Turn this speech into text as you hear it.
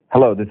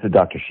Hello, this is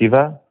Dr.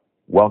 Shiva.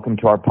 Welcome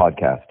to our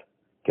podcast,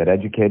 Get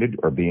Educated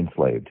or Be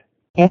Enslaved.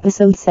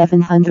 Episode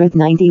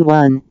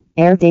 791,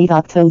 air date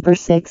October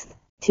 6th,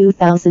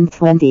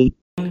 2020.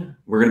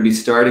 We're going to be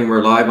starting,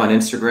 we're live on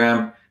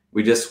Instagram.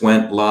 We just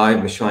went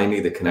live. Michelle, I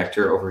need the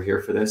connector over here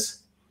for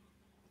this.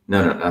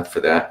 No, not for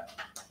that.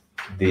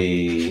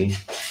 This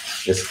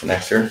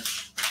connector.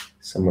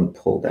 Someone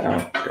pulled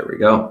out. There we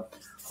go.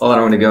 Hold on,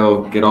 I'm going to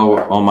go get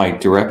all my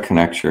direct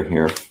connector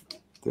here.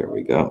 There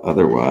we go.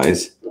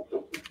 Otherwise,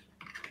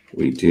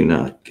 we do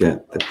not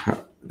get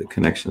the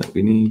connection that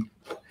we need.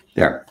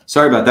 There.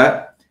 Sorry about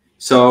that.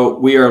 So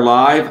we are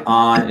live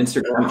on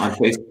Instagram, on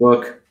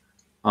Facebook,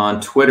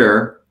 on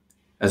Twitter,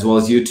 as well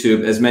as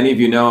YouTube. As many of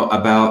you know,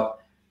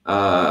 about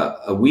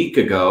 1 week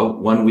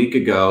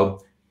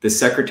ago, the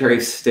Secretary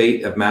of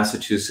State of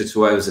Massachusetts,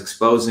 who I was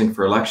exposing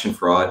for election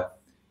fraud,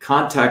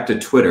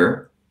 contacted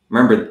Twitter.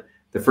 Remember,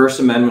 the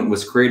First Amendment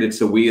was created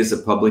so we as the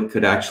public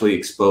could actually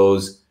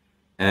expose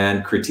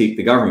and critique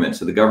the government.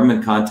 So the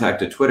government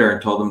contacted Twitter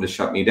and told them to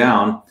shut me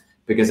down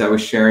because I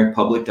was sharing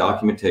public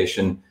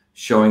documentation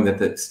showing that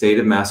the state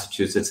of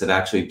Massachusetts had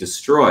actually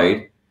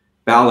destroyed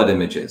ballot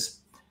images.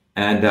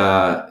 And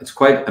it's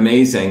quite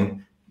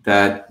amazing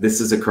that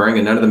this is occurring,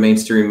 and none of the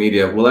mainstream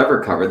media will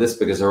ever cover this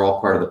because they're all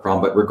part of the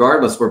problem. But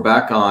regardless, we're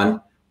back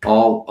on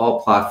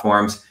all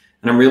platforms.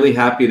 And I'm really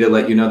happy to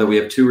let you know that we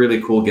have two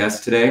really cool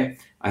guests today.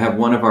 I have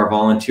one of our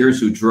volunteers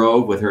who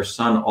drove with her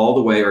son came all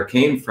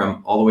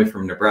the way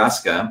from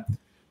Nebraska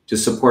to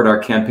support our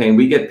campaign.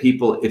 We get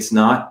people, it's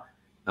not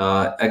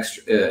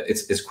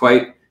it's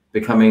quite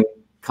becoming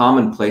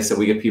commonplace that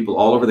we get people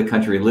all over the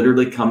country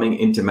literally coming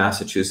into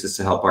Massachusetts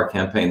to help our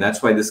campaign.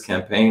 That's why this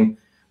campaign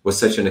was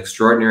such an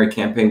extraordinary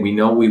campaign. We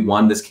know we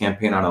won this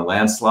campaign on a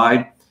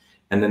landslide,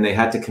 and then they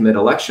had to commit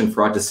election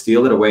fraud to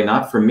steal it away,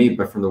 not from me,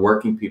 but from the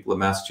working people of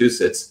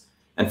Massachusetts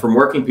and from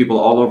working people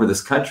all over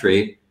this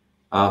country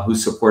who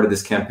supported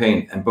this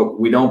campaign. But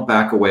we don't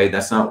back away.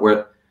 That's not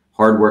what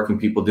hardworking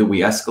people do. We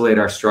escalate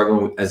our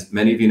struggle. As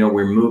many of you know,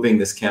 we're moving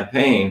this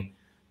campaign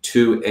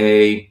to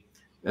a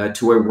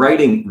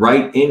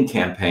write-in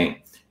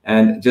campaign.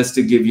 And just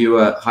to give you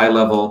a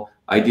high-level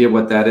idea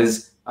what that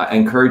is, I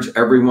encourage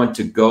everyone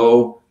to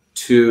go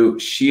to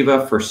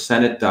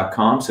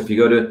shivaforsenate.com. So if you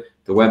go to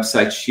the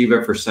website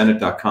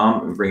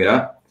shivaforsenate.com and bring it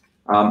up,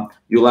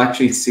 you'll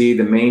actually see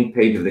the main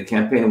page of the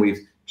campaign.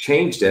 We've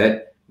changed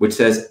it, which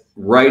says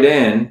write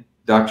in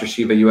Dr.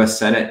 Shiva, U.S.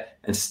 Senate,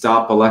 and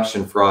stop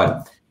election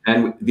fraud.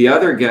 And the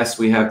other guest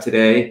we have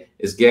today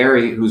is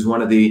Gary, who's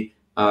one of the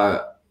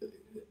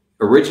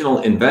original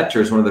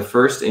inventors, one of the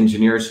first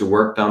engineers who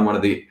worked on one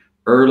of the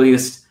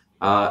earliest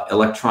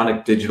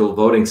electronic digital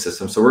voting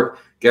systems. So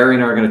Gary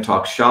and I are going to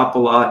talk shop a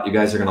lot. You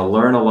guys are going to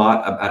learn a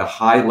lot at a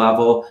high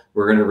level.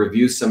 We're going to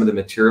review some of the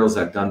materials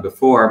I've done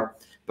before.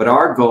 But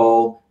our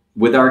goal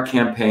with our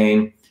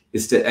campaign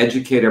is to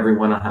educate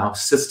everyone on how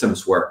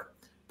systems work,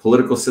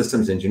 political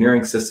systems,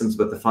 engineering systems,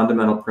 but the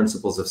fundamental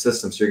principles of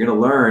systems. So you're going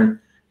to learn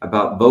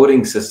about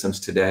voting systems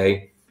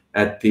today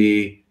at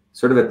the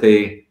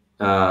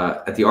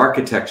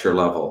architecture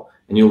level,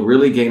 and you'll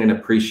really gain an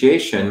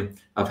appreciation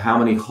of how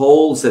many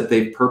holes that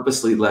they've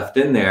purposely left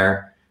in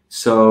there.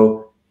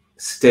 So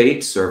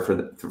states, or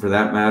for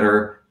that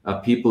matter,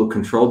 people who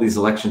control these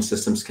election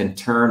systems can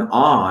turn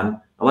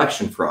on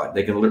election fraud.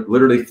 They can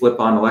literally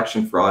flip on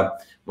election fraud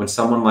when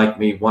someone like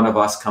me, one of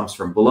us, comes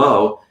from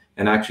below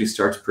and actually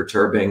starts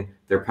perturbing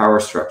their power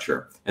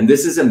structure. And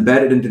this is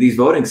embedded into these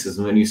voting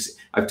systems.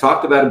 I've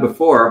talked about it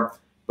before,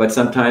 but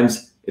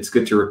sometimes it's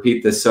good to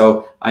repeat this.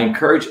 So I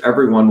encourage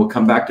everyone, we'll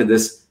come back to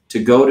this,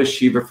 to go to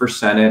Shiva for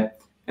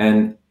Senate.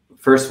 And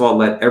first of all,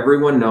 let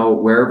everyone know,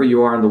 wherever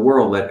you are in the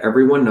world, let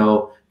everyone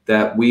know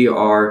that we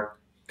are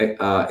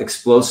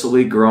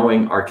explosively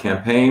growing our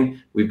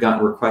campaign. We've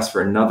gotten requests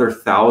for another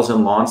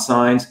 1,000 lawn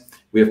signs.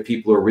 We have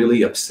people who are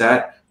really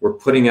upset. We're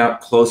putting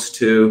out close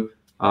to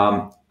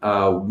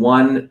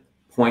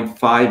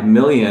 1.5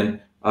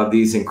 million of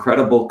these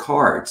incredible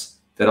cards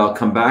that I'll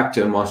come back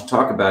to and we'll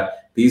talk about.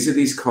 These are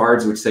these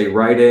cards which say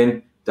write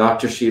in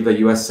Dr. Shiva,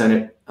 U.S.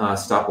 Senate,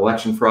 stop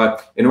election fraud.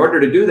 In order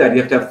to do that,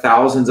 you have to have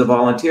thousands of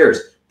volunteers.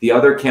 The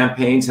other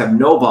campaigns have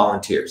no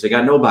volunteers. They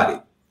got nobody,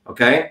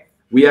 okay?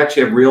 We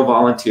actually have real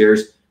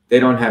volunteers. They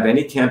don't have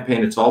any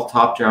campaign. It's all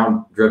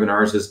top-down driven.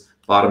 Ours is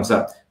bottoms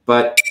up.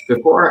 But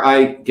before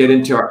I get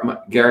into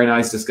Gary and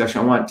I's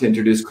discussion, I want to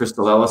introduce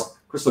Crystal Ellis.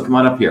 Crystal, come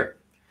on up here.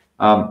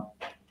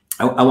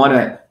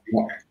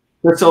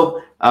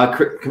 Crystal,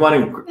 come on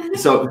in.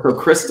 So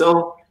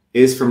Crystal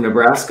is from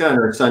Nebraska, and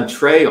her son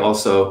Trey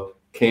also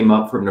came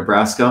up from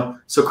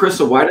Nebraska. So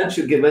Crystal, why don't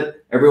you give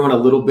everyone a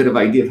little bit of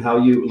idea of how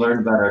you learned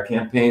about our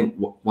campaign,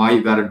 why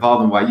you got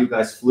involved, and why you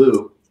guys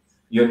flew,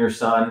 you and your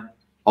son,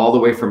 all the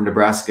way from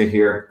Nebraska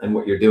here, and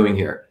what you're doing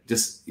here.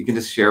 You can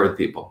just share with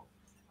people.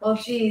 Well,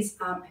 geez,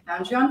 I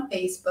found you on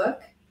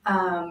Facebook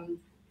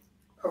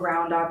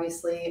around,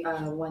 obviously,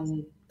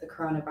 when the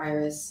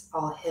coronavirus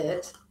all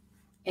hit.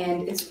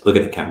 And it's look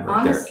at the camera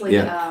honestly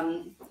right there.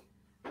 Yeah.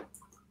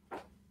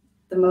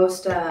 The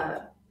most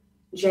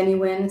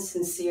genuine,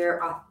 sincere,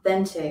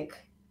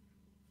 authentic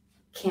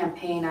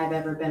campaign I've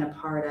ever been a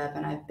part of,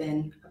 and I've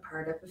been a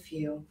part of a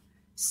few.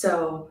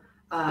 So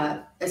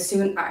as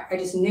soon I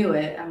just knew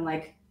it, I'm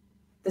like,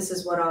 this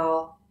is what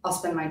I'll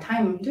spend my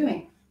time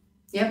doing.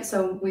 Yep.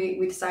 So we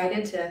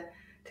decided to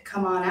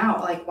come on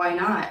out. Like, why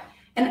not?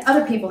 And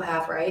other people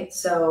have, right?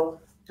 So,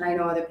 and I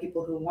know other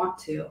people who want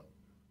to.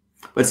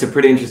 But it's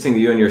pretty interesting that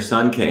you and your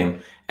son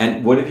came.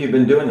 And what have you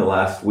been doing the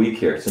last week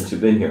here since you've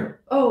been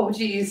here? Oh,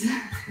 geez.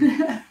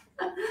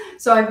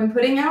 So I've been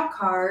putting out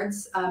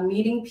cards,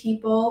 meeting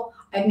people.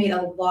 I've made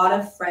a lot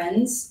of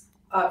friends.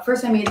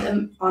 First, I made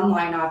them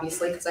online,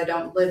 obviously, because I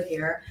don't live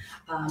here.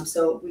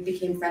 So we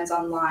became friends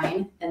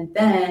online. And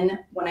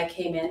then when I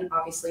came in,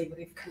 obviously,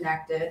 we've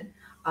connected.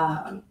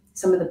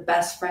 Some of the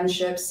best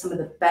friendships, some of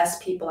the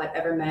best people I've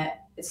ever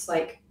met. It's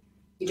like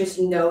you just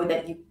know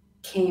that you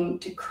came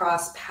to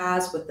cross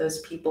paths with those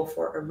people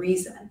for a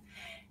reason.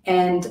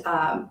 And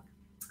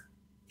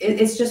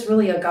it's just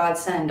really a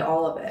godsend,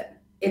 all of it.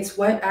 It's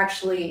what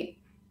actually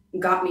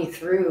got me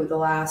through the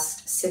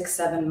last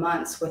 6-7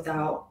 months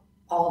without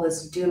all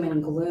this doom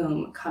and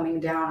gloom coming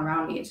down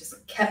around me. It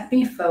just kept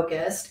me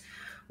focused,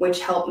 which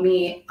helped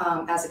me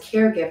as a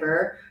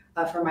caregiver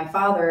for my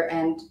father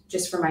and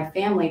just for my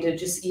family to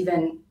just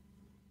even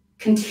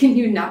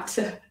continue not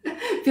to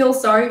feel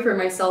sorry for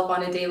myself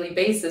on a daily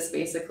basis,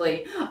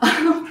 basically.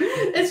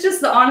 It's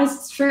just the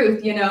honest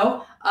truth, you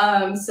know?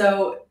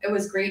 So it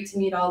was great to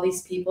meet all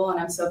these people, and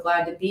I'm so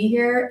glad to be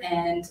here.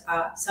 And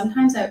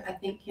sometimes I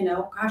think, you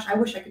know, gosh, I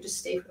wish I could just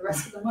stay for the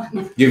rest of the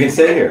month. You can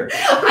stay here.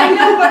 I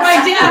know, but my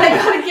dad, I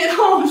gotta get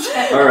home.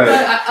 All right.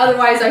 But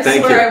otherwise, I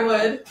swear I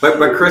would.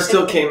 But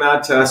Crystal came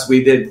out to us.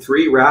 We did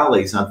 3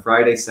 rallies on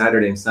Friday,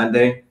 Saturday, and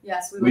Sunday.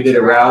 Yes, we did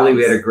a rally.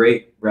 We had a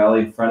great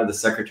rally in front of the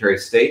Secretary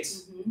of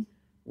State's. Mm-hmm.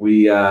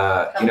 We,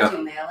 helped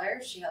do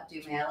mailers. She helped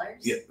do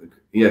mailers.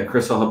 Yeah,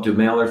 Crystal helped do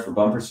mailers for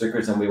bumper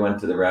stickers, and we went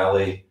to the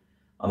rally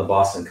on the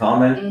Boston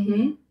Common,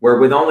 mm-hmm. where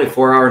with only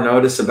 4-hour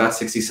notice, about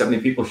 60,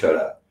 70 people showed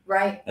up.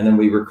 Right. And then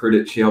we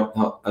recruited, she helped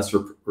us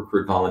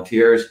recruit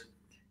volunteers.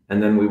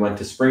 And then we went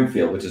to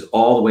Springfield, which is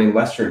all the way in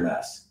Western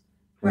Mass.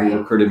 Right. We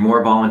recruited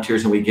more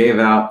volunteers, and we gave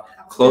out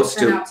close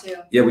to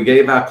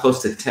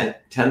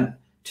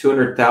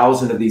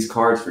 200,000 of these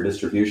cards for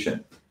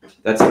distribution.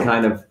 That's the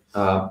kind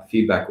of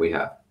feedback we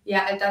have.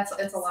 Yeah,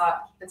 it's a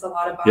lot. It's a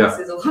lot of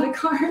boxes, a lot of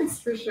cards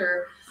for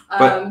sure.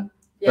 But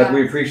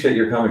we appreciate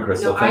your coming,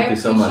 Crystal. Thank you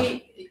so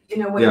much. You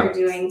know what you're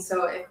doing.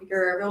 So if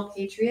you're a real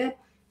patriot,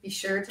 be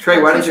sure to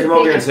Trey, why don't you come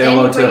over here and say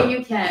hello too?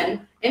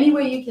 Any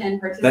way you can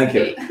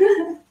participate. Thank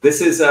you.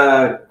 This is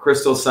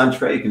Crystal's son,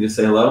 Trey. You can just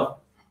say hello.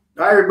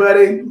 Hi,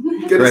 everybody.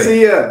 Good to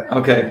see you.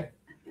 Okay.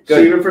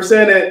 Good. Shooting for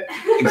Senate.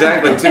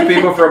 Exactly. 2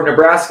 people from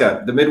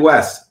Nebraska, the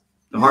Midwest,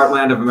 the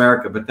heartland of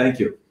America. But thank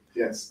you.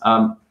 Yes.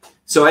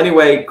 So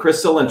anyway,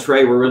 Crystal and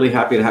Trey, we're really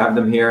happy to have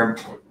them here.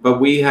 But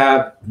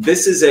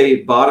this is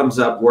a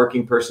bottoms-up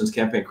working person's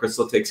campaign.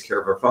 Crystal takes care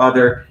of her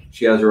father.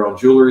 She has her own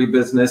jewelry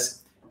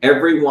business.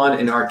 Everyone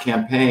in our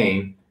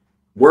campaign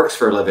works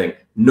for a living.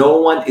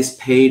 No one is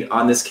paid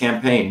on this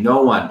campaign.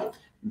 No one.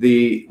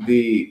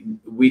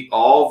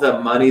 All the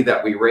money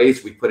that we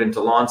raised, we put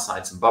into lawn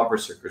signs and bumper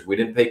stickers. We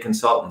didn't pay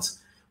consultants.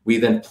 We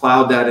then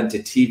plowed that into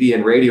TV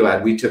and radio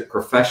ad. We took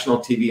professional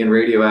TV and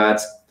radio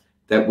ads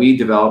that we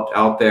developed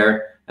out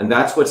there. And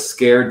that's what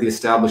scared the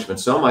establishment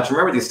so much.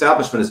 Remember, the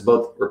establishment is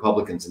both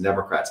Republicans and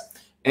Democrats.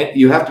 And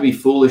you have to be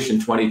foolish in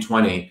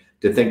 2020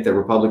 to think that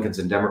Republicans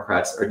and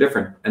Democrats are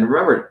different. And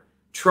remember,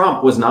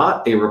 Trump was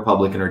not a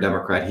Republican or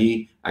Democrat.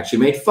 He actually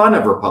made fun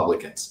of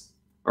Republicans.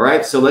 All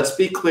right. So let's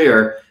be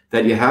clear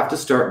that you have to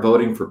start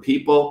voting for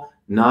people,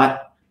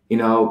 not,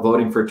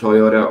 voting for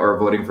Toyota or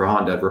voting for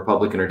Honda,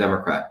 Republican or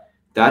Democrat.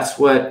 That's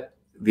what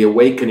the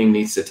awakening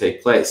needs to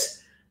take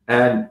place.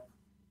 And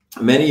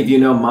many of you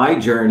know my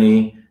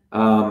journey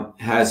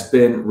has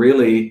been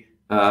really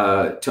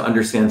to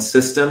understand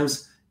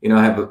systems.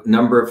 I have a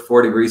number of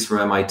 4 degrees from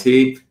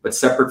MIT, but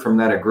separate from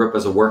that, I grew up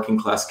as a working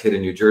class kid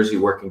in New Jersey,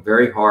 working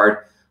very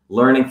hard,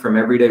 learning from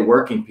everyday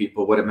working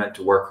people what it meant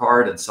to work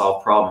hard and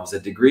solve problems. The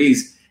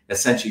degrees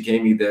essentially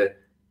gave me the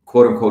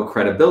quote unquote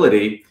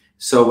credibility.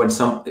 So when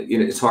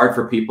it's hard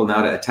for people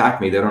now to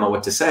attack me. They don't know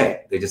what to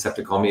say. They just have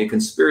to call me a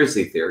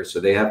conspiracy theorist, or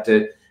they have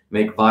to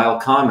make vile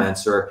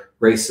comments, or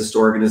racist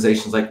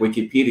organizations like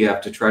Wikipedia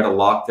have to try to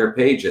lock their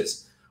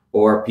pages,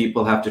 or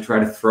people have to try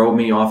to throw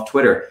me off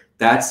Twitter.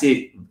 That's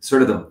the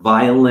sort of the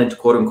violent,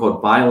 quote unquote,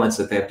 violence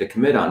that they have to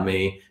commit on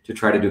me to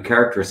try to do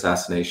character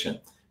assassination.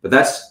 But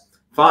that's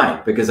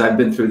fine, because I've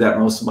been through that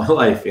most of my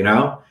life,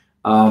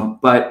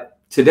 But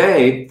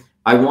today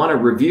I want to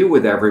review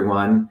with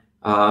everyone,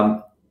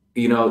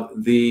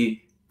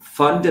 the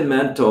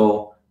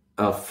fundamental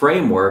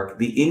framework,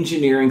 the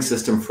engineering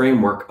system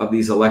framework of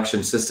these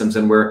election systems.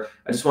 And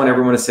I just want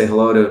everyone to say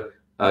hello to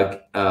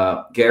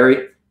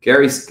Gary.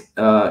 Gary's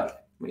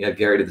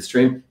Gary to the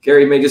stream.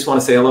 Gary may just want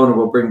to say hello, and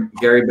we'll bring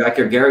Gary back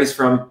here. Gary's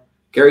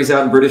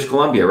out in British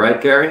Columbia, right,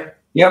 Gary?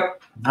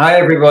 Yep. Hi,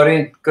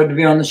 everybody. Good to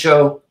be on the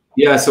show.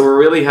 Yeah, so we're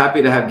really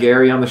happy to have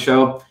Gary on the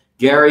show.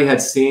 Gary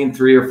had seen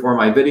 3 or 4 of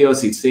my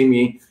videos. He'd seen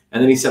me,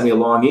 and then he sent me a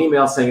long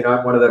email saying,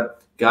 I'm one of the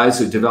guys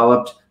who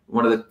developed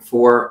one of the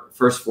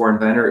first four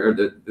inventors, or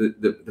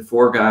the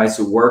four guys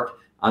who worked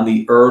on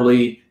the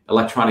early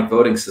electronic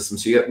voting system.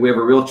 So we have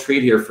a real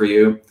treat here for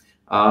you.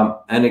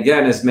 And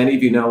again, as many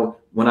of you know,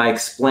 when I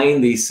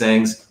explain these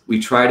things, we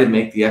try to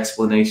make the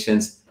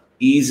explanations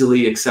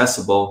easily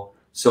accessible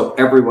so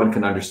everyone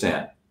can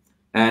understand.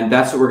 And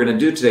that's what we're going to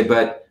do today.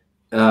 But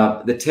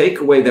the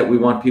takeaway that we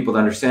want people to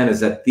understand is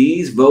that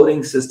these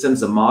voting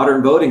systems, the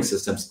modern voting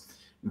systems,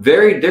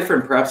 very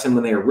different perhaps than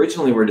when they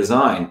originally were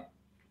designed.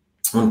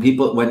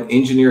 When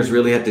engineers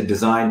really had to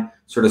design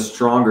sort of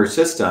stronger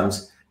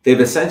systems, they've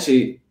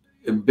essentially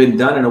been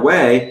done in a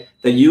way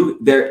that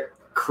they're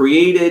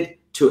created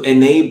to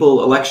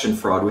enable election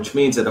fraud, which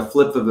means at a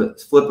flip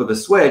of a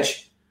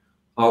switch,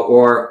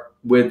 or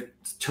with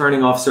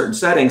turning off certain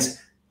settings,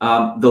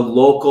 the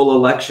local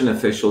election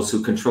officials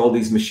who control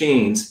these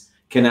machines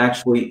can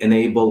actually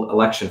enable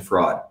election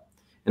fraud.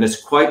 And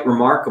it's quite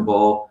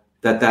remarkable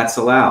that that's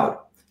allowed.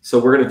 So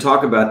we're going to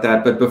talk about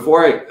that. But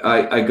before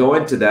I go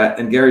into that,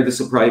 and Gary, this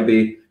will probably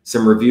be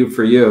some review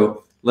for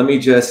you, let me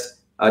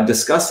just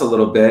discuss a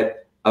little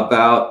bit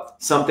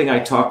about something I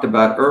talked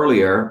about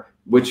earlier,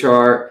 which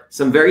are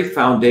some very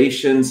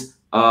foundations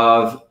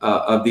of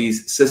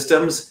these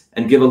systems,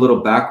 and give a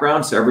little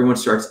background so everyone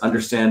starts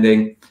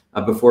understanding,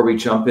 before we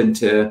jump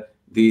into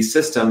these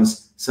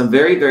systems, some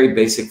very, very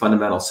basic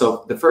fundamentals.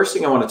 So the first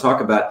thing I want to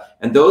talk about,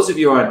 and those of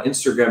you who are on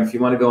Instagram, if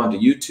you want to go onto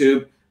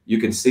YouTube, you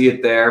can see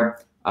it there,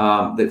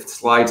 the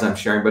slides I'm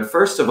sharing. But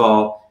first of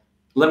all,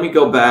 let me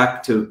go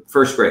back to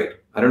first grade.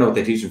 I don't know what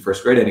they teach in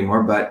first grade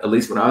anymore, but at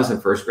least when I was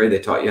in first grade, they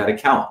taught you how to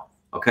count,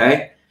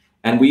 okay?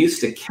 And we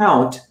used to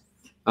count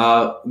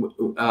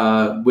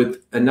with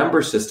a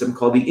number system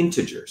called the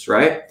integers,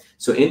 right?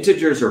 So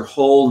integers are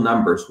whole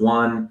numbers,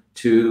 1,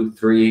 2,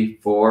 3,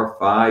 4,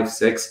 5,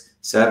 6,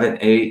 7,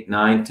 8,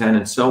 9, 10,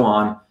 and so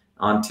on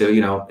until,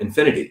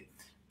 infinity.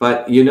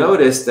 But you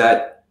notice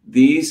that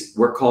these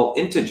were called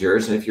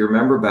integers. And if you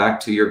remember back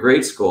to your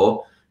grade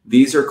school,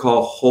 these are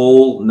called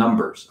whole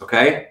numbers,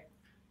 okay?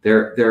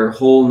 They're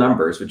whole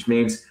numbers, which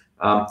means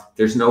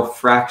there's no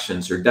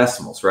fractions or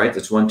decimals, right?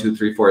 That's 1, 2,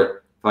 3,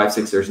 4, 5,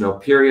 6. There's no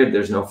period.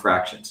 There's no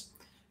fractions.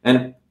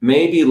 And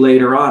maybe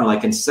later on,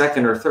 like in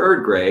second or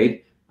third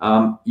grade,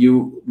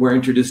 you were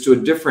introduced to a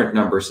different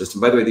number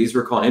system. By the way, these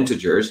were called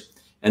integers.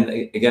 And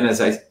again,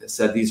 as I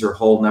said, these are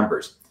whole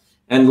numbers.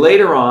 And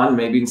later on,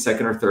 maybe in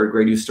second or third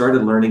grade, you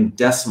started learning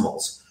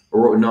decimals,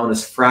 or what were known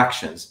as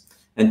fractions.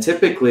 And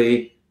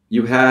typically,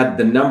 you had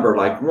the number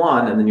like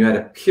 1, and then you had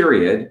a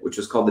period, which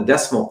was called the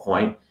decimal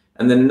point,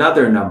 and then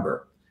another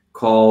number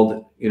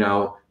called,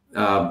 the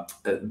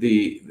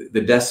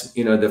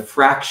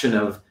fraction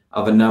of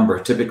a number,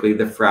 typically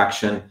the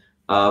fraction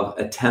of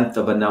a tenth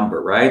of a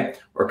number, right?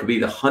 Or it could be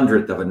the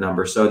hundredth of a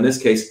number. So in this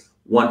case,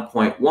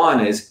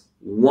 1.1 is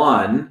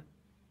 1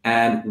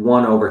 and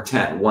 1 over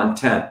 10,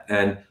 1/10.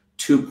 And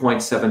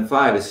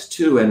 2.75 is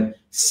 2 and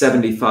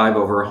 75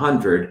 over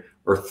 100.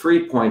 Or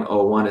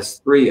 3.01 is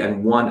 3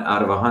 and 1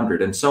 out of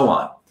 100, and so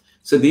on.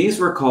 So these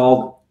were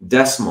called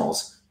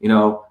decimals,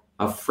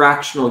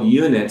 fractional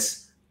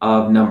units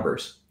of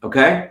numbers,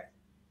 okay?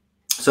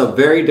 So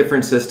very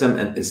different system,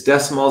 and it's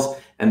decimals,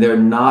 and they're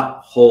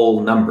not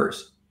whole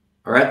numbers,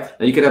 all right?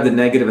 Now you could have the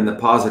negative and the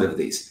positive of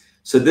these.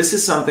 So this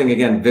is something,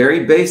 again,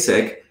 very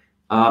basic.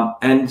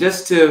 And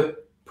just to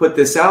put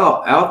this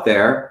out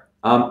there,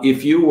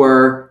 if you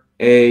were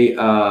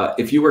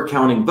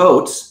counting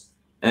votes,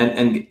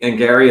 and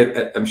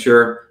Gary, I'm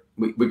sure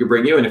we could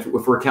bring you in. If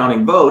we're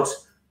counting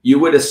votes, you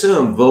would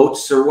assume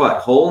votes are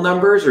what? Whole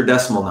numbers or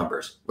decimal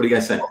numbers? What do you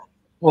guys think?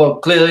 Well,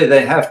 clearly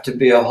they have to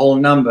be a whole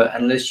number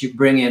unless you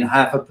bring in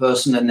half a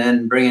person and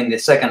then bring in the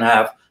second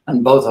half,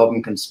 and both of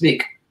them can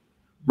speak.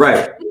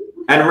 Right.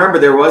 And remember,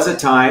 there was a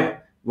time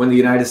when the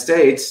United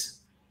States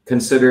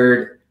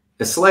considered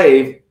a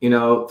slave,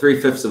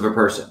 3/5 of a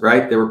person,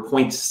 right? They were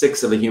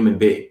 0.6 of a human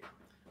being.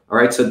 All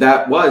right. So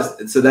that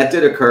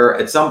did occur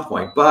at some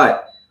point,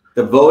 but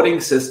the voting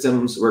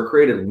systems were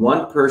created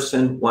 1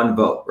 person, 1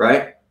 vote,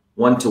 right?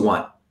 1 to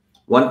 1,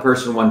 1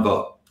 person, 1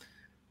 vote.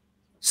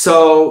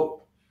 So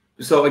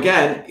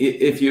again,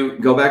 if you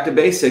go back to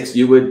basics,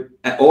 you would,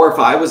 or if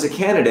I was a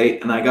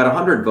candidate and I got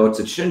 100 votes,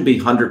 it shouldn't be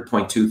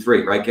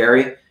 100.23, right,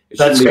 Gary?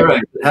 That's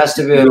correct. It has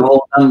to be a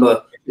whole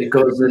number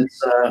because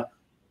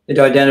it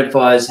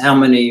identifies how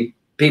many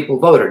people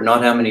voted,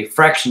 not how many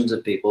fractions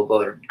of people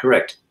voted.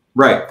 Correct.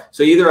 Right.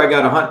 So either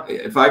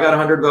if I got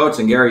 100 votes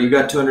and Gary, you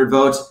got 200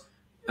 votes,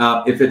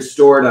 if it's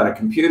stored on a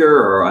computer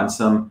or on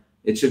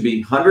it should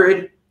be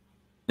 100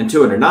 and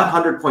 200, not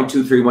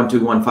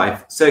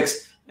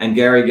 100.2312156, and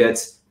Gary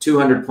gets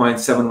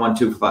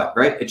 200.7125,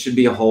 right? It should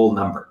be a whole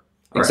number.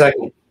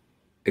 Exactly. Right.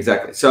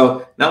 Exactly.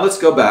 So now let's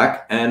go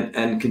back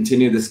and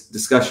continue this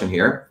discussion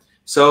here.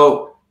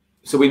 So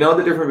we know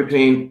the difference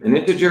between an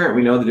integer and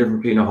we know the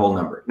difference between a whole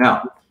number.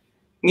 Now,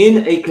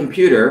 in a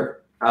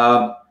computer,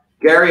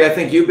 Gary, I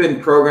think you've been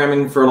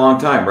programming for a long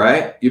time,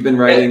 right? You've been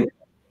writing.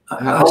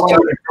 I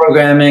started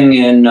programming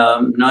in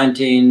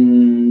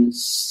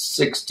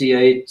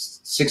 1968,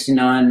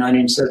 69,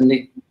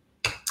 1970.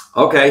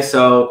 Okay,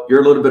 so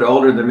you're a little bit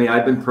older than me.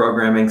 I've been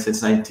programming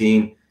since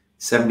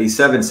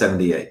 1977,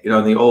 78. You know,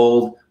 in the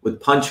old with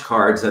punch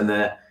cards and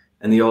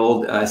the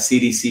old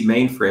CDC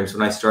mainframes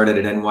when I started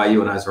at NYU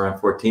when I was around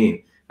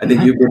 14. I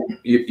think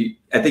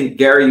I think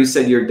Gary, you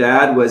said your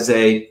dad was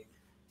a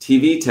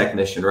TV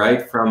technician,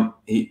 right?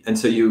 And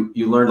so you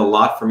learned a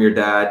lot from your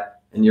dad,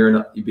 and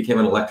you became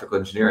an electrical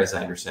engineer, as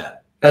I understand.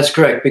 That's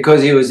correct.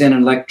 Because he was in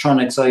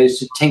electronics, I used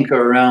to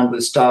tinker around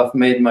with stuff,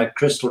 made my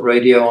crystal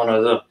radio when I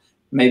was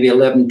maybe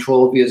 11,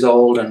 12 years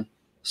old and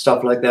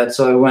stuff like that.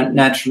 So I went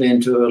naturally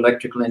into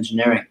electrical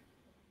engineering.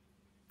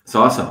 It's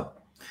awesome.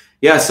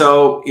 Yeah.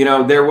 So, you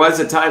know, there was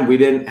a time we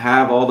didn't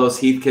have all those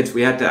Heath kits.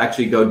 We had to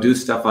actually go do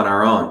stuff on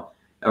our own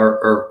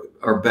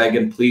or beg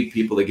and plead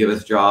people to give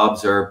us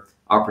jobs or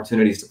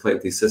opportunities to play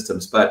with these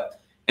systems.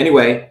 But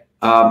anyway,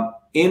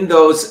 in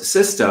those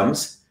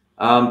systems,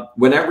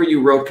 whenever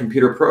you wrote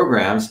computer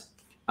programs,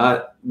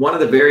 one of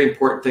the very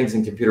important things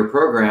in computer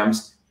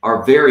programs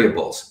are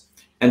variables.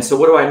 And so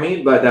what do I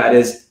mean by that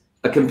is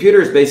a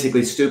computer is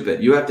basically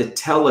stupid. You have to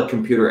tell a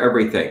computer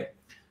everything.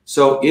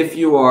 So if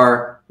you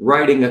are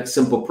writing a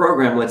simple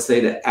program, let's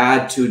say to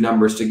add two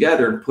numbers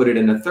together and put it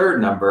in a third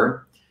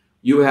number,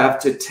 you have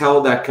to tell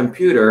that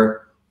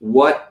computer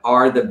what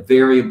are the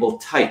variable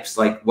types,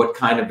 like what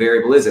kind of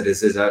variable is it?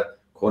 Is it a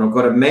quote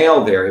unquote a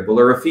male variable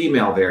or a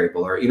female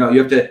variable? Or, you know,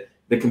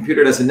 the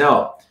computer doesn't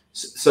know.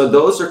 So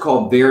those are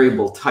called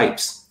variable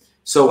types.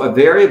 So a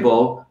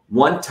variable,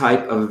 one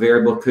type of a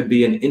variable could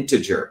be an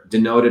integer,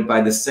 denoted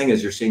by this thing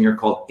as you're seeing here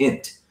called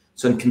int.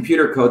 So in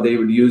computer code, they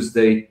would use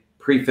the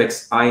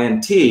prefix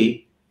int,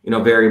 you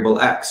know, variable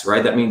x,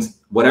 right? That means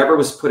whatever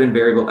was put in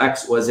variable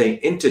x was a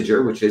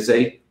integer, which is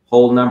a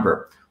whole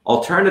number.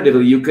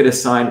 Alternatively, you could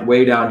assign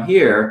way down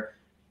here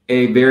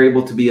a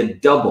variable to be a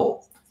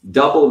double.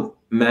 Double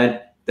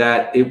meant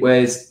that it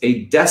was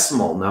a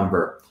decimal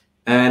number.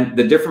 And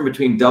the difference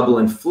between double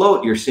and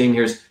float you're seeing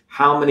here is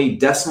how many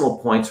decimal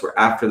points were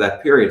after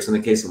that period. So in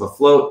the case of a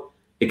float,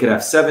 it could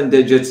have 7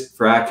 digits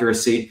for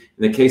accuracy.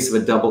 In the case of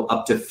a double,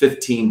 up to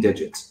 15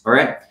 digits. All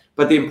right.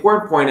 But the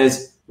important point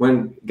is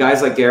when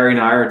guys like Gary and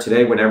I are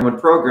today, when everyone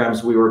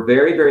programs, we were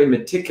very, very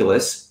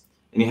meticulous,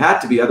 and you had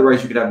to be,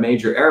 otherwise you could have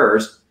major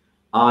errors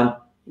on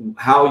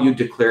how you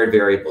declared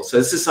variables. So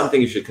this is something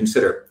you should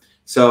consider.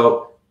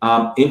 So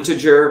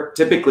integer,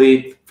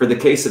 typically for the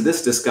case of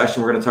this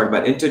discussion, we're going to talk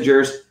about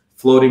integers,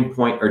 floating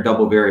point, or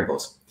double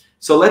variables.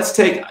 So let's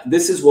take,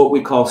 this is what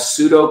we call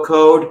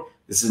pseudocode.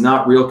 This is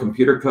not real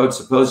computer code.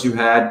 Suppose you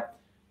had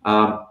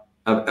a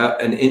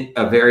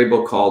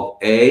variable called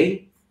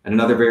A, and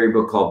another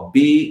variable called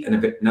B, and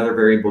another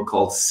variable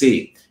called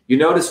C. You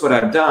notice what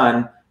I've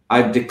done,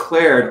 I've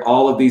declared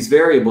all of these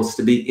variables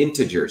to be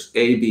integers,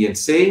 A, B, and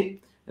C.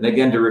 And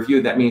again, to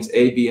review, that means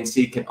A, B, and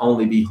C can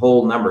only be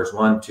whole numbers,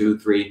 1, 2,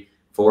 3,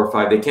 4,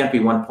 5. They can't be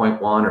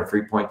 1.1 or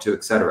 3.2,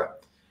 etc.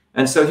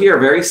 And so here,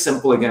 very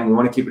simple, again, we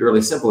want to keep it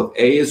really simple. If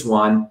A is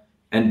 1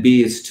 and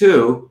B is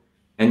 2,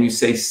 and you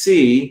say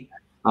C,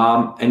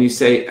 and you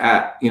say,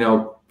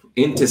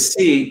 into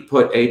C,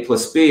 put A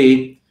plus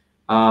B,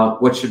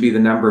 what should be the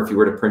number if you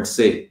were to print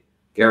C?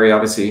 Gary,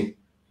 obviously,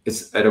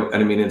 I don't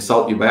mean to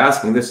insult you by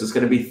asking, this is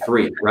going to be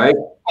 3, right?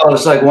 Well,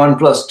 it's like 1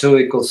 plus 2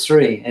 equals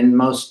 3 in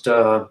most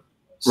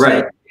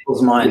right.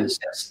 people's minds.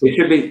 Yes. It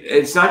should be,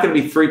 it's not going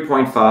to be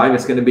 3.5,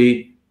 it's going to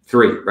be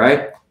 3,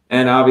 right?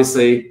 And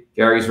obviously,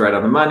 Gary's right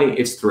on the money,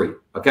 it's 3,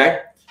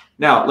 okay?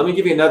 Now, let me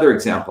give you another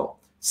example.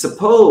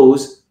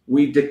 Suppose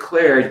we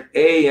declared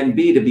A and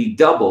B to be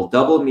double.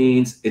 Double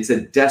means it's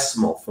a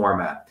decimal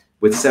format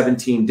with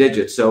 17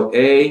 digits. So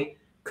A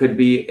could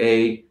be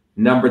a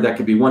number that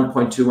could be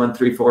 1.2, 1,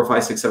 3, 4,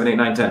 5, 6, 7, 8,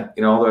 9,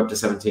 10, all the way up to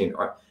 17.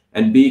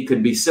 And B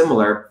could be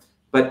similar.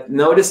 But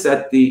notice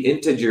that the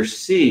integer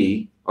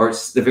C, or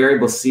the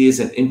variable C, is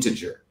an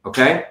integer,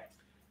 okay?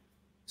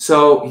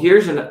 So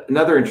here's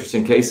another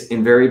interesting case.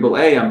 In variable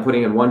A, I'm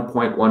putting in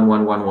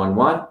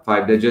 1.11111,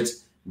 5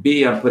 digits.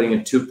 B, I'm putting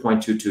in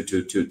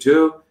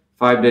 2.22222,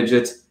 5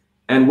 digits.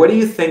 And what do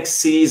you think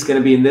C is going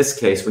to be in this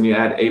case when you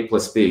add A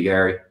plus B,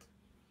 Gary?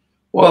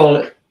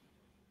 Well,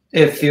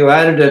 if you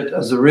added it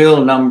as a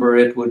real number,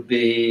 it would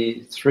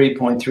be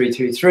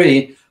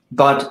 3.333.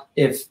 But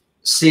if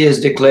C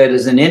is declared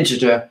as an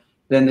integer,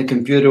 then the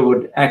computer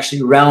would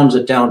actually round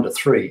it down to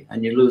 3,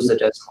 and you lose the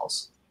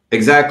decimals.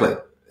 Exactly.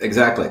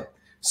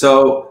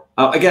 So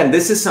again,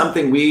 this is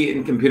something we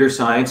in computer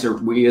science, or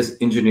we as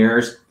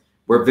engineers,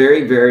 we're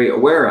very, very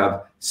aware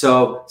of.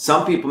 So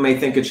some people may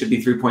think it should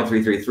be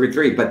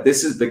 3.3333, but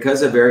this is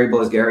because a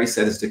variable, as Gary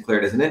said, is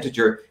declared as an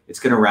integer, it's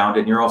going to round it,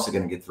 and you're also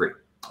going to get 3,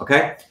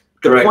 okay?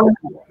 Correct. The point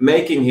I'm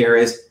making here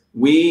is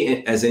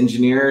we as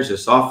engineers,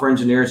 as software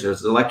engineers,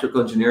 as electrical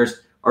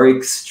engineers, are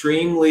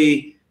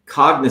extremely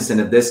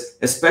cognizant of this,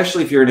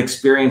 especially if you're an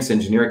experienced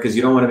engineer, because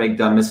you don't want to make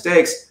dumb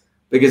mistakes.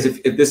 Because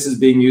if this is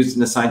being used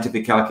in a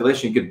scientific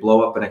calculation, you could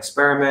blow up an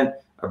experiment,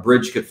 a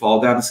bridge could fall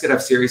down. This could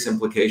have serious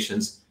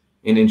implications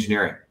in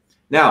engineering.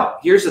 Now,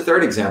 here's a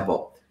third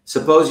example.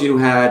 Suppose you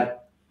had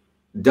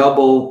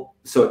double,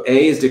 so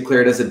A is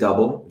declared as a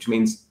double, which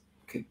means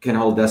can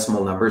hold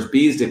decimal numbers.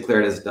 B is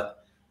declared as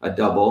a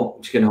double,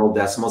 which can hold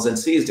decimals, and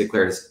C is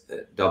declared as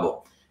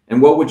double.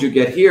 And what would you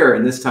get here?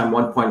 And this time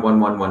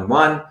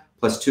 1.1111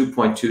 plus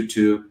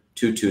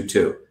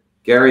 2.22222.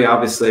 Gary,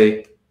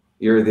 obviously,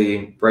 you're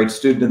the bright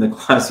student in the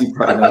class. You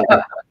probably know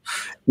that.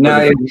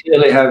 Now you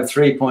clearly have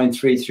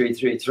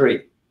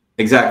 3.3333.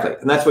 Exactly.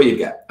 And that's what you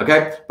get.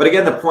 Okay. But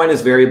again, the point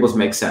is variables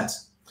make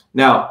sense.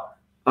 Now,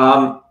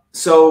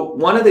 so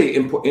one of the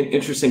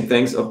interesting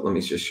things, let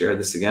me just share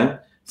this again.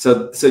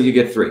 So you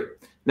get 3.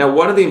 Now,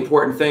 one of the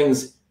important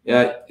things,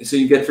 so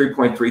you get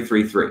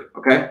 3.333.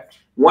 Okay.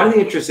 One of the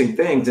interesting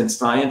things in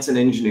science and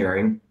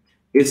engineering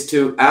is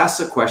to ask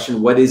the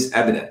question, what is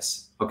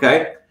evidence?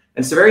 Okay.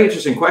 And it's a very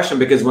interesting question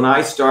because when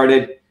I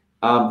started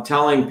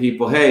telling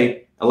people,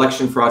 hey,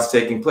 election fraud's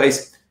taking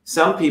place,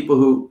 some people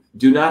who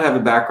do not have a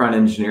background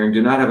in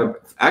engineering,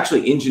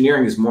 actually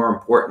engineering is more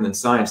important than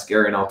science,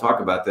 Gary, and I'll talk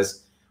about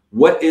this.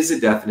 What is a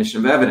definition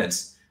of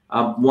evidence?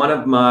 One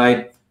of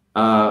my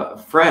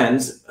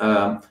friends,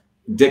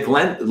 Richard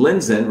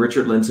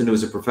Lindzen, who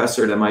was a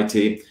professor at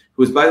MIT,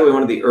 who was, by the way,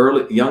 one of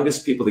the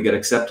youngest people to get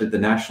accepted to the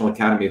National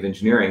Academy of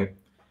Engineering.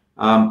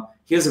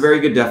 He has a very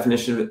good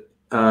definition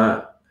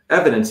of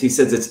evidence. He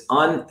says it's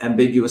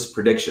unambiguous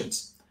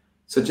predictions.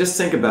 So just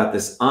think about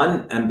this,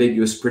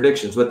 unambiguous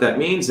predictions. What that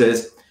means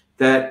is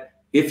that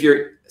if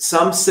you're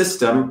some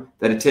system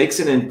that it takes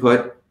an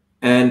input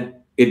and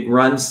it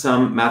runs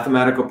some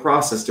mathematical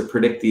process to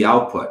predict the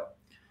output.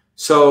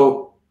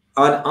 So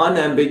an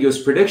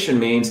unambiguous prediction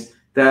means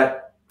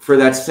that for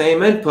that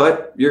same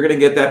input, you're going to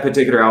get that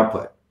particular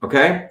output,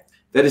 okay?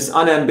 That is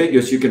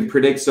unambiguous. You can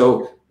predict.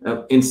 So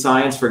in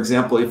science, for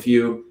example, if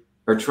you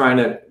are trying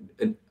to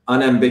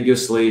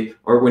unambiguously,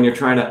 or when you're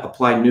trying to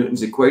apply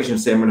Newton's equation,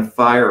 say I'm going to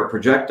fire a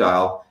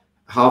projectile,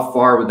 how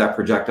far would that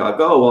projectile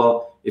go?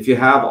 Well, if you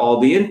have all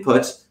the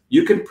inputs,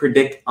 you can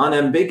predict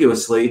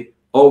unambiguously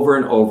over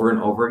and over and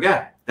over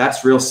again.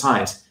 That's real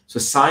science.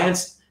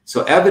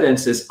 So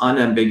evidence is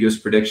unambiguous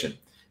prediction.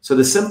 So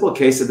the simple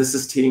case of this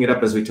is teeing it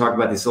up as we talk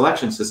about these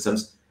selection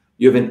systems.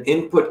 You have an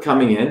input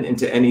coming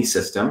into any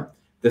system.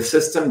 The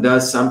system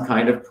does some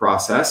kind of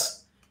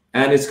process,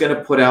 and it's going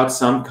to put out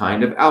some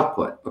kind of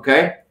output,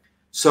 okay?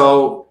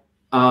 So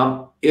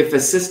if a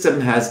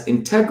system has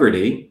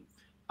integrity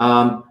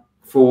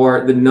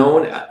for the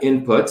known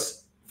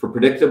inputs, for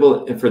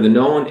the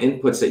known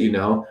inputs that you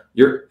know,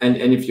 and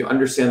if you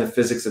understand the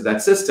physics of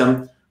that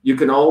system, you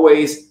can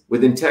always,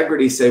 with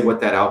integrity, say what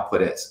that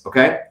output is,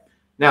 okay?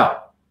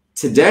 Now,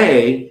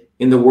 today,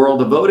 in the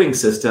world of voting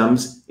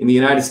systems, in the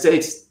United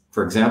States,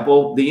 for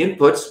example, the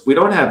inputs, we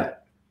don't have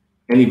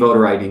any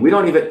voter ID. We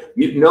don't even,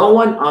 no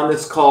one on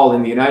this call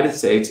in the United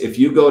States, if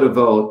you go to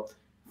vote,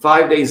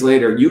 5 days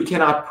later, you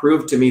cannot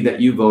prove to me that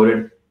you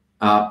voted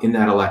in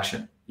that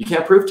election. You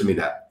can't prove to me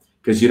that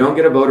because you don't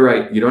get a voter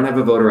ID. You don't have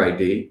a voter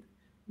ID.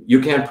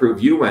 You can't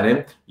prove you went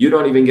in. You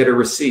don't even get a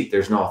receipt.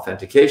 There's no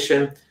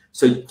authentication.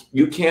 So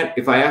you can't,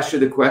 if I ask you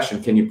the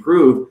question, can you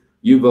prove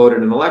you voted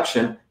in an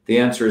election? The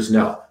answer is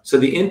no. So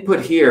the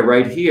input here,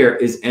 right here,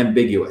 is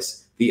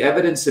ambiguous. The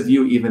evidence of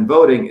you even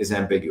voting is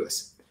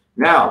ambiguous.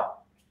 Now,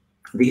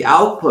 the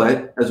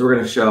output, as we're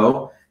going to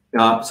show,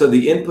 so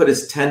the input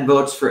is 10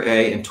 votes for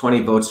A and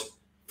 20 votes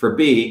for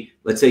B.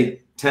 Let's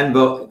say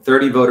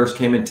 30 voters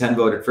came in, 10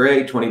 voted for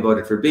A, 20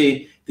 voted for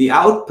B. The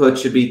output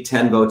should be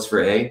 10 votes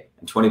for A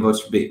and 20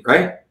 votes for B,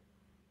 right?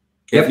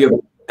 Yep. If you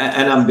have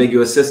an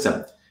ambiguous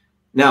system.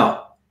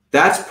 Now,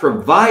 that's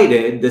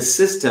provided the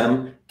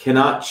system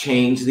cannot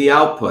change the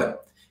output.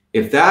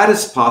 If that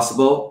is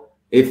possible,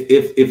 if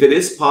it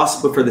is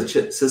possible for the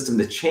system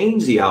to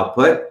change the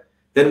output,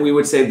 then we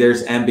would say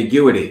there's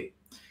ambiguity.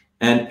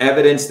 And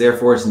evidence,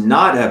 therefore, is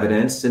not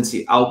evidence since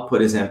the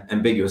output is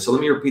ambiguous. So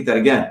let me repeat that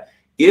again.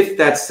 If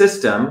that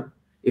system,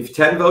 if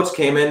 10 votes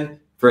came in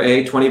for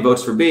A, 20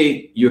 votes for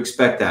B, you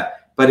expect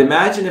that. But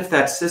imagine if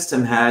that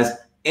system has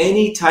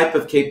any type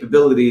of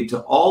capability to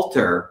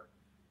alter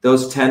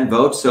those 10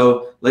 votes.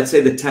 So let's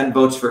say the 10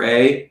 votes for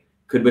A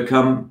could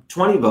become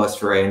 20 votes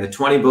for A, and the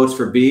 20 votes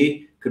for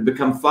B could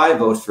become 5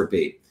 votes for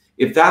B.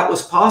 If that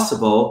was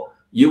possible,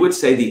 you would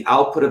say the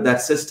output of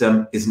that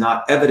system is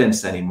not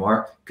evidence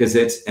anymore because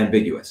it's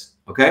ambiguous,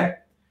 okay?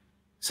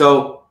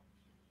 So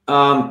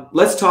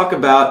let's talk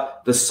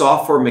about the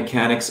software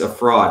mechanics of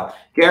fraud.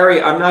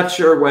 Gary, I'm not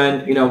sure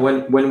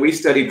when we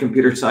studied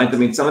computer science, I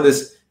mean, some of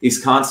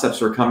these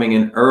concepts were coming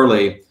in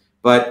early,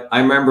 but I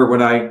remember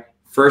when I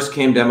first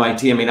came to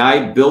MIT, I mean,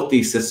 I built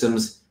these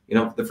systems,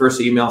 the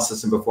first email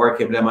system before I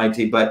came to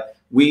MIT, but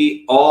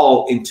we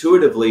all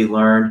intuitively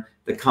learned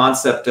the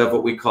concept of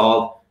what we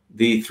called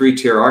the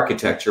 3-tier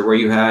architecture, where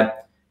you had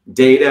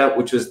data,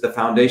 which was the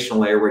foundational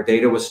layer where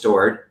data was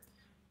stored.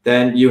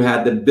 Then you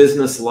had the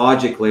business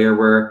logic layer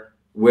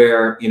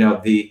where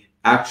the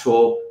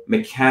actual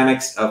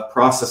mechanics of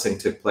processing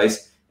took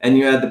place. And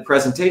you had the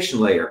presentation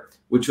layer,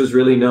 which was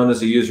really known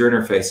as a user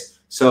interface.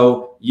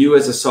 So you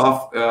as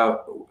a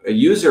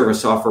user of a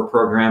software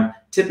program,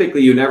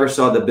 typically you never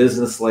saw the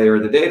business layer or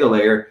the data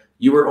layer.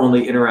 You were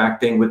only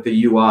interacting with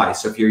the UI.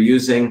 So if you're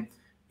using,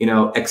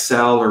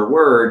 Excel or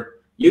Word,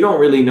 you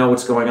don't really know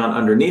what's going on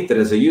underneath it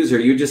as a user.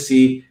 You just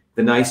see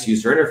the nice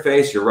user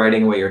interface. You're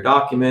writing away your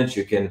documents.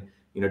 You can,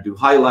 do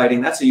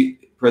highlighting. That's a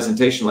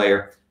presentation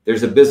layer.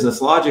 There's a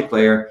business logic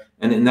layer.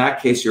 And in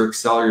that case, your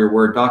Excel or your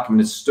Word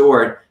document is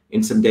stored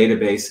in some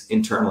database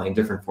internally in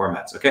different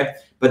formats, okay?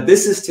 But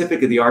this is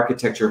typically the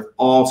architecture of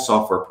all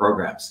software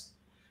programs.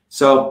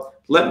 So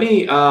let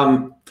me,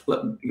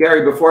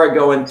 Gary, before I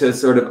go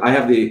into I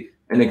have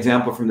an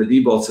example from the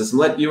Diebold system.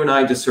 Let you and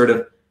I just sort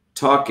of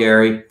talk,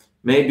 Gary,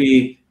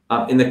 maybe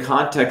in the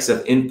context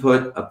of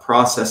input, a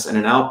process, and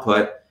an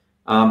output.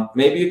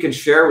 Maybe you can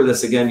share with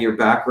us again your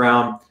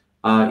background,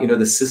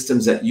 the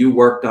systems that you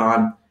worked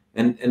on,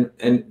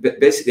 and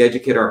basically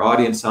educate our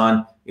audience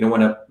on,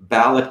 when a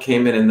ballot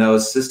came in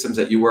those systems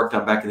that you worked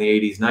on back in the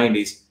 80s,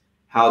 90s,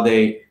 how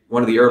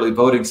one of the early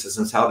voting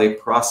systems, how they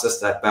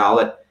processed that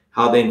ballot,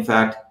 how they, in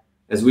fact,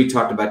 as we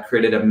talked about,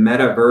 created a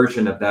meta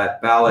version of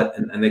that ballot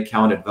and they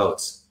counted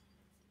votes.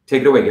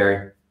 Take it away,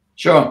 Gary.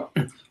 Sure.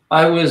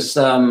 I was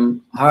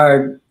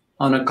hired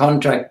on a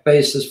contract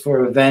basis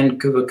for a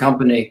Vancouver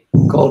company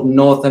called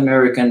North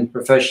American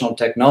Professional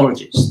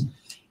Technologies.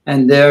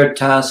 And their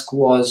task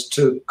was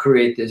to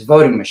create this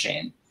voting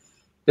machine.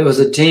 There was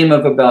a team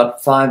of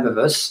about 5 of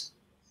us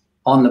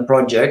on the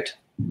project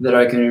that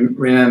I can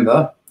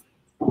remember.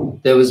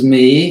 There was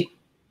me,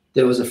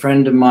 there was a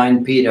friend of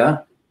mine,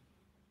 Peter.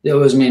 There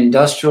was an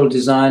industrial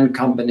design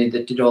company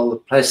that did all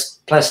the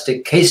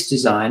plastic case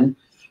design.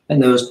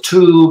 And there was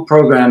 2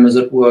 programmers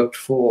that worked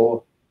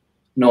for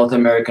North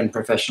American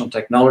Professional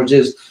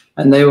Technologies,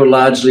 and they were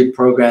largely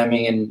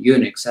programming in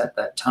Unix at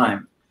that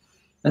time.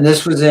 And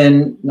this was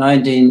in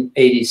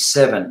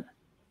 1987.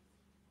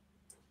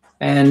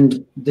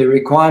 And the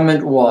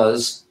requirement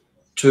was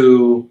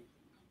to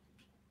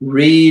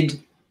read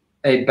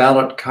a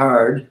ballot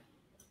card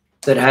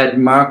that had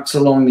marks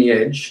along the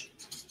edge.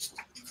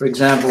 For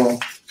example,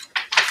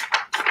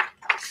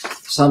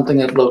 something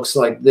that looks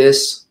like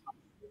this.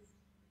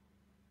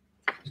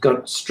 It's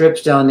got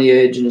strips down the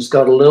edge, and it's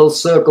got a little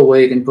circle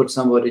where you can put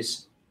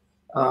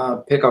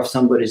pick off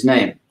somebody's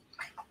name.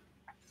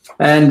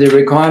 And the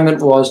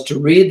requirement was to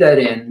read that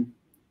in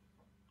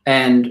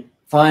and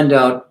find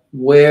out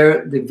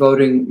where the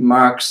voting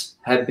marks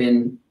have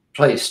been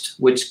placed,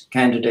 which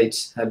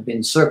candidates have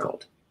been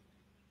circled.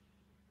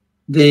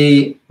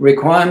 The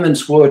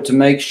requirements were to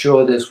make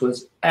sure this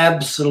was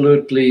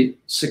absolutely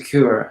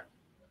secure,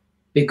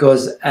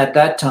 because at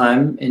that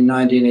time in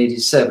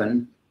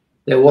 1987,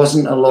 there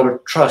wasn't a lot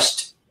of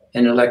trust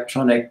in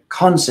electronic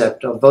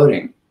concept of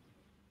voting.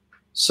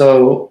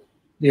 So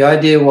the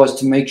idea was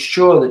to make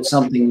sure that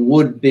something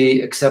would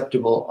be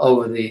acceptable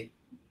over the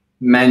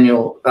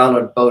manual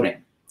ballot voting.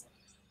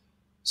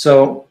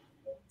 So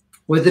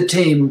with the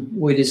team,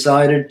 we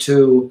decided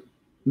to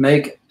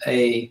make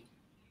a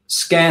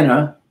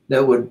scanner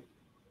that would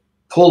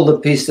pull the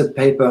piece of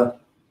paper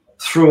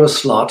through a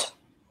slot,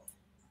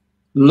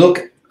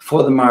 look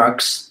for the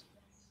marks,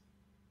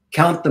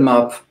 count them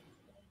up,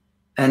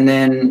 and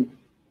then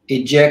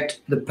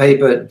eject the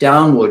paper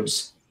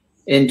downwards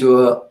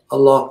into a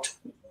locked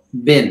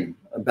bin,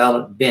 a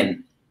ballot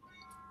bin.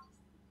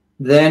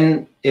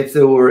 Then, if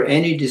there were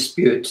any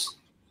disputes,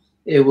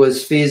 it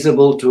was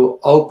feasible to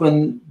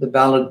open the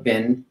ballot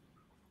bin,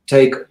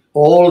 take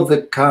all of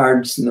the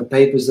cards and the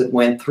papers that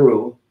went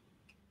through,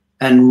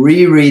 and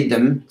reread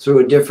them through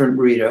a different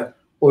reader,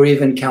 or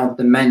even count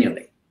them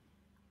manually.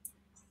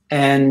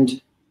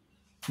 And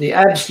the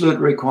absolute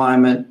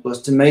requirement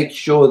was to make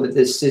sure that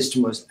this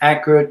system was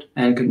accurate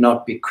and could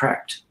not be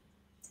cracked.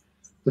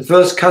 The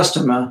first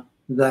customer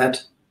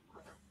that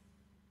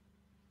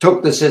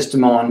took the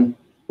system on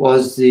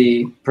was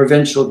the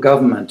provincial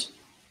government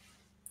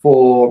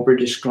for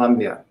British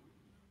Columbia.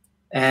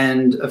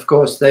 And of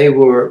course, they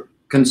were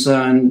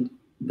concerned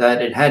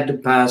that it had to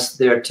pass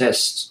their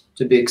tests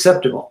to be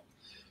acceptable.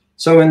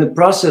 So in the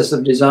process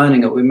of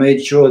designing it, we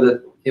made sure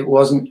that it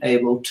wasn't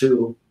able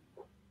to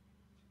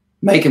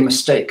make a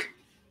mistake.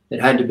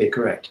 It had to be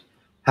correct.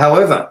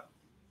 However,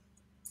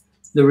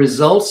 the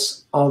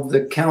results of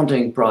the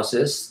counting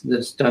process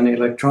that's done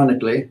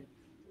electronically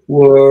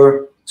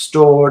were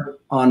stored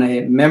on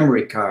a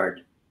memory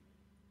card.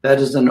 That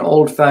is an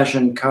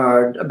old-fashioned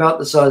card, about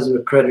the size of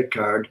a credit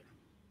card.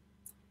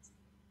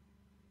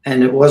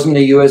 And it wasn't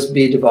a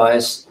USB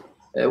device.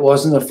 It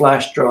wasn't a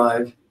flash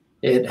drive.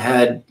 It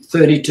had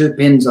 32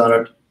 pins on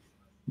it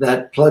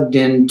that plugged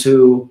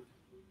into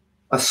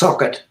a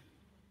socket.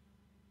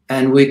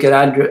 And we could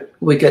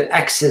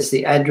access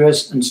the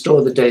address and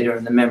store the data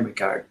in the memory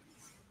card.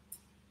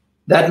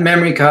 That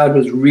memory card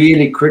was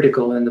really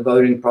critical in the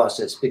voting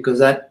process because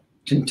that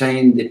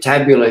contained the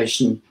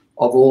tabulation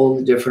of all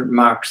the different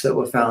marks that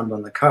were found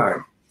on the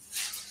card.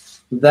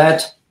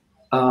 That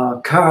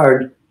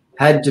card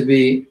had to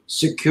be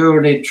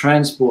securely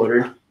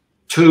transported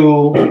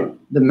to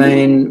the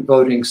main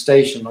voting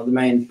station or the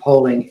main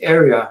polling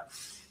area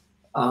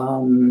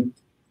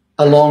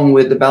along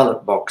with the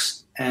ballot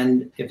box.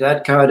 And if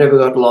that card ever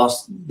got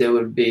lost, there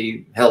would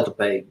be hell to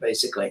pay,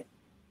 basically.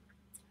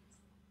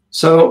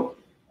 So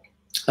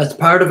as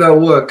part of our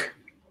work,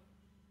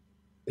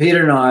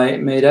 Peter and I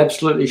made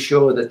absolutely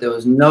sure that there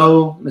was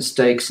no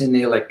mistakes in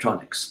the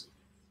electronics.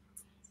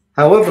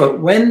 However,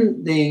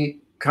 when the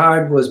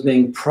card was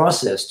being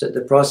processed at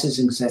the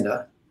processing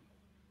center,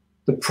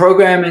 the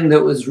programming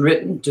that was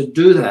written to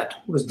do that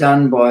was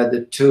done by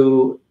the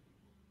two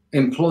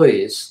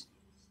employees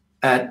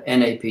at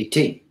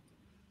NAPT.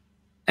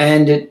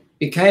 And it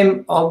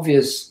became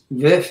obvious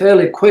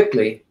fairly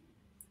quickly,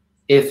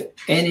 if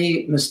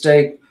any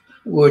mistake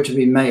were to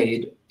be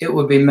made, it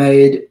would be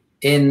made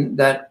in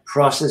that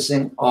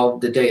processing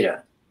of the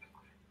data.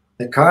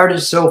 The card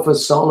itself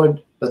was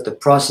solid, but the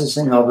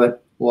processing of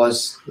it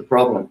was the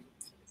problem.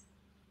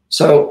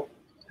 So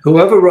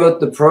whoever wrote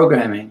the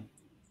programming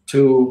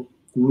to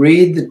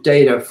read the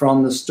data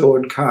from the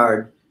stored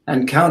card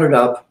and count it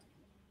up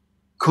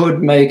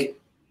could make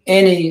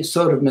any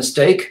sort of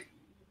mistake,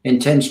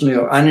 intentionally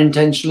or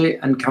unintentionally,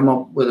 and come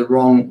up with a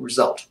wrong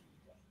result.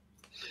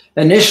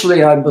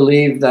 Initially, I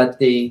believe that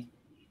the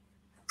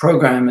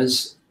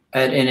programmers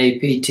at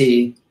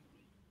NAPT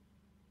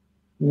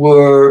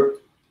were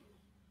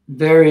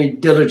very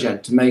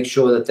diligent to make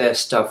sure that their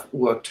stuff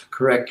worked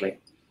correctly.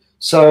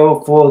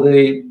 So for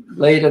the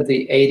late of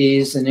the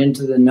 80s and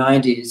into the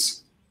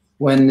 90s,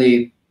 when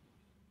the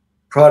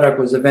product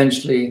was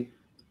eventually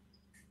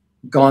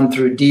gone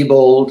through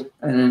Diebold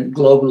and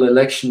global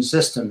election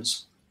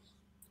systems,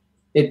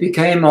 it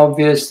became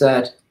obvious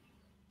that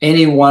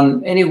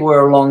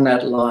anywhere along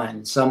that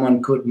line,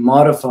 someone could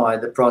modify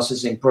the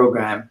processing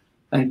program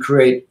and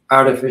create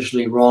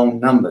artificially wrong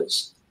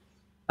numbers.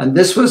 And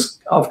this was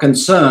of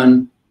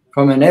concern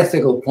from an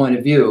ethical point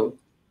of view,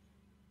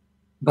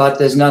 but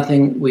there's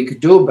nothing we could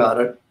do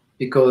about it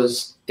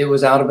because it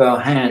was out of our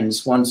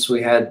hands once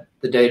we had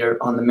the data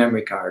on the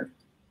memory card.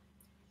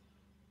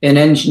 In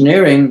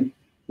engineering,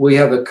 we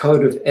have a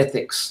code of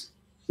ethics,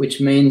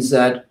 which means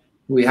that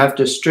we have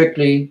to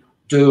strictly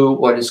do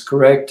what is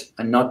correct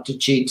and not to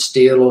cheat,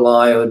 steal, or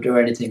lie, or do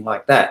anything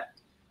like that.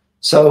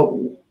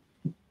 So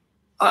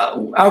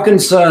our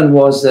concern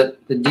was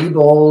that the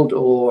Diebold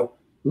or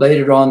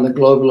later on the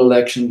global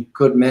election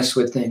could mess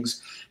with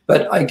things.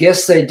 But I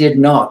guess they did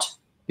not,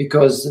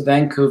 because the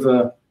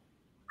Vancouver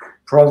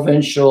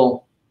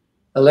provincial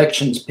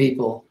elections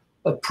people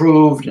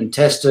approved and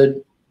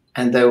tested,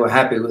 and they were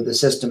happy with the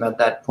system at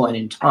that point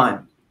in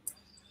time.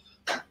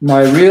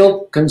 My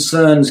real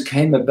concerns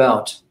came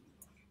about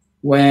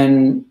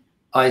when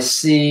I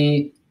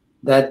see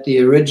that the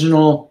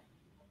original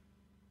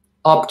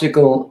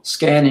optical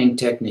scanning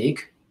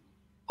technique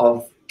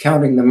of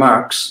counting the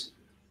marks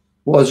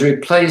was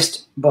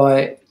replaced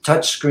by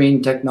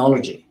touchscreen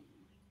technology.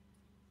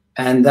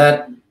 And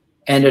that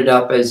ended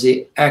up as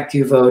the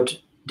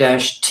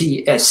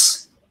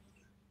AccuVote-TS.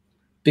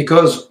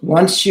 Because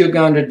once you're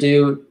going to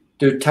do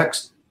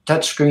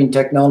touchscreen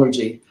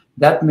technology,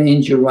 that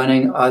means you're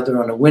running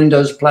either on a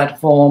Windows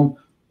platform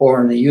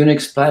or on a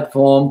Unix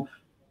platform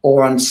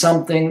or on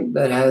something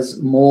that has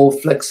more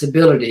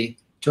flexibility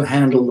to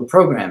handle the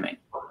programming,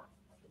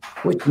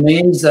 which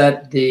means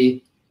that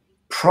the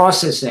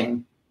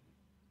processing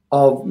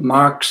of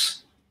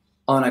marks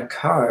on a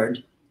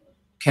card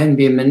can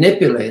be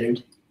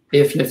manipulated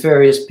if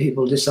nefarious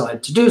people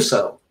decide to do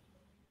so.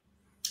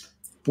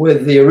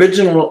 With the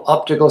original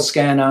optical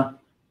scanner,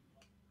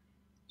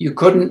 you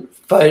couldn't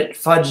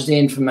fudge the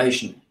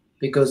information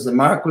because the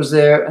mark was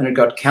there and it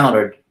got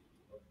counted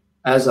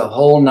as a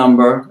whole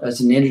number,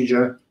 as an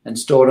integer, and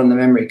stored on the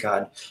memory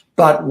card.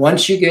 But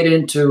once you get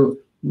into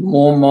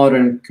more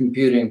modern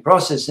computing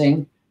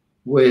processing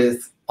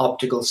with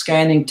optical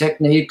scanning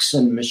techniques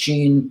and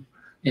machine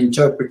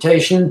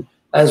interpretation,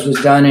 as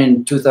was done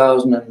in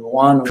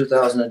 2001 or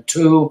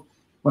 2002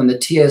 when the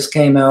TS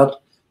came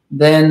out,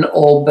 then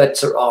all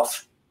bets are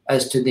off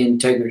as to the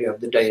integrity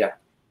of the data.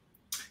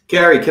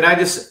 Gary, can I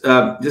just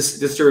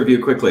to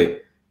review quickly?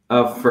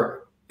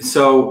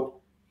 So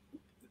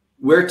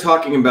we're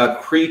talking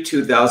about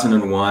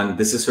pre-2001.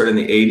 This is sort of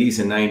in the 80s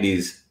and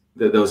 90s,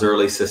 those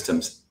early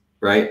systems,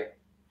 right?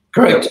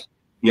 Correct.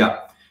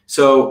 Yeah.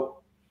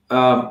 So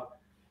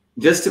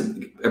just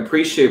to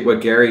appreciate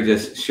what Gary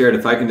just shared,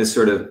 if I can just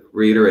sort of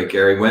reiterate,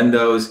 Gary, when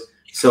those,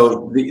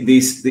 so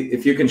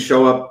if you can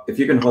show up, if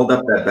you can hold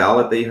up that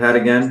ballot that you had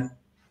again.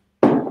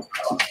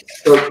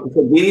 So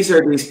these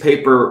are these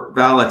paper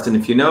ballots, and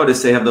if you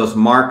notice, they have those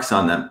marks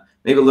on them.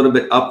 Maybe a little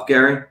bit up,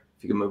 Gary.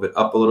 If you can move it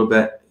up a little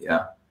bit.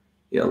 Yeah,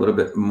 a little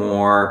bit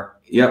more.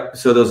 Yep,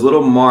 so those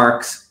little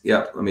marks.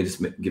 Yep, let me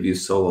just give you a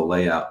solo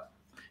layout.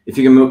 If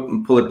you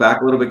can pull it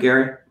back a little bit,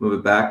 Gary. Move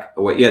it back.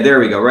 Oh, wait. Yeah, there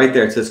we go. Right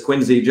there. It says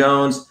Quincy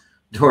Jones,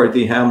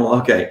 Dorothy Hamill.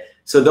 Okay,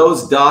 so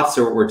those dots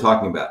are what we're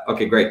talking about.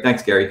 Okay, great.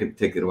 Thanks, Gary. You can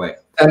take it away.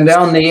 And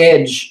down the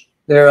edge,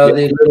 there are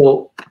the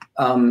little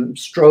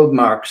strobe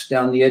marks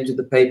down the edge of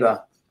the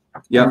paper.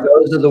 Yeah,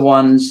 those are the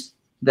ones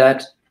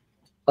that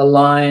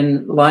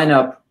line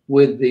up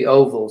with the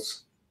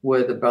ovals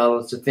where the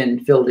ballots are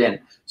filled in.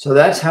 So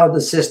that's how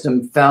the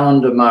system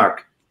found a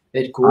mark.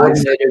 It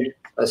coordinated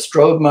a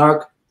strobe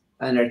mark,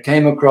 and it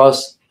came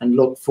across and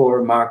looked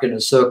for a mark in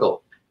a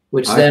circle,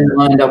 which then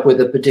lined up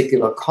with a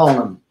particular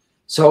column.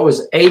 So it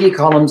was 80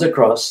 columns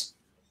across,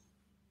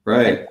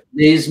 Right.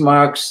 These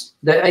marks,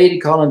 the 80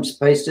 columns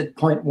pasted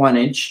 0.1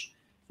 inch,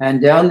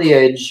 and down the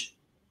edge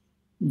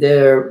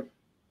there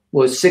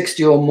was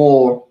 60 or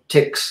more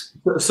ticks.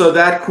 So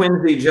that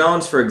Quincy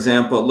Jones, for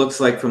example, it looks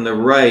like from the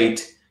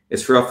right,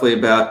 it's roughly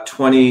about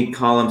 20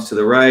 columns to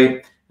the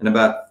right and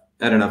about,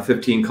 I don't know,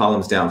 15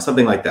 columns down,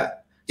 something like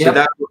that. So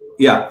Yep.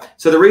 yeah.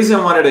 So the reason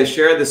I wanted to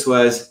share this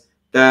was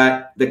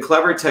that the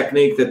clever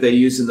technique that they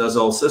use in those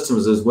old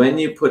systems is when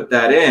you put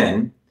that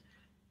in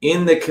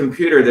the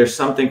computer, there's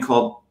something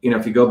called,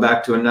 if you go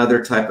back to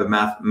another type of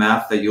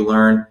math that you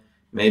learn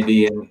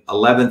maybe in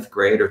 11th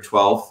grade or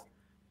 12th,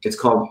 it's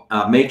called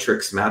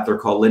matrix math, or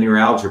called linear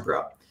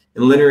algebra.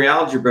 In linear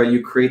algebra,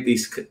 you create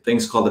these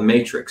things called a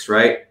matrix,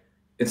 right?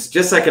 It's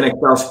just like an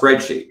Excel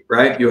spreadsheet,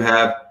 right? You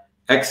have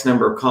X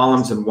number of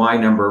columns and Y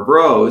number of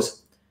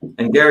rows.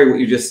 And Gary, what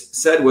you just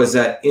said was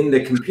that in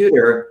the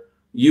computer,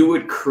 you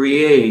would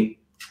create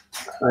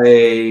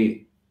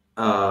a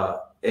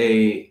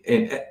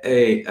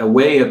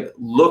way of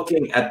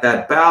looking at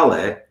that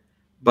ballot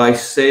by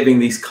saving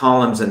these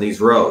columns and these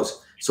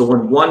rows. So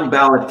when one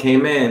ballot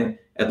came in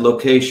at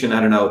location, I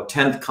don't know,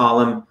 10th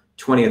column,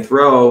 20th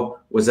row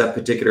was that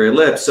particular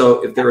ellipse.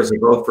 So if there was a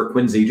vote for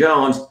Quincy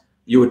Jones,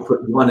 you would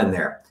put 1 in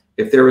there.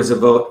 If there was a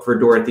vote for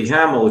Dorothy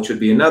Hamill, which would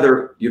be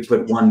another, you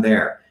put 1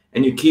 there.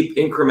 And you keep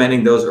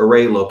incrementing those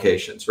array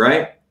locations,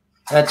 right?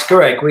 That's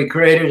correct. We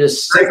created a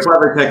very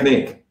clever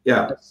technique.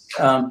 Yeah.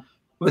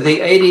 With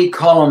the 80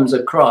 columns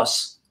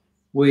across,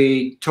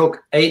 we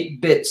took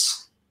 8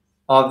 bits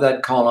of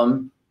that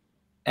column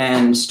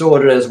and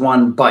stored it as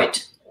 1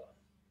 byte,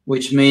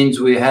 which means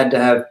we had to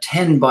have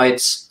 10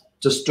 bytes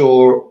to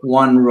store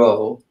 1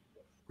 row.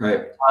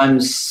 Right.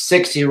 Times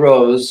 60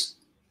 rows.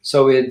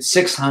 So we had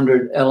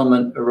 600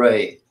 element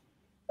array.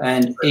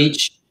 And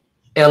each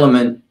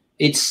element,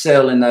 each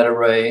cell in that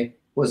array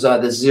was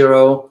either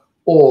 0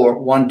 or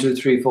 1, 2,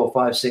 3, 4,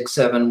 5, 6,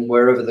 7,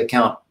 wherever the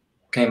count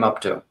came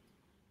up to.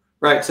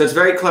 Right. So it's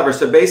very clever.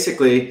 So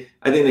basically,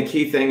 I think the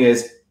key thing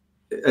is,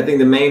 I think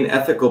the main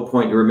ethical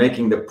point you were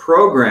making, the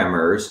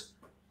programmers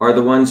are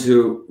the ones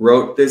who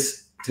wrote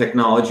this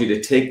technology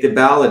to take the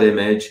ballot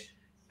image,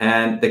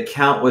 and the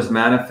count was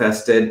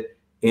manifested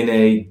in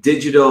a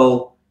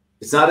digital,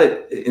 it's not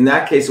in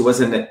that case, it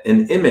wasn't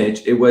an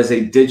image, it was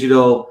a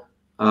digital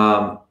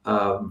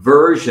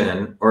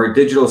version or a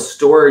digital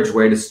storage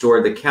way to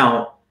store the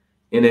count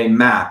in a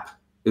map.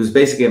 It was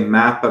basically a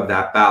map of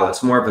that ballot.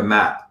 It's more of a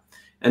map.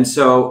 And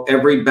so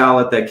every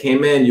ballot that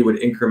came in, you would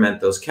increment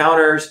those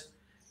counters.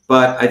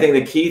 But I think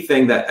the key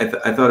thing that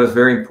I thought was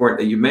very important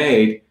that you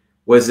made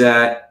was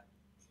that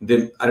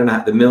the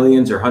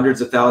millions or hundreds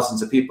of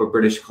thousands of people of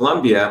British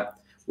Columbia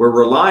were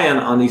reliant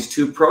on these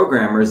 2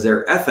 programmers,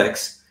 their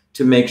ethics,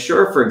 to make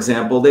sure, for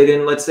example, they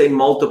didn't, let's say,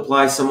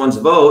 multiply someone's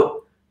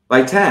vote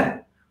by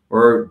 10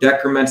 or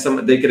decrement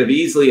some. They could have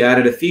easily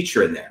added a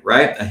feature in there,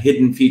 right? A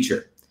hidden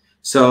feature.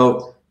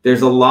 So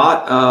there's a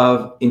lot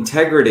of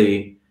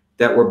integrity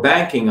that we're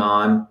banking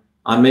on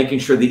making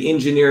sure the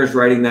engineers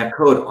writing that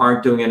code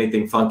aren't doing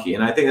anything funky.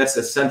 And I think that's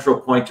the central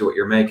point to what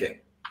you're making.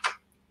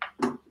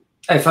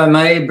 If I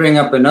may bring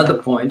up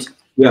another point.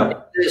 Yeah. In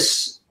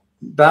this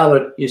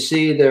ballot, you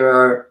see there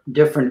are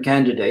different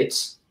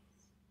candidates.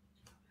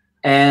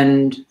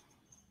 And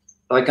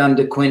like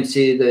under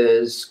Quincy,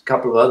 there's a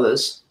couple of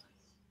others.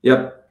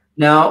 Yep.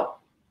 Now,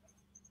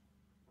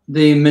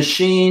 the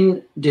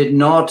machine did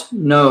not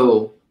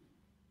know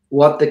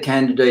what the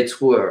candidates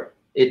were.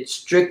 It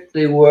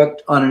strictly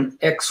worked on an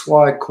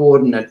XY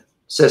coordinate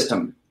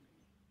system.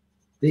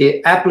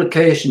 The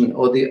application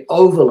or the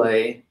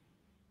overlay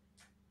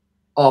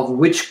of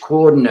which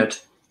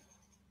coordinate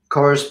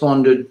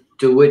corresponded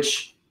to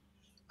which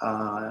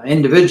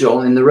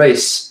individual in the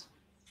race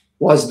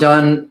was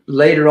done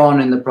later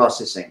on in the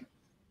processing.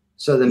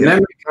 So the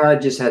memory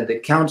card just had the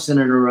counts in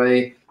an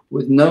array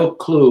with no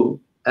clue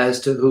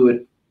as to who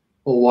it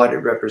or what it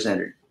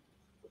represented.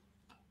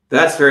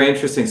 That's very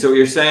interesting. So what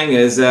you're saying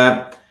is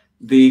that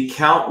the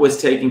count was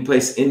taking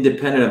place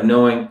independent of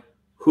knowing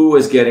who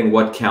was getting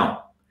what count.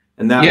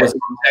 And that was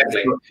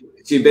exactly.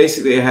 So you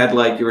basically had,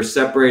 like, you were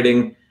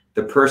separating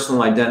the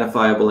personal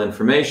identifiable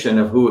information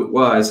of who it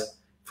was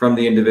from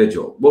the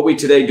individual. What we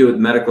today do with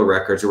medical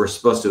records, or we're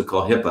supposed to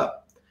call HIPAA.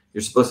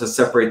 You're supposed to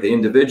separate the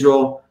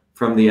individual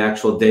from the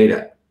actual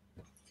data.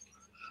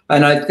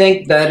 And I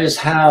think that is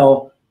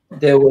how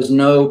there was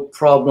no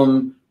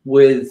problem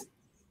with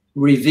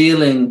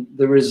revealing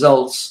the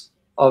results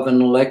of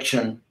an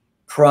election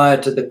prior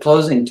to the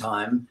closing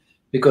time,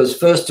 because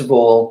first of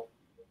all,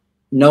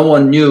 no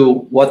one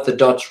knew what the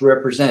dots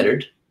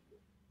represented.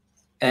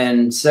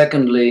 And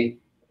secondly,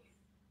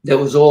 that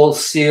was all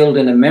sealed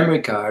in a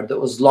memory card that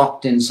was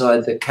locked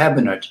inside the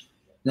cabinet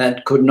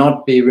that could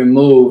not be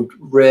removed,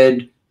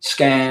 read,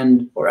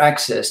 scanned, or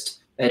accessed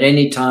at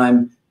any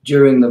time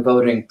during the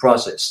voting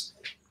process.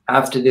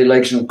 After the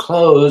election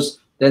closed,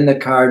 then the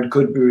card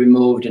could be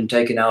removed and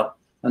taken out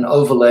and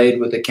overlaid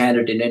with the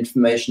candidate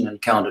information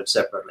and counted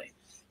separately.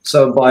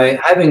 So by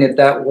having it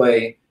that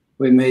way,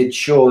 we made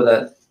sure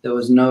that there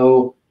was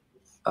no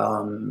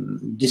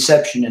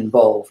deception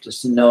involved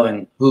as to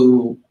knowing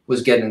who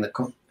was getting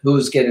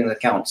the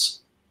counts.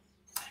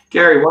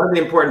 Gary, one of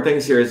the important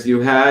things here is you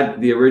had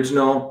the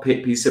original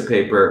piece of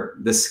paper,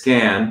 the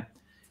scan,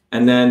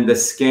 and then the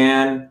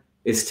scan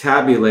is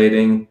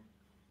tabulating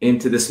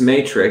into this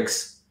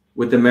matrix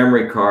with the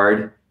memory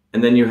card,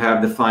 and then you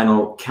have the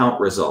final count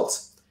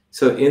results.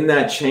 So in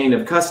that chain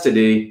of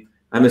custody,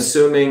 I'm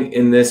assuming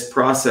in this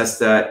process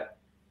that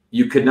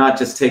you could not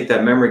just take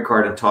that memory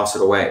card and toss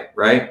it away,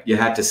 right? You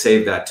had to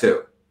save that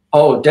too.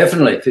 Oh,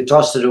 definitely. If you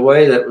tossed it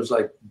away, that was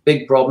like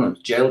big problems,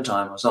 jail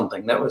time or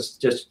something. That was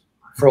just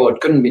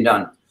fraud, couldn't be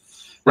done.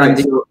 Right.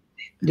 So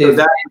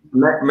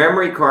that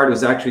memory card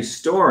was actually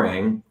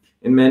storing,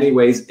 in many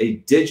ways, a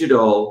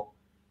digital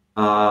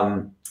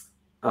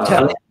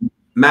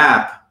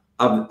map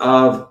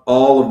of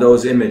all of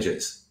those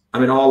images. I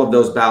mean, all of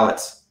those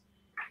ballots.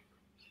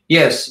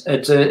 Yes,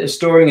 it's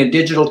storing a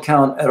digital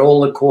count at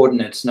all the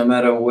coordinates, no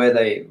matter where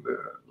they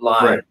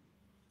lie. Right.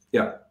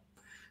 Yeah.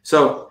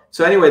 So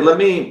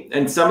anyway,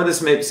 and some of this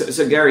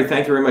so Gary,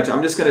 thank you very much.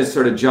 I'm just going to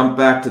sort of jump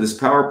back to this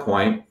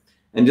PowerPoint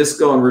and just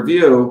go and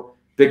review,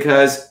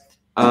 because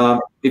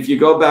if you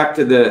go back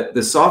to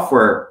the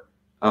software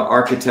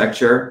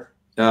architecture,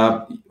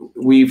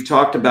 we've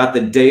talked about the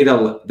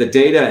data. The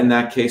data in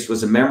that case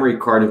was a memory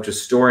card which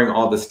was storing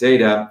all this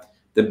data.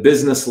 The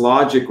business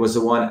logic was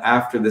the one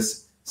after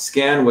this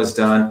scan was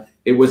done.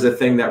 It was a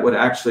thing that would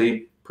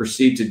actually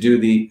proceed to do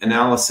the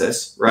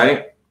analysis,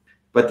 right?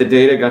 But the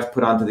data got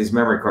put onto these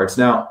memory cards.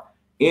 Now,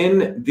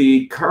 in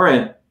the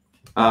current,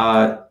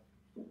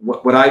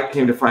 what I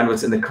came to find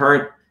was in the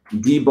current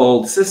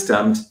Diebold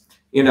systems,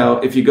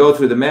 if you go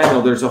through the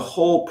manual, there's a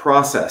whole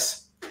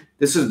process.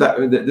 This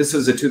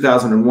was a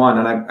 2001,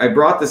 and I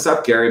brought this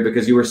up, Gary,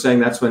 because you were saying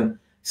that's when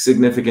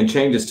significant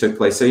changes took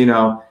place. So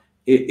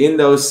in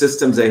those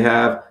systems they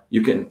have,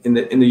 you can in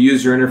the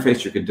user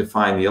interface you could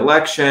define the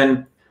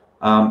election.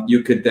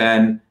 You could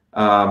then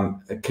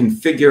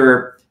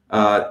configure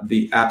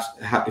the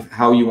apps,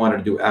 how you wanted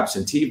to do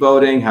absentee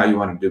voting, how you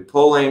want to do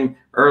polling,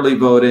 early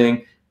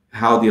voting,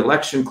 how the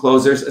election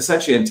closed. There's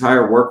essentially an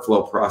entire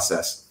workflow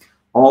process,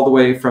 all the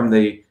way from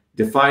the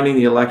defining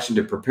the election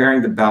to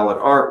preparing the ballot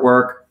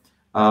artwork,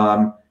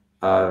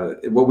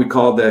 what we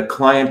call the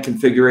client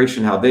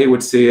configuration, how they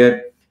would see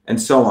it,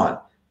 and so on.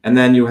 And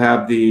then you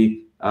have the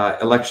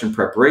election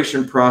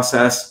preparation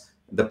process,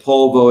 the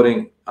poll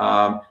voting,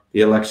 the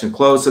election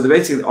close. So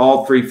basically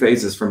all three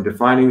phases, from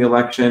defining the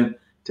election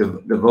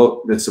to the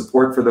vote, the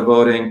support for the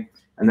voting,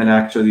 and then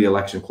actually the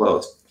election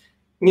close.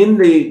 In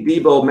the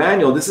Diebold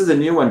manual, this is a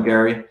new one,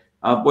 Gary.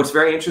 What's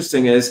very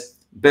interesting is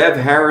Bev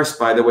Harris,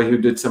 by the way, who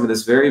did some of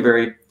this very,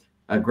 very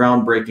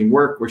groundbreaking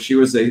work, where she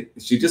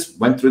just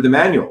went through the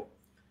manual.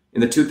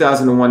 In the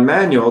 2001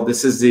 manual,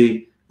 this is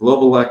the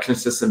Global Election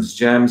Systems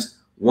GEMS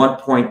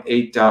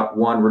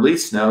 1.8.1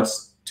 release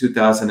notes,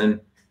 June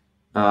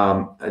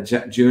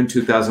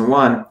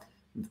 2001.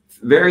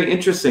 Very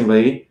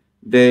interestingly,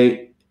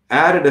 they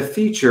added a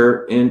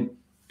feature in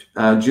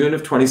June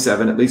of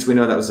 27, at least we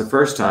know that was the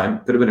first time,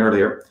 could have been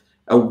earlier,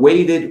 a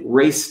weighted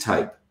race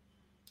type.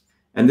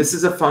 And this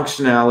is a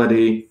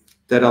functionality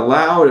that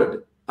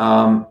allowed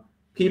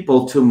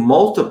people to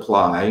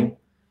multiply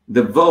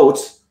the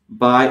votes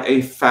by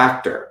a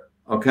factor,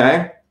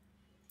 okay?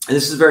 And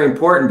this is very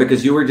important,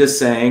 because you were just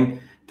saying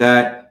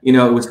that,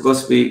 it was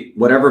supposed to be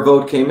whatever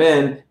vote came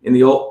in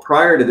the old,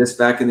 prior to this,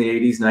 back in the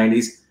 80s,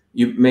 90s,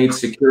 you made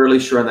securely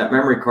sure on that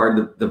memory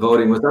card the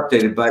voting was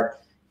updated.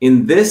 But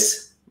in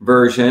this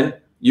version,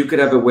 you could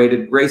have a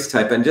weighted race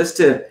type. And it's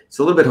a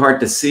little bit hard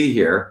to see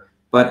here,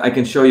 but I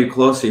can show you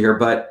closer here.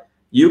 But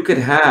you could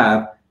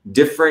have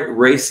different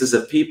races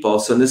of people.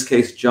 So in this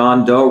case,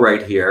 John Doe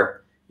right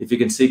here, if you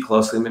can see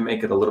closely, let me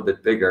make it a little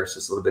bit bigger so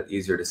it's a little bit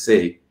easier to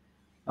see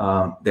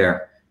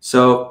there.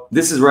 So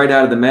this is right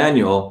out of the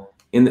manual.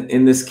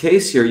 In this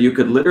case here, you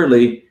could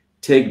literally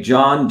take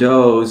John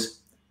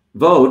Doe's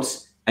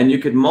votes and you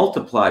could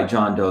multiply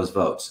John Doe's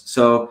votes.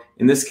 So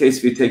in this case,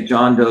 if you take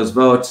John Doe's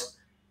votes,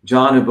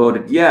 John who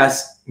voted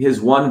yes,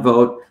 his one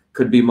vote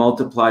could be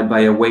multiplied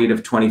by a weight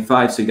of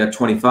 25. So you got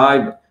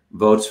 25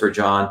 votes for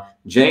John.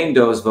 Jane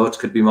Doe's votes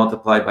could be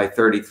multiplied by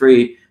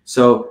 33.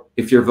 So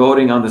if you're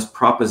voting on this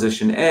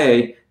Proposition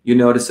A, you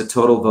notice the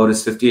total vote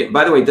is 58.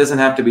 By the way, it doesn't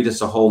have to be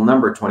just a whole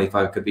number,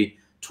 25. It could be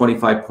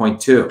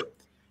 25.2.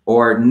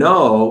 Or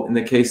no, in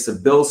the case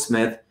of Bill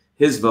Smith,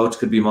 his votes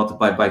could be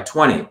multiplied by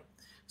 20.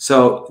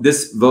 So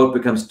this vote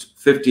becomes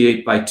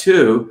 58 by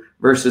 2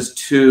 versus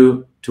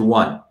 2 to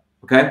 1.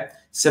 Okay?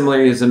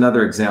 Similarly, is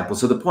another example.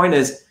 So the point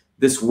is,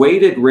 this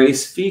weighted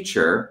race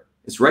feature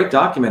is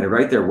documented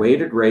right there.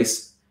 Weighted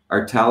race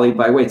are tallied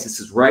by weights.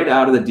 This is right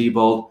out of the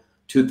Diebold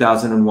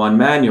 2001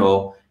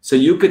 manual. So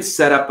you could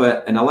set up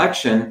an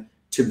election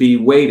to be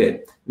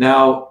weighted.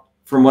 Now,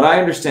 from what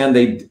I understand,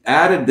 they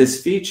added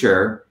this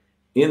feature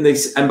in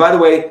this. And by the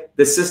way,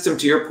 the system,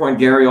 to your point,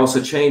 Gary,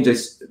 also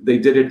changed. They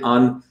did it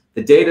on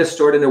the data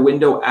stored in a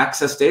window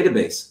access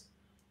database.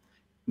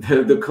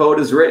 The code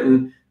is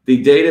written.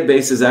 The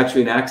database is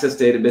actually an access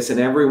database, and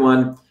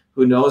everyone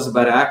who knows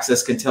about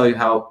access can tell you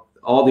how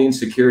all the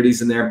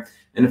insecurities in there.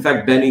 And in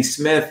fact, Benny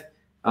Smith,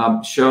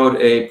 showed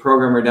a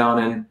programmer down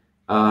in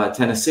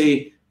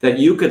Tennessee that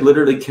you could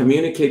literally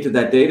communicate to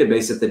that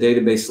database at the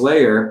database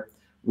layer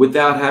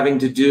without having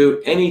to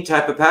do any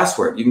type of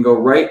password. You can go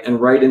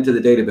right into the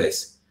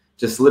database.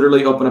 Just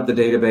literally open up the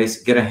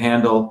database, get a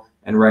handle,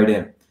 and write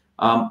in.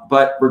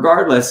 But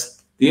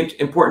regardless, the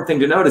important thing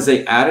to note is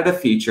they added a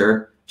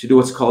feature to do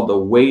what's called the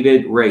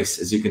weighted race,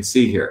 as you can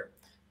see here.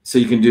 So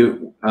you can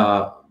do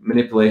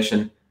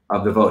manipulation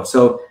of the vote.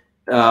 So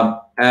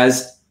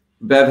as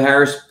Bev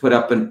Harris put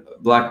up in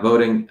black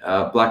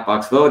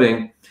box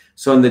voting,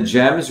 so in the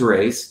GEMS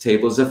race,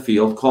 table is a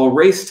field called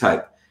race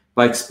type.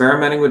 By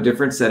experimenting with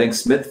different settings,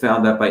 Smith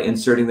found that by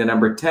inserting the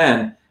number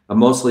 10, a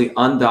mostly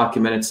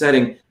undocumented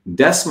setting,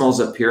 decimals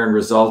appear in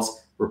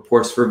results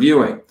reports for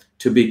viewing.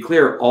 To be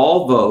clear,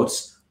 all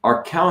votes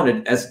are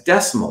counted as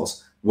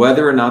decimals,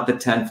 whether or not the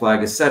 10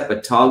 flag is set,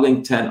 but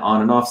toggling 10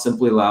 on and off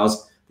simply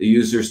allows the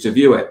users to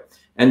view it.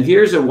 And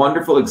here's a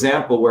wonderful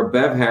example where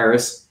Bev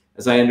Harris,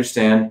 as I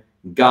understand,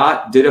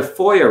 did a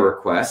FOIA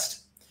request,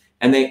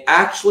 and they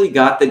actually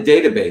got the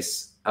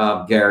database,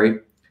 Gary,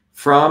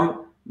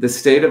 from the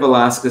state of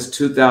Alaska's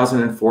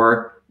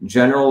 2004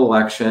 general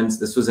elections.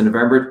 This was in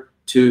November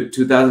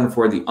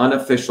 2004, the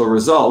unofficial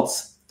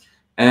results.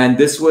 And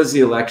this was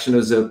the election. It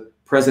was a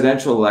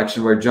presidential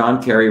election where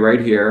John Kerry, right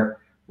here,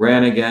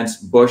 ran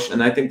against Bush.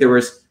 And I think there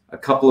was a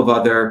couple of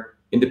other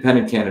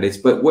independent candidates.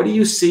 But what do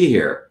you see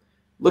here?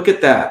 Look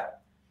at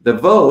that. The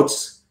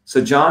votes,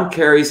 so John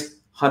Kerry's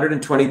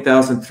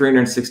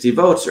 120,360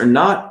 votes are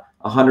not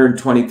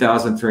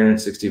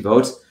 120,360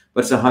 votes,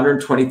 but it's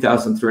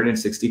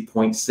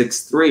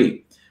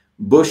 120,360.63.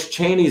 Bush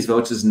Cheney's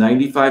votes is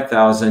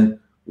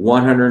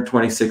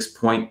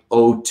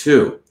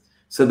 95,126.02.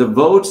 So the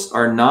votes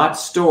are not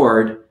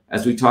stored,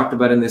 as we talked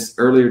about in this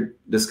earlier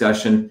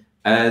discussion,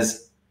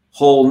 as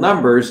whole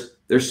numbers.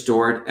 They're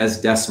stored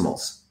as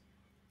decimals.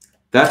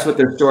 That's what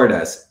they're stored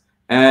as.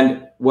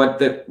 And what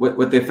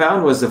they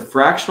found was the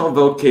fractional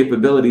vote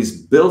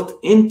capabilities built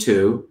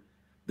into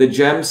the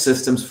GEM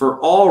systems for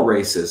all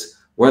races,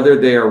 whether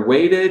they are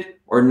weighted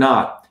or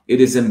not.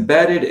 It is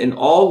embedded in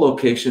all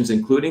locations,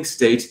 including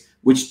states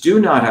which do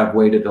not have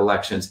weighted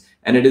elections.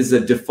 And it is the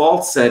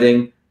default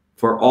setting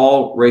for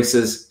all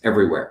races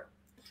everywhere.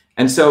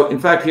 And so, in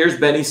fact, here's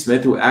Benny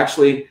Smith, who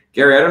actually,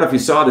 Gary, I don't know if you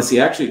saw this, he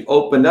actually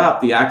opened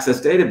up the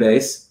Access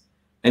database,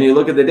 and you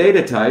look at the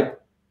data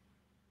type,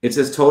 it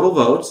says total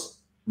votes,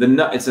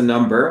 it's a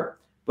number,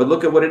 but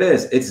look at what it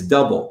is. It's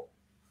double.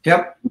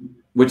 Yep.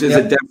 Which is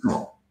a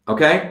decimal.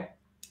 Okay.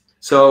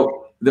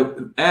 So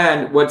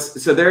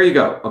there you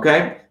go.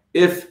 Okay.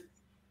 If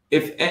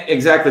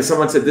exactly,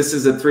 someone said this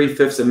is a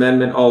 3/5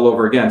 amendment all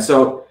over again.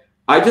 So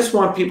I just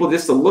want people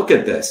just to look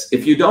at this.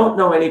 If you don't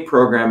know any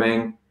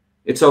programming,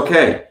 it's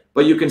okay.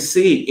 But you can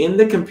see in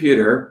the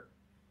computer,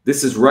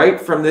 this is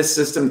right from this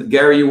system.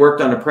 Gary, you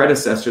worked on a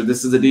predecessor.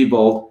 This is the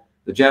Diebold,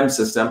 the GEM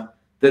system.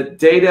 The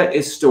data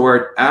is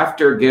stored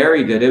after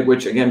Gary did it,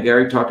 which again,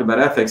 Gary talked about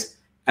ethics,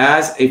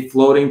 as a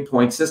floating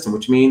point system,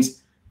 which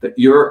means that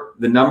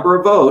the number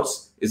of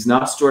votes is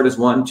not stored as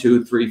 1,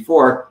 2, 3,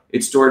 4.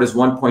 It's stored as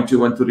 1.2,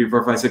 1, 2, 3,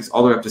 4, 5, 6,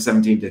 all the way up to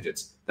 17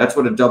 digits. That's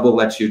what a double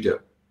lets you do.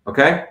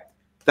 Okay?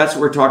 That's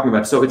what we're talking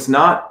about. So it's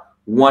not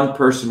one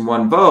person,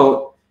 one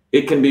vote.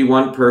 It can be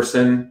one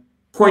person,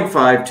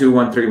 0.5, 2,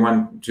 1, 3,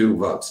 1, 2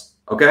 votes.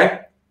 Okay?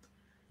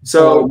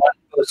 So one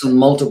person,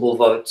 multiple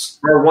votes.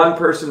 Or one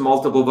person,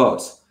 multiple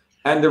votes.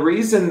 And the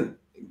reason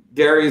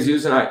Gary is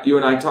using, you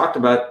and I talked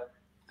about,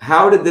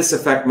 how did this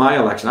affect my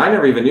election? I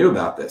never even knew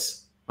about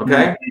this.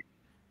 Okay?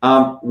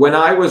 Mm-hmm. When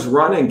I was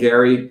running,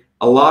 Gary,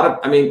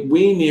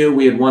 we knew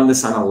we had won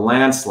this on a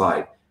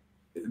landslide.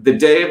 The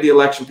day of the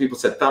election, people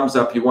said, thumbs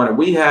up, you won it.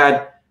 We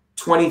had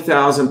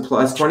 20,000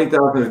 plus,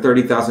 20,000 to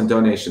 30,000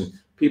 donations.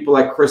 People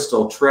like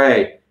Crystal,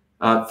 Trey,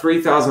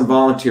 3,000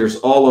 volunteers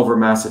all over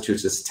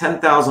Massachusetts,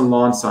 10,000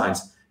 lawn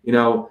signs,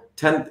 10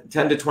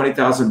 to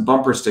 20,000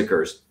 bumper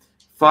stickers,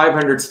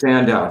 500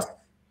 standouts,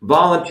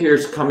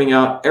 volunteers coming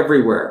out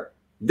everywhere.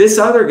 This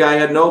other guy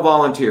had no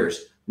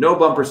volunteers, no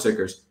bumper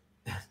stickers,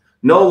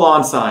 no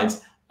lawn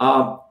signs.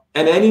 And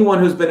anyone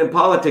who's been in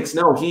politics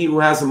know he who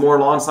has more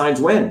lawn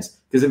signs wins,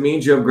 because it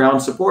means you have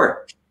ground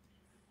support.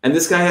 And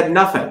this guy had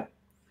nothing.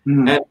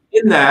 Mm-hmm. And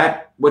in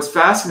that, what's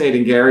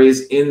fascinating, Gary,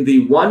 is in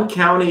the one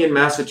county in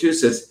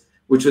Massachusetts,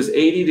 which was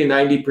 80 to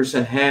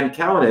 90% hand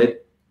counted,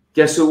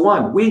 guess who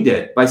won? We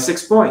did, by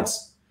 6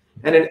 points.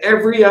 And in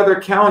every other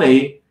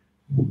county,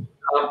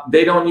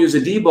 they don't use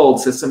a Diebold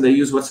system. They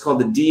use what's called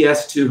the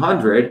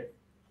DS200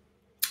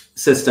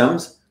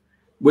 systems,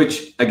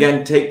 which,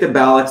 again, take the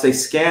ballots, they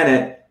scan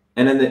it,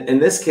 and in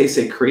this case,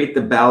 they create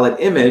the ballot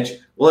image.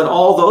 Well, in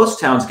all those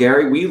towns,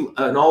 Gary,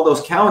 in all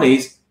those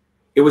counties,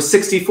 it was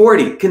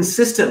 60-40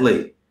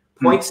 consistently,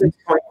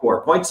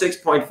 0.6.4,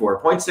 0.6.4,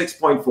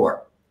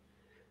 0.6.4.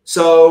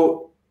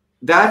 So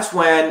that's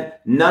when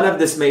none of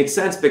this made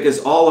sense, because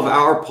all of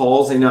our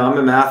polls, I'm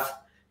a math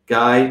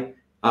guy,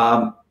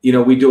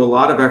 we do a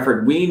lot of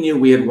effort. We knew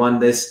we had won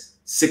this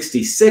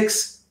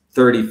 66-34,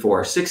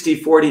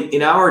 60-40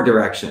 in our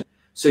direction.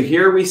 So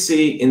here we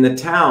see in the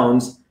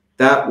towns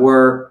that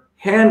were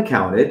hand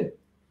counted,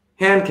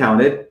 hand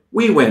counted,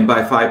 we win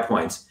by 5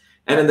 points.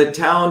 And in the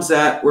towns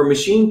that were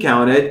machine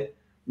counted,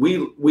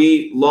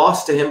 we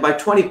lost to him by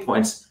 20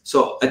 points.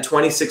 So a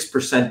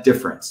 26%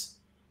 difference.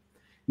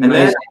 And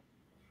then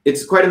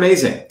it's quite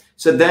amazing.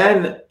 So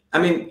then,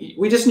 I mean,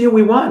 we just knew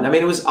we won. I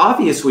mean, it was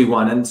obvious we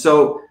won. And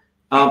so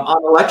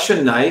on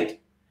election night,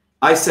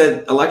 I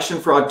said election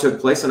fraud took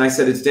place. And I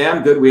said, it's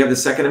damn good we have the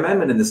Second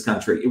Amendment in this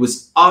country. It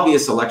was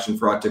obvious election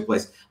fraud took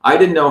place. I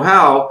didn't know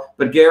how,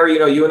 but Gary, you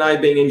know, you and I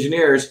being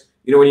engineers,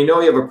 you know, when you know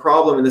you have a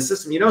problem in the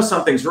system, you know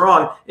something's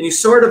wrong, and you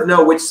sort of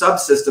know which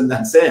subsystem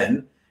that's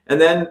in. And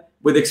then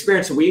with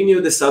experience, we knew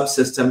the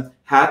subsystem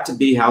had to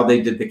be how they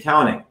did the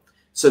counting.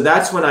 So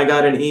that's when I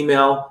got an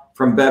email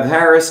from Bev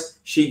Harris.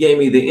 She gave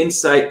me the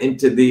insight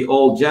into the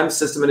old GEM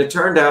system. And it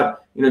turned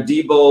out, you know,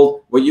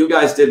 Diebold, what you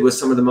guys did was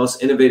some of the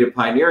most innovative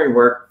pioneering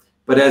work.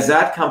 But as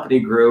that company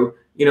grew,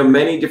 you know,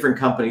 many different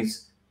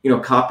companies, you know,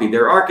 copied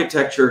their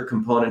architecture,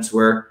 components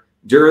were,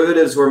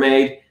 derivatives were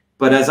made.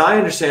 But as I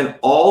understand,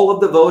 all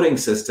of the voting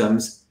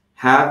systems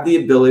have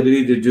the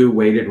ability to do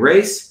weighted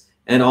race,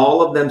 and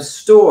all of them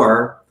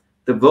store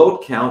the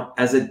vote count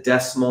as a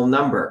decimal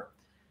number.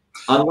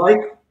 Unlike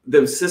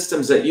the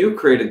systems that you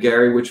created,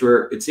 Gary, which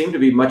were, it seemed to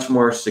be much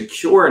more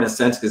secure in a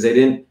sense because they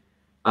didn't,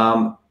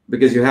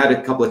 because you had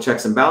a couple of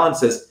checks and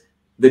balances,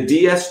 the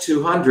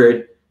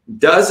DS200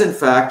 does in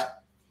fact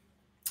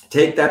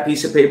take that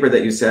piece of paper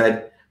that you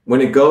said,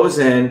 when it goes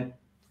in,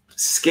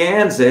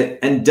 scans it,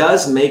 and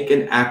does make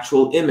an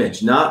actual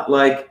image, not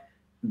like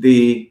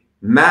the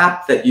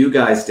map that you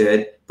guys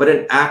did, but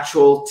an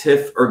actual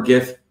TIFF or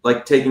GIF,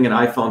 like taking an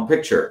iPhone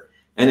picture.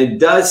 And it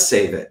does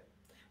save it.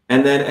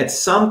 And then at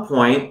some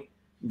point,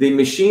 the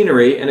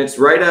machinery, and it's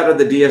right out of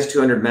the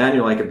DS200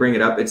 manual, I could bring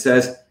it up, it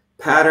says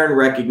pattern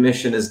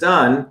recognition is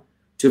done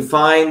to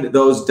find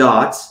those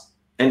dots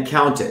and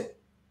count it.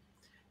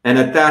 And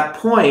at that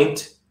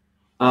point,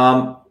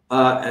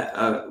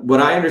 what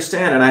I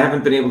understand, and I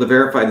haven't been able to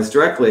verify this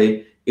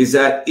directly, is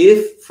that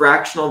if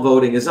fractional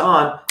voting is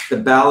on, the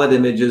ballot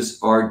images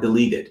are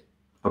deleted.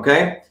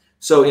 Okay?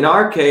 So in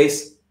our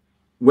case,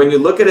 when you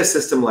look at a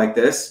system like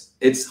this,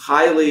 it's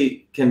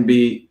highly can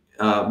be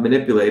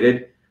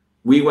manipulated.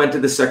 We went to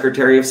the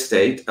Secretary of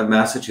State of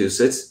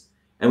Massachusetts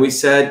and we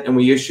said, and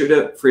we issued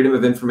a Freedom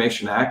of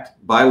Information Act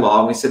by law,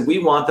 and we said, we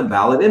want the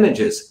ballot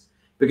images.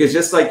 Because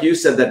just like you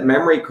said, that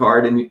memory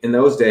card in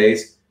those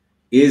days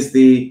is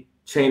the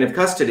chain of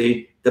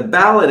custody, the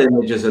ballot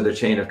images are the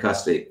chain of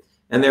custody.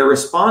 And their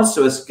response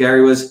to us,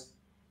 Gary, was,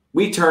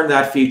 we turned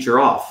that feature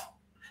off.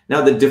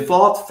 Now, the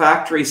default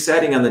factory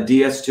setting on the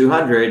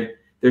DS200,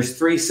 there's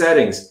 3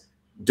 settings.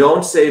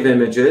 Don't save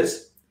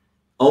images,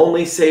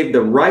 only save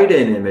the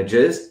write-in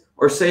images,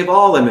 or save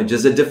all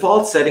images. The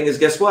default setting is,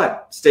 guess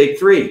what? State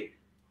 3,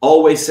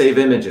 always save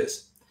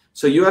images.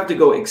 So you have to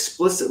go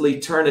explicitly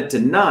turn it to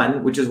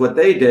none, which is what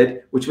they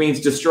did, which means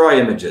destroy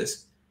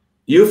images.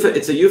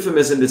 It's a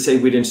euphemism to say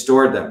we didn't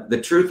store them.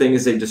 The true thing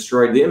is they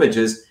destroyed the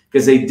images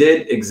because they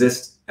did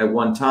exist at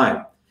one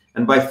time.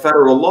 And by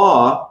federal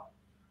law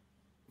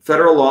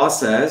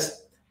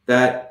says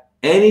that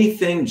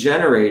anything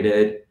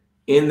generated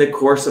in the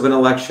course of an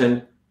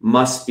election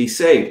must be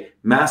saved.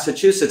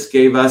 Massachusetts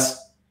gave us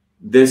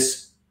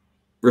this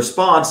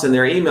response in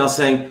their email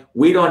saying,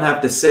 we don't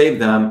have to save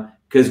them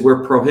because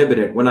we're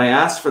prohibited. When I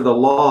asked for the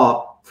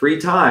law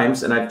 3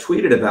 times, and I've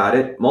tweeted about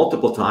it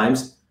multiple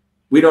times,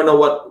 we don't know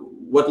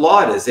what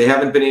law it is. They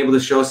haven't been able to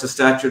show us a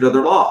statute or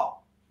the law.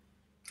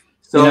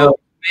 So you know,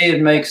 to me,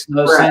 it makes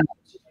no sense.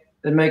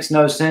 It makes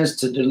no sense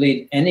to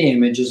delete any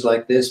images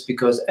like this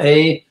because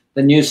A,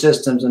 the new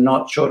systems are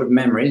not short of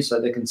memory,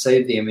 so they can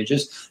save the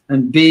images.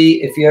 And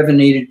B, if you ever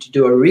needed to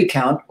do a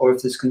recount or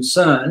if there's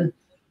concern,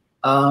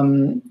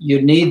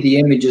 you need the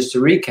images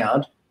to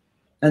recount.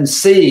 And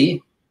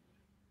C,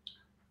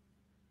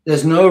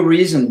 there's no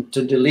reason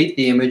to delete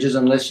the images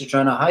unless you're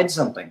trying to hide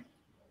something.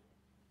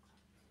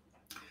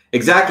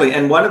 Exactly.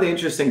 And one of the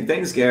interesting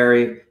things,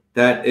 Gary,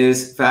 that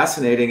is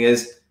fascinating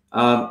is,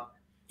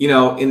 you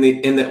know, in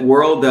the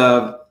world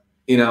of,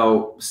 you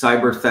know,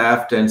 cyber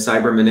theft and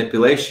cyber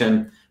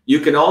manipulation, you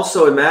can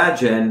also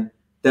imagine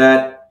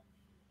that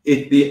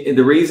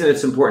the reason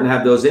it's important to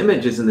have those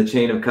images in the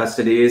chain of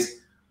custody is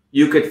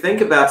you could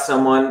think about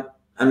someone,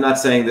 I'm not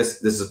saying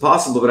this is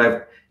possible,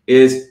 but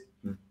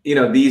you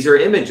know, these are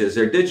images,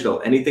 they're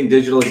digital. Anything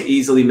digital is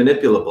easily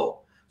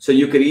manipulable. So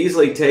you could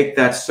easily take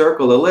that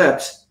circle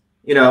ellipse,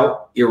 you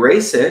know,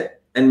 erase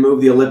it and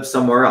move the ellipse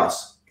somewhere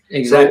else.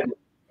 Exactly.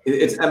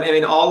 So I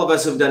mean, all of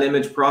us have done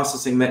image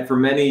processing for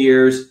many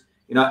years.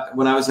 You know,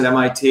 when I was at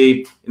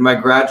MIT in my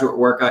graduate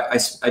work,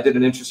 I did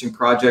an interesting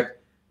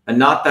project, and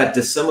not that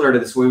dissimilar to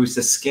this, where we used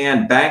to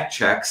scan bank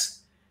checks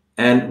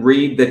and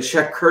read the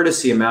check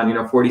courtesy amount, you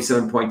know,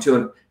 47.2,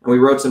 and we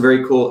wrote some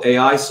very cool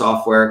AI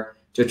software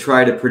to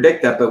try to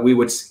predict that. But we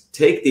would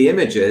take the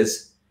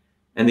images,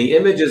 and the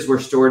images were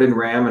stored in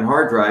RAM and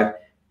hard drive,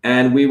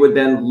 and we would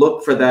then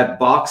look for that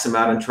box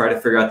amount and try to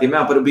figure out the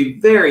amount. But it would be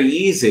very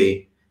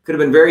easy. Could have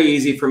been very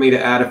easy for me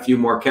to add a few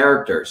more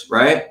characters,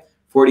 right?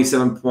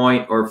 47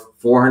 point or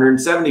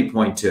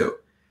 470.2.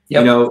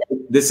 You know,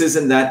 this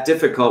isn't that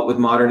difficult with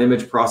modern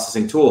image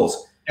processing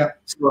tools. Yep.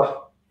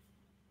 So,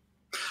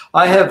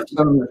 I have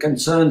some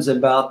concerns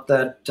about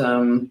that,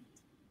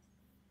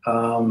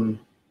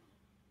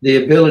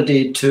 the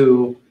ability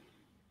to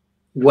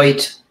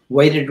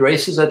weighted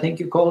races, I think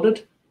you called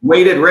it.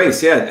 Weighted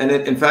race, yeah, and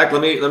in fact,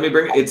 let me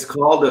bring. It's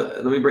called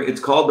It's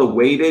called the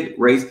weighted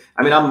race.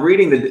 I mean, I'm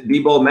reading the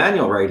Diebold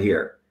manual right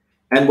here,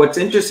 and what's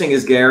interesting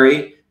is,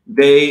 Gary,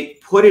 they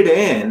put it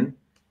in,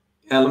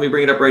 and let me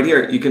bring it up right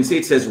here. You can see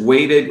it says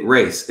weighted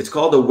race. It's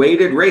called the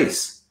weighted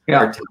race. Yeah.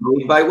 Are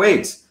tallied by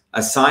weights,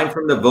 assigned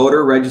from the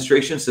voter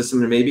registration system,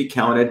 and may be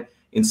counted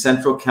in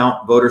central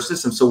count voter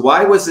system. So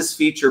why was this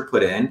feature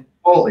put in?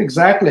 Well,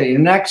 exactly,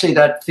 and actually,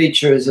 that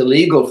feature is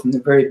illegal from the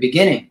very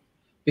beginning.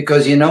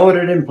 Because you know what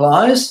it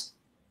implies?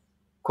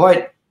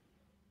 Quite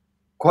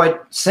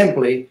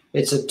simply,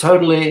 it's a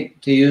totally,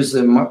 to use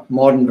the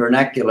modern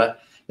vernacular,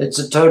 it's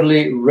a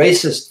totally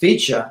racist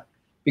feature,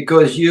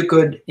 because you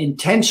could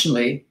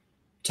intentionally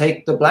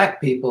take the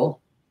black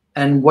people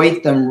and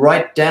weight them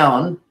right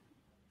down,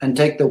 and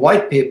take the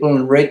white people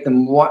and rate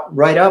them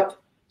right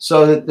up,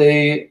 so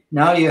that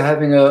now you're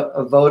having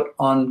a vote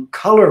on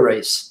color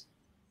race,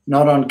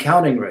 not on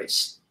counting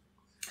race.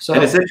 So,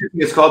 and it's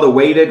interesting, it's called the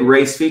weighted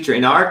race feature.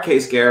 In our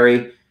case,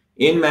 Gary,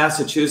 in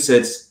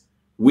Massachusetts,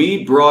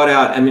 we brought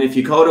out, I mean, if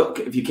you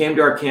came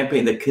to our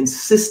campaign, the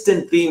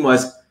consistent theme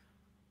was,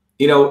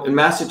 you know, in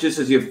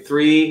Massachusetts, you have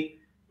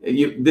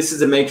this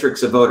is a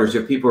matrix of voters.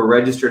 You have people who are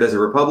registered as a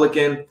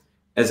Republican,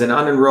 as an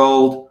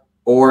unenrolled,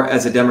 or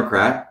as a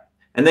Democrat.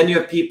 And then you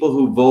have people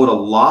who vote a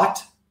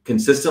lot,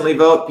 consistently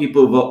vote,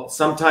 people who vote,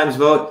 sometimes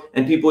vote,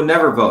 and people who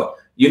never vote.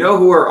 You know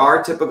who are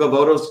our typical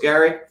voters,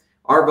 Gary?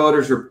 Our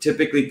voters are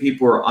typically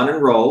people who are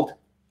unenrolled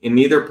in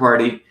neither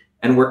party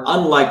and were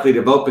unlikely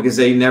to vote because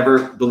they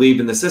never believed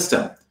in the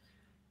system.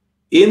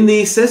 In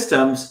these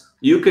systems,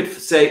 you could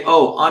say,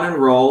 oh,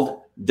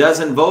 unenrolled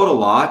doesn't vote a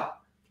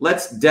lot.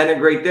 Let's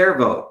denigrate their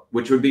vote,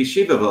 which would be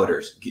Shiva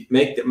voters.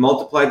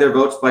 Multiply their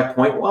votes by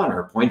 0.1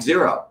 or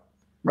 0.0.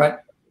 right.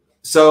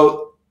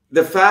 So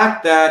the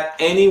fact that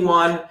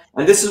anyone,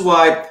 and this is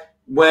why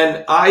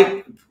when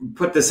I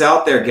put this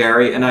out there,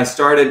 Gary, and I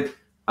started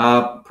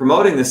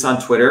promoting this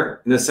on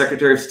Twitter, and the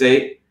Secretary of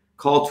State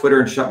called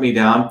Twitter and shut me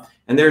down.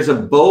 And there's a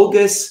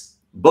bogus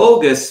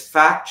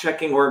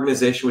fact-checking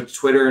organization which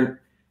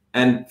Twitter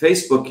and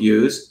Facebook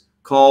use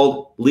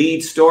called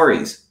Lead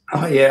Stories.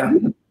 Oh yeah,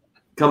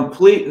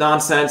 complete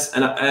nonsense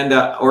and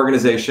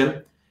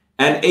organization.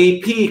 And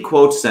AP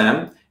quotes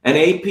them. And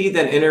AP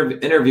then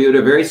interviewed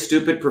a very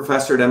stupid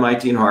professor at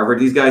MIT and Harvard.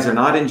 These guys are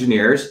not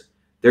engineers;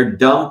 they're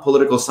dumb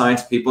political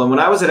science people. And when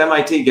I was at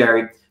MIT,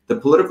 Gary, the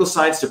political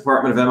science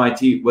department of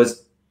MIT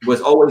was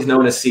always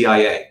known as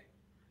CIA.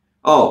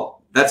 Oh,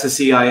 that's a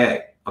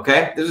CIA.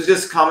 Okay, this is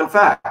just common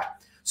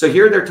fact. So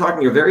here they're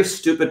talking to a very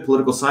stupid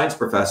political science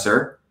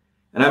professor,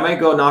 and I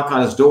might go knock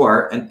on his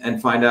door and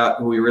find out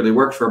who he really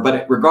works for.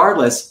 But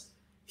regardless,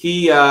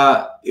 he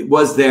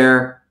was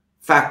their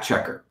fact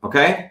checker.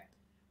 Okay,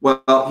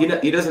 well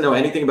he doesn't know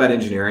anything about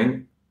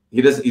engineering.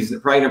 He's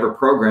probably never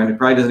programmed. He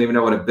probably doesn't even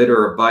know what a bit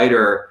or a byte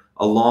or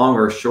a long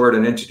or short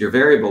an integer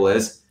variable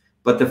is.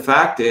 But the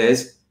fact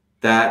is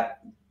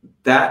that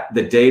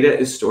the data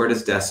is stored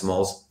as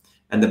decimals,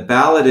 and the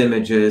ballot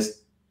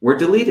images were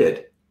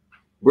deleted,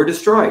 were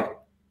destroyed.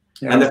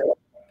 Yeah.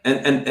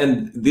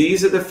 And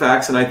these are the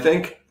facts. And I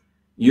think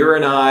you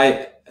and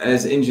I,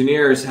 as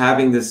engineers,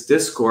 having this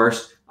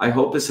discourse, I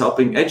hope is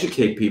helping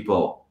educate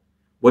people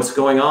what's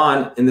going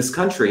on in this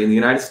country, in the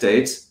United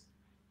States,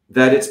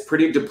 that it's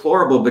pretty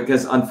deplorable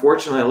because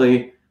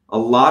unfortunately, a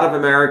lot of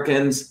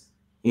Americans,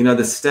 you know,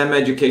 the STEM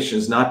education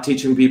is not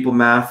teaching people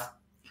math.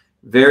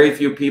 Very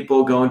few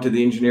people go into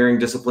the engineering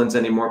disciplines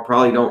anymore,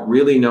 probably don't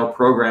really know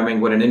programming,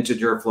 what an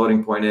integer or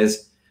floating point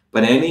is.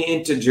 But any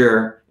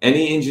engineer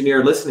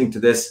listening to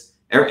this,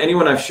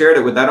 anyone I've shared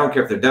it with, I don't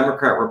care if they're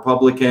Democrat,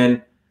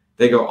 Republican,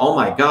 they go, oh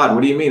my God,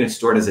 what do you mean it's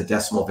stored as a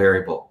decimal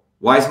variable?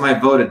 Why is my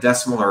vote a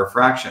decimal or a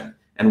fraction?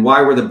 And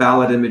why were the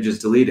ballot images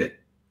deleted?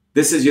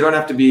 This is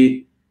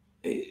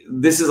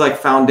like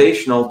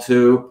foundational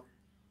to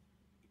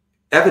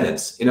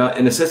evidence, you know,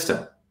 in a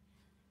system.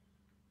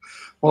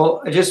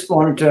 Well, I just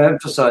wanted to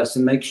emphasize to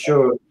make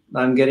sure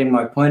I'm getting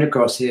my point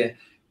across here.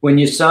 When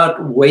you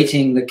start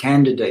weighting the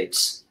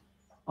candidates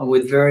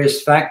with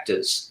various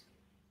factors,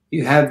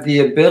 you have the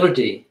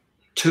ability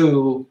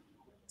to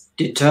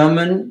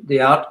determine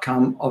the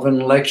outcome of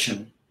an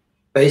election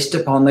based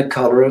upon the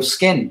color of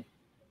skin.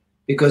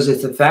 Because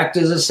if the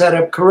factors are set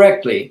up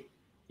correctly,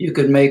 you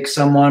could make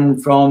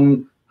someone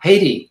from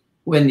Haiti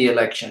win the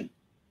election.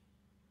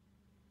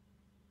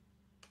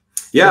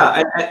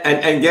 Yeah,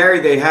 and Gary,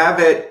 they have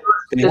it.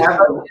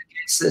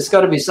 There's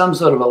got to be some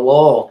sort of a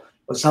law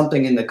or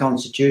something in the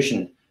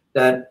Constitution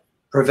that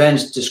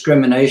prevents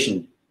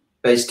discrimination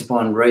based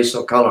upon race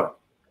or color.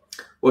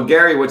 Well,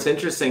 Gary, what's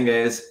interesting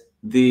is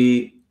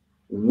the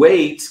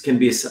weights can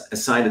be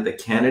assigned at the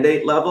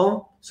candidate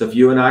level. So if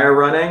you and I are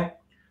running,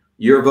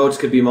 your votes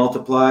could be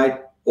multiplied,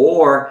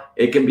 or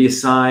it can be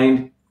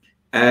assigned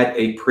at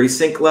a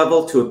precinct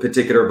level to a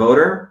particular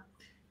voter.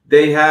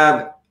 they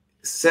have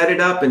set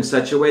it up in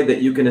such a way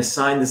that you can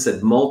assign this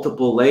at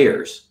multiple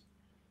layers.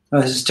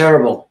 Oh, this is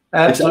terrible.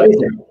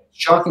 Absolutely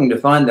shocking to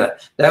find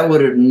that. That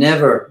would have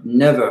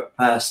never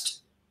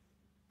passed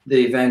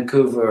the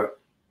Vancouver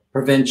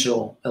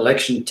provincial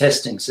election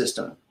testing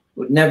system.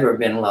 Would never have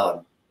been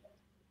allowed.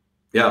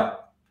 Yeah.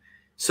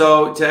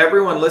 So to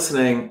everyone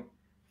listening,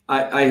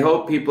 I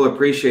hope people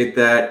appreciate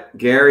that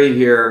Gary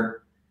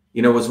here,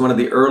 was one of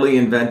the early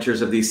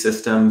inventors of these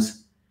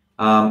systems,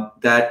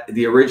 that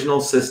the original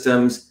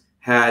systems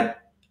had,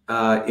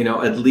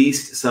 at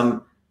least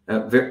some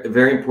very,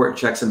 very important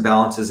checks and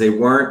balances. They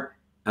were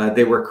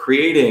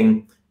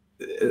creating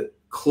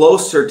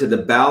closer to the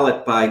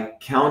ballot by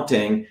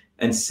counting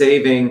and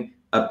saving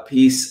a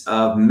piece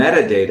of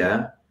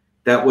metadata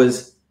that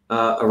was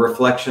a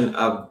reflection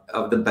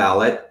of the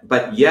ballot,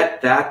 but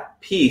yet that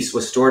piece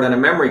was stored on a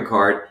memory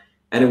card,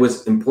 and it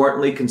was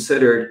importantly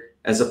considered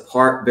as a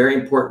very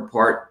important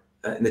part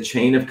in the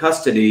chain of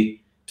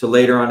custody to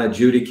later on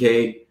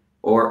adjudicate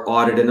or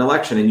audit an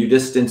election. And you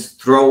just didn't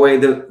throw away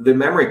the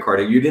memory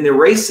card. You didn't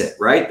erase it,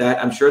 right?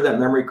 I'm sure that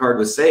memory card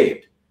was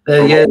saved.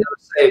 Yeah, it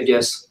was saved,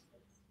 yes.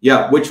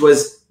 Yeah, which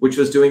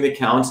was doing the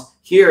counts.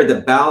 Here,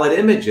 the ballot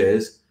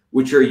images,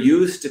 which are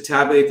used to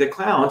tabulate the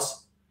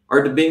counts,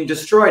 are being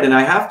destroyed. And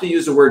I have to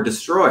use the word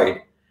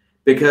destroyed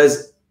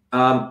because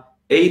AP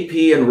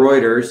and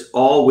Reuters,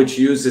 all which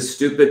use this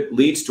stupid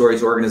lead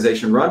stories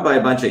organization run by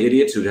a bunch of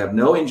idiots who have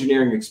no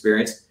engineering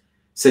experience,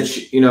 said,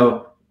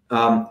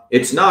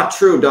 it's not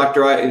true.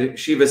 Dr.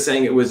 Shiva is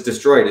saying it was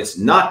destroyed. It's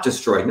not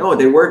destroyed. No,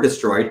 they were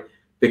destroyed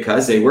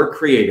because they were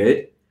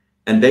created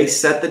and they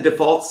set the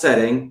default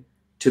setting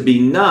to be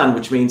none,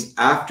 which means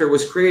after it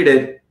was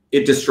created,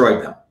 it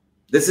destroyed them.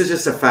 This is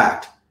just a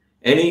fact.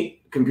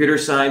 Any computer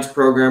science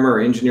programmer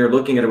or engineer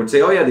looking at it would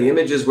say, oh yeah, the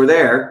images were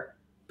there,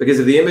 because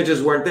if the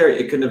images weren't there,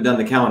 it couldn't have done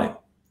the counting.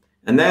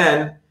 And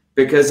then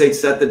because they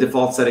set the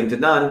default setting to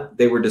none,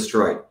 they were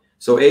destroyed.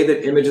 So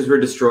the images were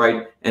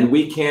destroyed, and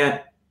we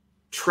can't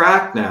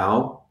track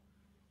now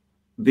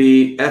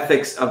the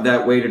ethics of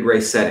that weighted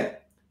race setting.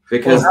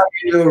 Because how do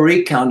you do a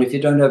recount if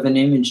you don't have an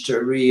image to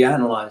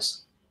reanalyze?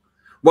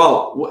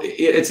 Well,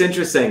 it's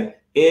interesting.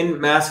 In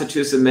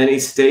Massachusetts, many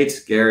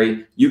states,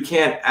 Gary, you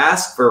can't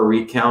ask for a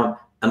recount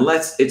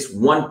unless it's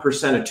 1% or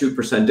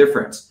 2%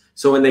 difference.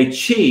 So when they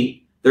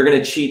cheat, they're going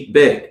to cheat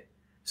big.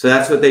 So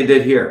that's what they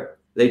did here.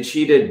 They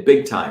cheated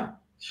big time.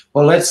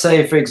 Well, let's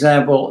say, for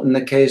example, in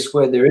the case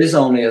where there is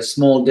only a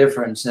small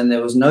difference and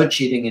there was no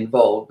cheating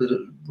involved, but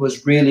it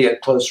was really a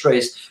close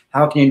race,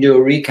 how can you do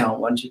a recount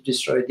once you've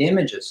destroyed the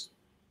images?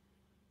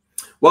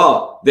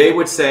 Well, they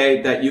would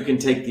say that you can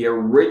take the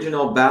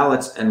original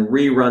ballots and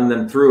rerun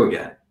them through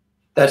again.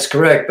 That's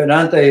correct, but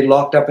aren't they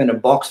locked up in a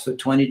box for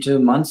 22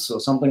 months or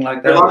something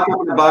like that? They're locked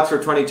up in a box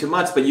for 22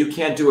 months, but you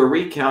can't do a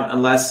recount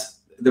unless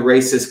the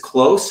race is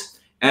close.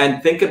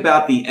 And think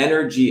about the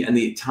energy and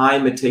the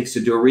time it takes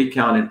to do a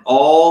recount. In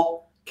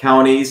all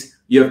counties,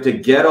 you have to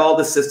get all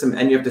the system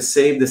and you have to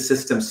save the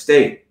system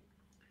state.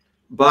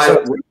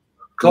 But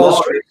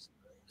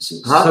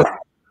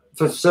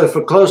so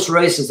for close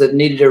races that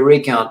needed a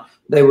recount,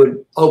 they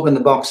would open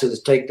the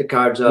boxes, take the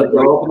cards out.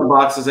 Open the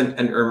boxes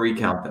and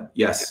recount them.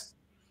 Yes.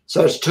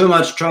 So it's too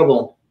much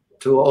trouble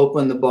to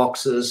open the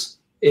boxes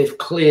if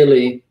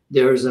clearly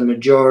there is a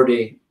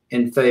majority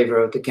in favor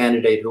of the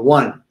candidate who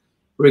won,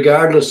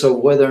 regardless of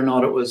whether or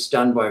not it was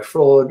done by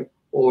fraud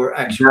or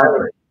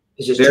actuality.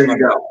 It's just there you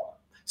go.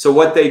 So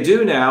what they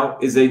do now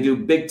is they do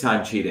big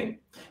time cheating.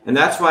 And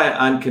that's why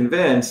I'm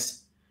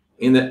convinced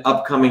in the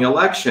upcoming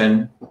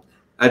election,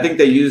 I think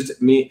they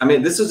used me. I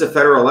mean, this was a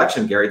federal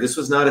election, Gary. This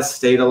was not a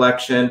state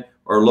election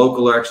or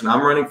local election.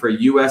 I'm running for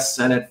U.S.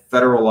 Senate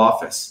federal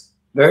office.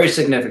 Very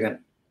significant.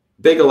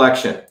 Big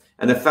election.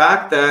 And the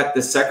fact that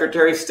the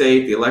Secretary of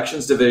State, the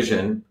Elections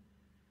Division,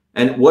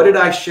 and what did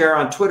I share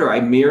on Twitter?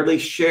 I merely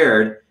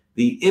shared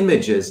the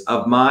images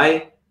of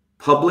my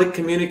public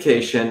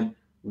communication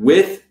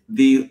with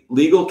the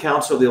legal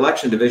counsel of the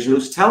Election Division,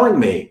 who's telling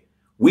me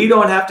we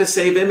don't have to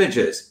save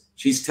images.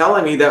 She's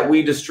telling me that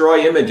we destroy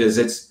images.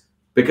 It's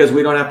because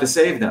we don't have to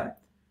save them.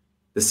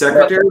 The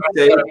Secretary of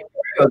State...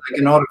 They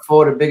cannot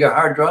afford a bigger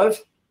hard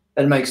drive?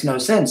 That makes no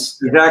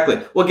sense.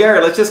 Exactly. Well,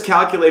 Gary, let's just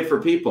calculate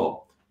for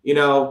people. You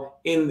know,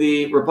 in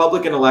the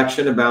Republican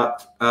election,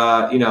 about,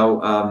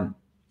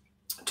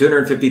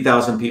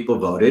 250,000 people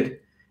voted.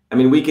 I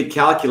mean, we could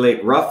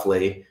calculate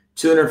roughly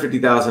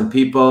 250,000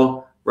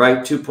 people, right?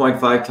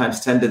 2.5 times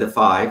 10 to the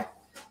 5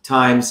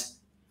 times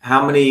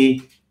how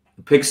many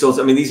pixels.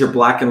 I mean, these are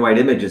black and white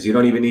images. You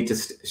don't even need to,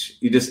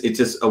 it's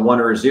just a 1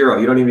 or a 0.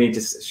 You don't even need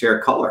to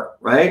share color,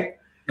 right?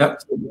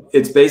 Yep.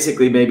 It's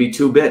basically maybe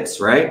 2 bits,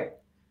 right?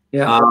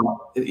 Yeah.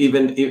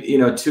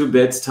 2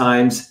 bits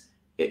times,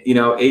 8,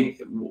 I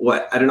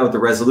don't know what the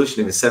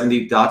resolution is,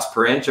 70 dots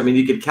per inch. I mean,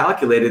 you could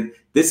calculate it.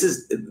 This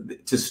is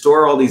to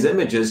store all these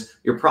images.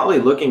 You're probably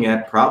looking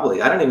at I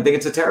don't even think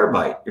it's a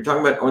terabyte. You're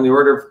talking about on the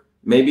order of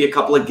maybe a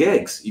couple of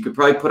gigs. You could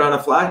probably put on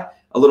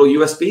a little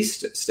USB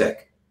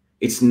stick.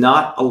 It's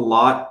not a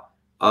lot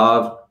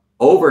of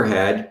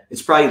overhead.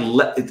 It's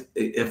probably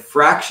a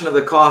fraction of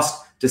the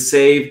cost to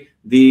save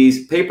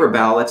these paper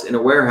ballots in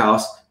a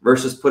warehouse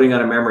versus putting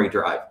on a memory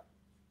drive.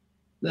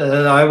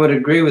 I would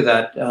agree with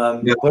that.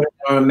 Put it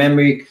on a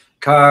memory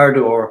card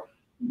or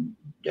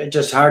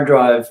just hard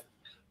drive.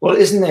 Well,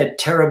 isn't there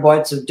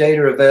terabytes of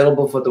data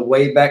available for the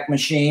Wayback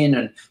Machine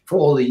and for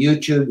all the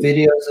YouTube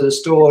videos that are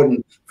stored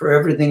and for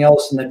everything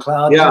else in the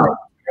cloud? Yeah.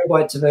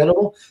 Terabytes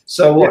available.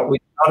 So what, we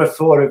cannot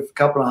afford a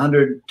couple of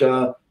hundred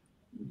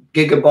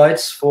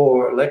gigabytes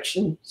for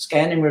election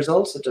scanning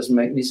results? It doesn't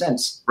make any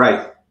sense.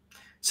 Right.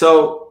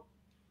 So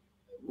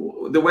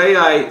the way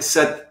I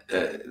set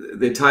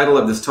the title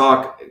of this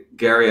talk,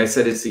 Gary, I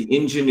said it's the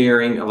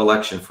engineering of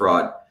election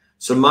fraud.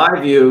 So my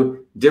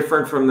view,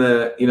 different from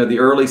the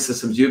early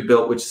systems you've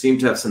built, which seem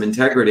to have some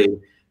integrity,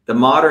 the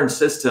modern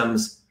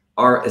systems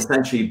are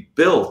essentially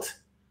built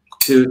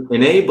to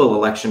enable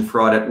election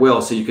fraud at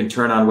will. So you can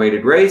turn on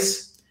weighted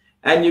race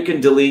and you can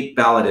delete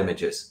ballot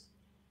images.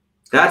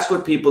 That's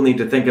what people need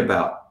to think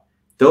about.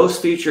 Those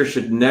features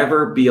should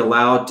never be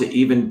allowed to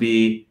even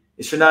be,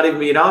 it should not even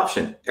be an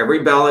option.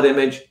 Every ballot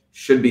image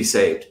should be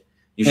saved.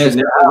 You should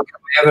never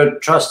have a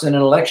trust in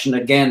an election,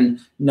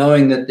 again,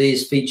 knowing that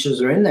these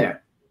features are in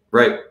there.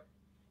 Right.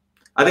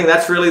 I think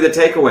that's really the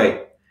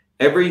takeaway.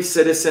 Every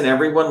citizen,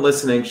 everyone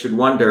listening should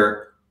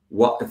wonder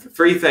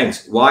three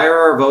things. Why are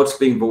our votes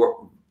being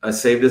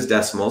saved as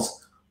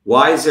decimals?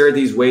 Why is there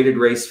these weighted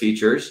race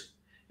features?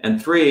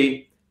 And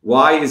three,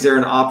 why is there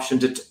an option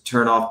to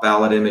turn off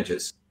ballot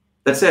images?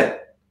 That's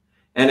it.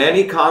 And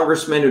any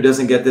congressman who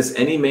doesn't get this,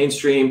 any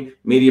mainstream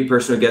media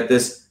person who get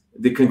this,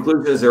 the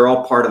conclusion is they're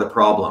all part of the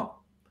problem.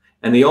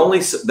 And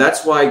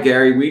that's why,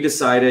 Gary, we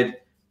decided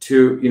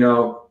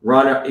to,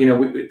 run,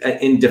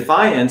 in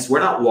defiance. We're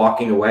not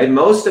walking away.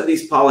 Most of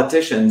these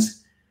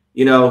politicians,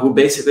 who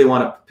basically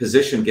want to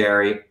position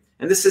Gary,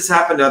 and this has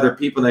happened to other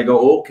people, and they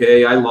go,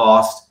 okay, I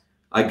lost.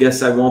 I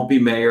guess I won't be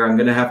mayor. I'm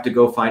going to have to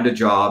go find a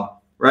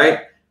job, right?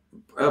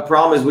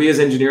 Problem is we as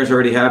engineers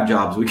already have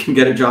jobs. We can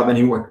get a job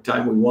anywhere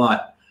time we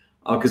want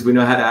because we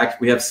know how to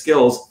act. We have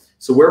skills.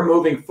 So we're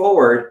moving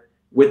forward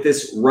with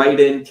this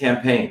write-in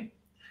campaign.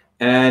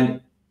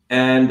 And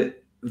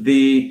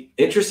the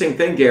interesting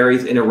thing, Gary,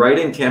 is in a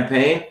write-in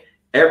campaign,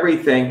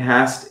 everything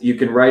you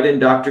can write in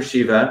Dr.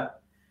 Shiva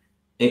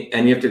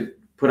and you have to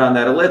put on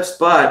that ellipse.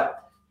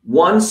 But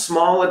one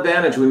small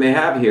advantage we may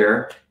have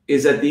here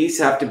is that these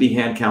have to be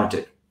hand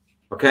counted.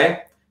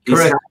 Okay? These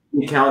Correct. have to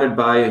be counted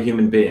by a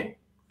human being.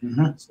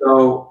 Mm-hmm.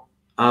 So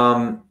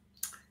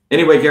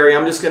anyway, Gary,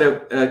 I'm just going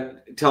to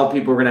tell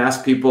people, we're going to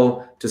ask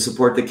people to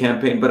support the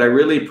campaign, but I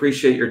really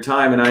appreciate your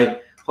time. And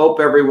I hope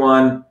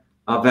everyone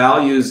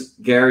values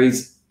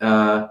Gary's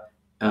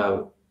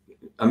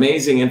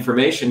amazing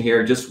information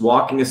here, just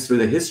walking us through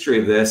the history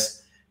of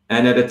this.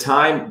 And at a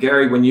time,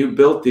 Gary, when you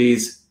built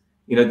these,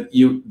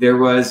 there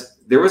was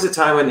a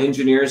time when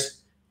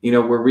engineers,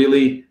 were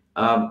really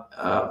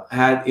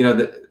had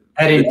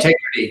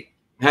integrity.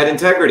 Had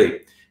integrity.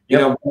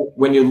 Yep.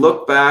 When you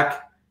look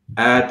back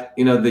at,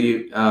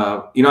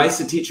 I used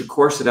to teach a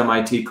course at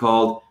MIT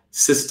called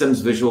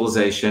Systems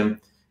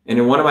Visualization. And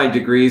in one of my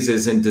degrees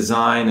is in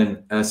design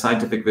and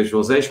scientific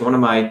visualization. One of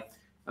my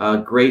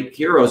great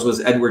heroes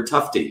was Edward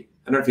Tufte.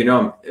 I don't know if you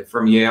know him,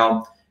 from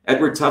Yale.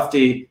 Edward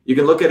Tufte, you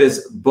can look at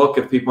his book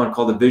if people want to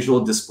call the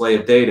Visual Display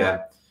of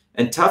Data.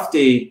 And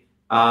Tufte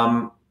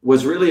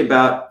was really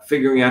about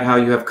figuring out how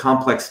you have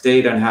complex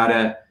data and how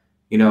to,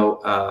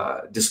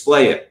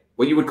 display it.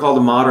 What you would call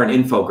the modern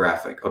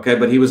infographic, okay?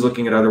 But he was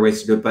looking at other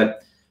ways to do it.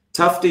 But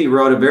Tufte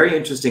wrote a very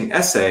interesting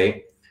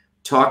essay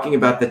talking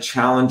about the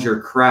Challenger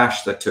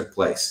crash that took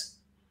place,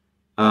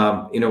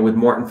 with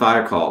Morton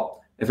Thiokol.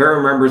 If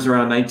everyone remembers,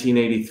 around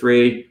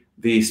 1983,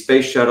 the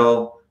space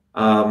shuttle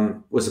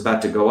was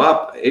about to go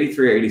up,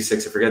 83 or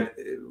 86, I forget,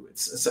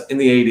 it's in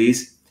the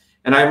 80s.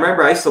 And I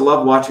remember I used to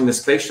love watching the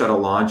space shuttle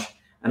launch.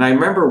 And I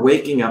remember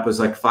waking up, it was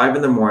like 5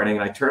 in the morning,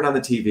 and I turned on the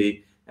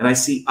TV and I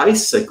see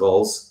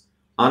icicles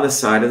on the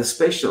side of the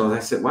space shuttle. And I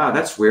said, wow,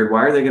 that's weird.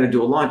 Why are they going to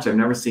do a launch? I've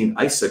never seen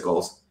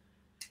icicles.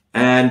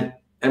 And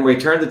we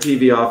turned the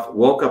TV off,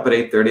 woke up at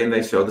 8:30, and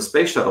they showed the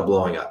space shuttle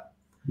blowing up.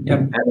 Yep.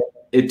 And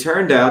it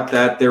turned out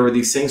that there were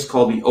these things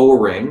called the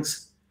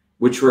O-rings,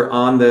 which were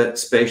on the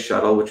space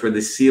shuttle, which were the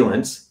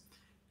sealants.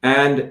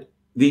 And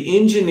the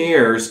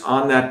engineers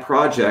on that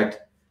project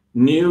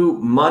knew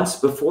months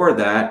before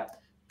that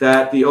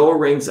the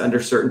O-rings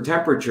under certain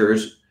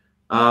temperatures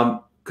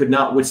could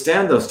not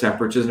withstand those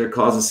temperatures and it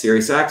caused a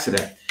serious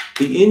accident.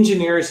 The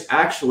engineers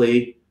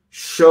actually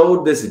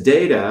showed this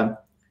data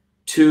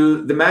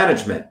to the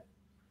management.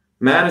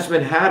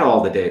 Management had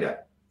all the data.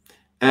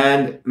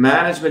 And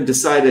management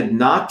decided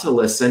not to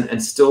listen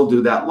and still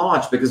do that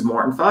launch because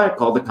Morton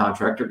Thiokol, the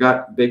contractor,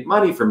 got big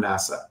money from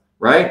NASA,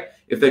 right?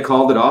 If they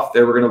called it off,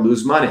 they were going to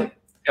lose money.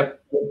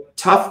 Yep.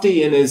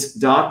 Tufte in his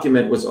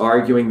document was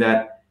arguing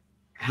that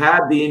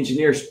had the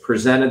engineers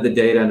presented the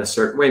data in a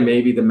certain way,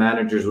 maybe the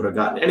managers would have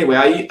gotten it. Anyway,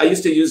 I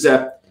used to use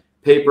that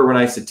paper when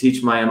I used to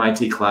teach my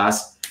MIT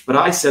class, but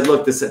I said,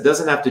 look, this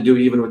doesn't have to do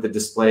even with the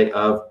display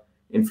of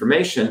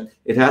information.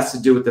 It has to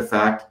do with the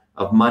fact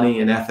of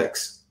money and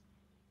ethics.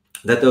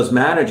 That those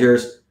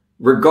managers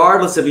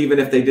regardless of even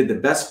if they did the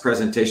best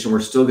presentation, we're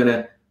still going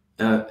to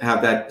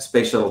have that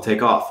space shuttle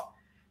take off.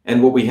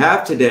 And what we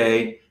have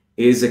today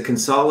is a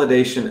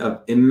consolidation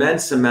of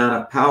immense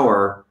amount of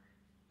power.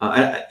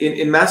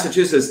 In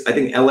Massachusetts, I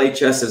think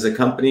LHS is a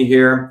company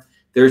here.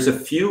 There's a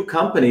few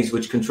companies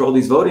which control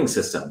these voting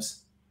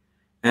systems.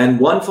 And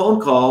one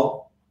phone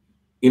call,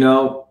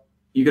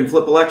 you can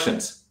flip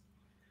elections.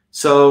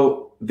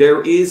 So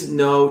there is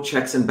no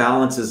checks and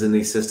balances in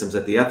these systems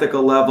at the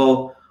ethical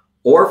level,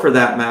 or for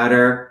that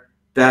matter,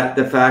 that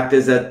the fact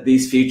is that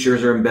these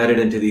features are embedded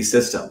into these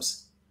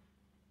systems.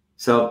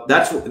 So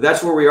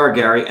that's where we are,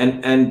 Gary.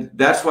 And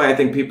that's why I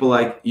think people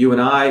like you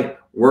and I,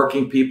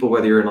 working people,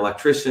 whether you're an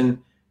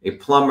electrician, a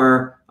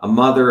plumber, a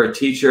mother, a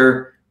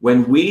teacher,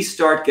 when we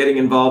start getting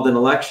involved in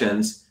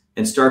elections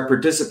and start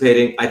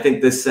participating, I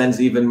think this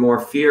sends even more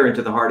fear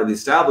into the heart of the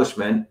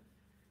establishment.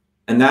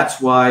 And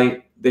that's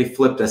why they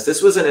flipped us.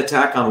 This was an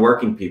attack on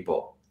working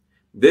people.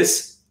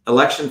 This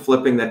election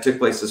flipping that took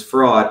place as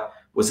fraud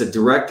was a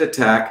direct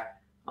attack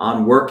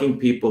on working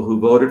people who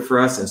voted for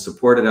us and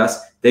supported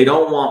us. They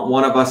don't want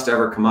one of us to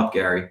ever come up,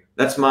 Gary.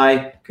 That's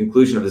my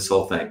conclusion of this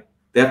whole thing.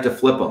 They have to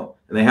flip them,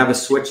 and they have a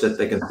switch that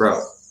they can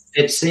throw.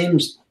 It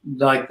seems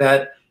like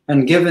that.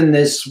 And given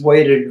this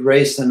weighted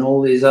race and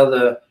all these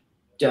other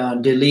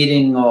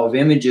deleting of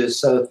images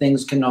so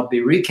things cannot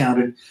be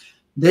recounted,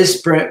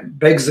 this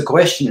begs the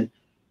question,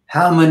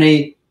 how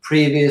many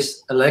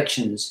previous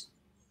elections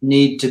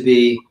need to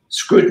be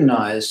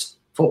scrutinized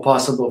for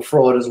possible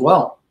fraud as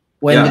well?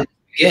 When did it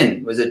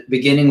begin? Was it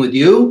beginning with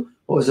you,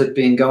 or has it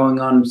been going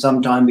on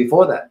sometime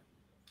before that?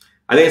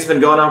 I think it's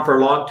been going on for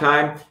a long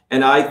time.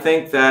 And I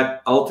think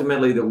that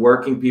ultimately the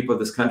working people of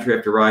this country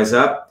have to rise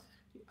up.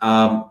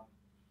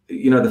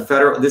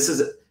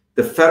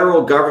 The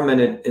federal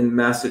government at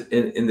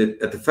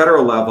the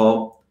federal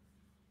level,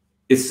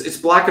 it's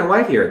black and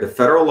white here. The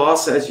federal law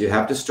says you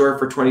have to store it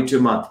for 22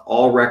 months,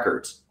 all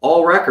records.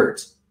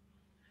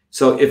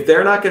 So if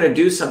they're not going to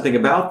do something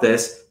about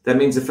this, that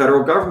means the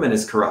federal government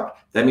is corrupt.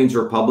 That means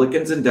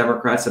Republicans and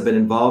Democrats have been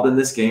involved in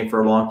this game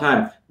for a long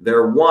time.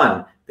 They're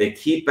one. They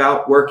keep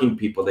out working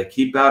people. They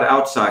keep out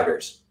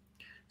outsiders.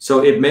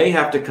 So it may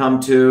have to come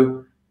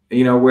to,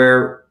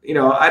 where,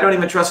 I don't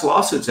even trust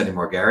lawsuits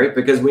anymore, Gary,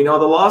 because we know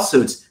the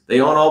lawsuits.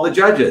 They own all the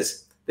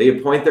judges. They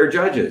appoint their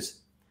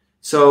judges.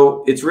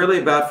 So it's really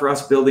about for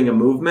us building a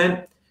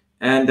movement.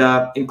 And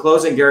in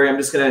closing, Gary, I'm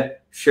just going to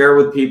share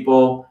with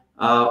people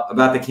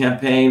about the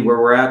campaign,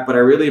 where we're at. But I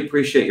really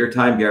appreciate your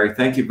time, Gary.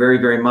 Thank you very,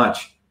 very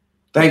much.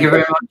 Thank you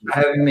very much for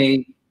having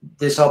me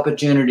this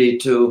opportunity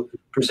to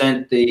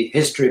present the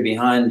history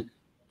behind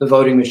the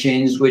voting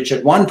machines, which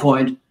at one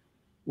point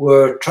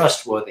were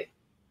trustworthy.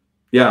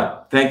 Yeah,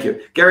 thank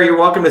you. Gary, you're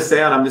welcome to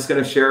stay on. I'm just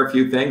going to share a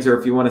few things, or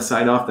if you want to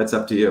sign off, that's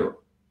up to you.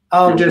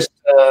 I'll just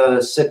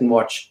sit and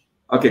watch.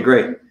 Okay,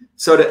 great.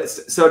 So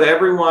to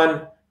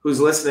everyone who's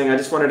listening, I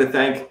just wanted to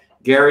thank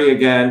Gary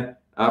again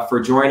for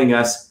joining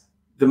us.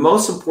 The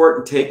most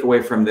important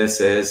takeaway from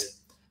this is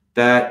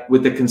that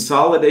with the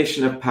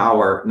consolidation of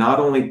power, not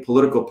only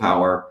political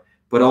power,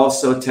 but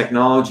also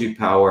technology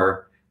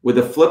power, with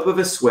a flip of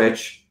a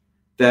switch,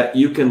 that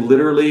you can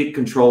literally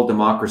control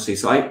democracy.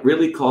 So I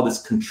really call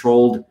this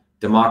controlled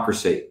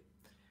democracy.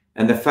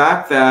 And the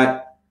fact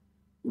that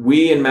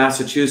we in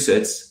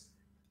Massachusetts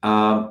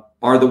are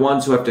the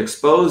ones who have to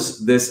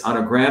expose this on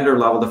a grander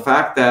level, the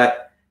fact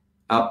that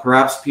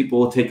perhaps people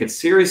will take it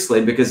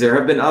seriously, because there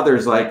have been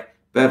others like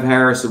Bev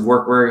Harris who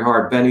worked very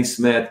hard, Benny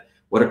Smith,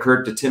 what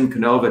occurred to Tim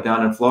Canova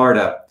down in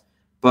Florida.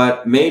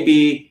 But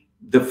maybe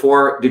the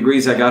 4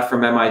 degrees I got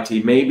from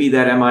MIT, maybe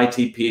that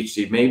MIT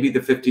PhD, maybe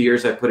the 50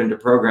 years I put into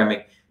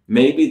programming,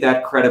 maybe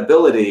that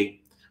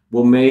credibility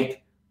will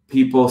make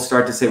people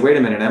start to say, wait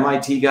a minute,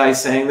 MIT guy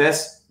saying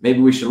this,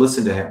 maybe we should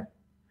listen to him.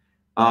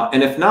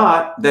 And if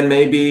not, then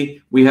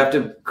maybe we have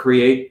to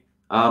create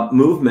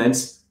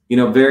movements,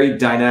 very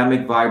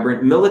dynamic,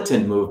 vibrant,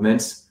 militant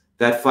movements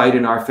that fight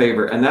in our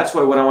favor. And that's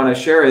why what I want to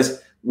share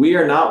is we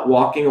are not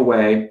walking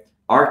away.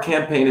 Our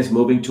campaign is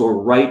moving to a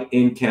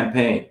write-in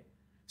campaign.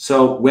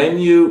 So when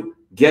you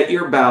get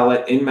your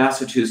ballot in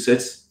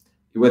Massachusetts,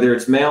 whether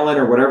it's mail-in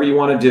or whatever you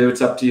want to do,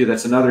 it's up to you.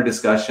 That's another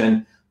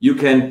discussion. You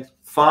can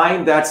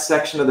find that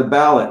section of the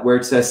ballot where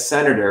it says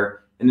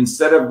senator, and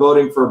instead of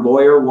voting for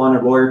lawyer 1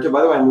 or lawyer 2,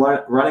 by the way, I'm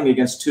running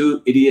against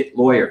 2 idiot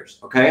lawyers,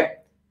 okay?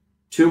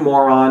 2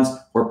 morons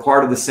who are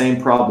part of the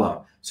same problem.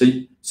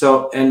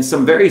 And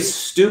some very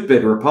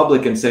stupid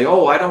Republicans say,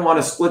 oh, I don't want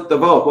to split the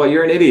vote. Well,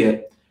 you're an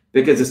idiot,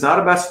 because it's not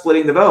about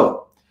splitting the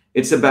vote.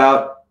 It's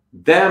about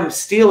them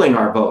stealing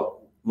our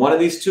vote. One of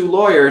these 2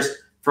 lawyers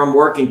from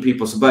working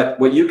people. But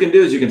what you can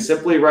do is you can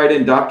simply write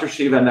in Dr.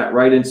 Shiva in that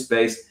write-in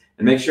space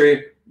and make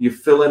sure you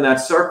fill in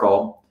that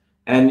circle.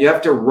 And you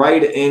have to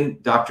write in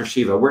Dr.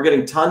 Shiva. We're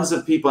getting tons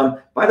of people.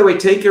 And by the way,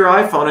 take your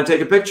iPhone and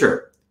take a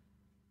picture.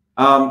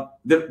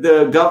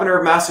 The governor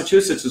of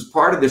Massachusetts, who's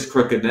part of this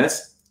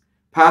crookedness,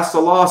 passed a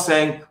law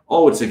saying,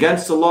 oh, it's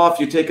against the law if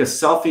you take a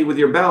selfie with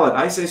your ballot.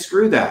 I say,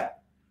 screw that.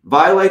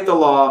 Violate the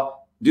law,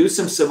 do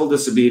some civil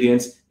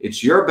disobedience.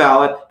 It's your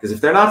ballot, because if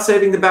they're not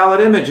saving the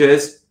ballot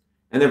images,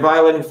 and they're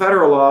violating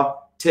federal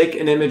law, take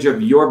an image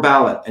of your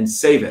ballot and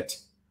save it,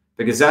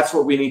 because that's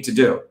what we need to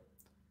do.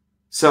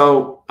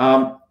 So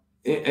on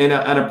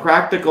a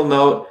practical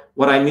note,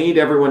 what I need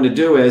everyone to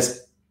do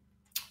is,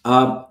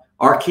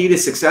 our key to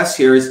success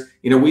here is,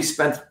 we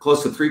spent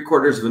close to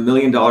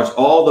 $750,000.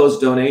 All those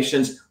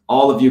donations,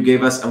 all of you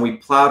gave us, and we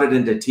plowed it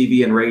into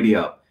TV and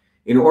radio.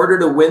 In order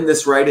to win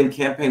this write-in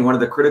campaign, one of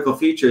the critical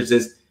features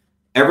is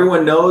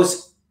everyone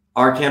knows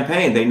our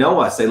campaign. They know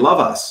us, they love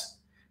us,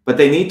 but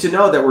they need to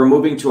know that we're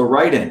moving to a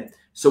write-in.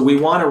 So we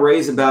want to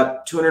raise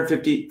about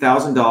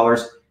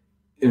 $250,000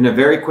 in a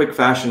very quick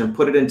fashion and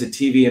put it into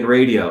TV and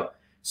radio.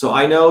 So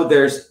I know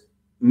there's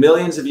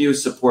millions of you who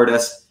support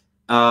us.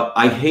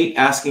 I hate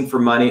asking for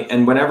money.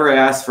 And whenever I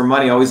ask for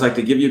money, I always like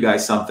to give you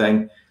guys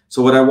something.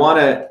 So what I want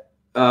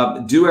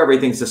to do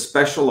everything, it's a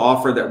special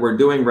offer that we're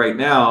doing right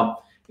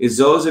now, is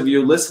those of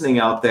you listening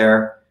out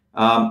there,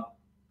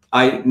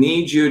 I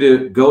need you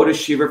to go to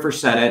Shiva for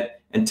Senate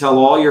and tell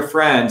all your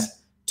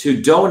friends to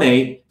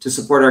donate to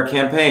support our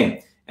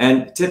campaign.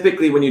 And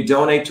typically when you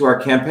donate to our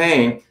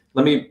campaign,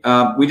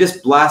 we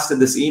just blasted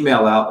this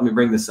email out. Let me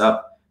bring this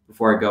up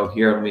before I go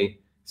here. Let me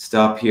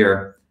stop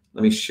here.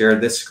 Let me share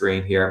this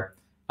screen here.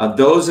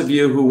 Those of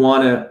you who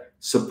want to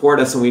support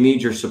us, and we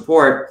need your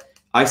support,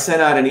 I sent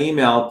out an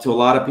email to a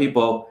lot of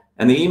people,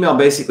 and the email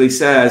basically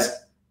says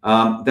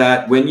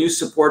that when you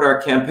support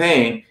our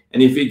campaign,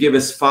 and if you give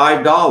us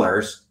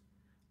 $5,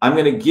 I'm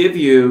going to give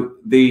you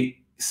the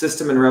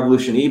System and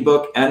Revolution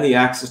ebook and the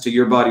access to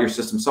Your Body, Your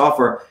System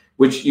software,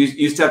 which you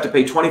used to have to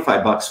pay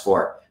 $25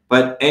 for.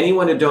 But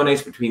anyone who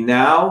donates between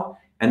now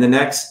and the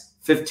next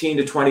 15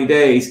 to 20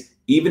 days,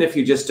 even if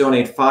you just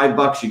donate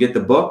 $5, you get the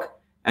book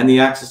and the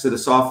access to the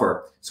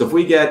software. So if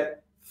we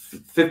get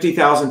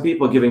 50,000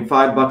 people giving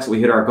 $5, we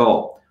hit our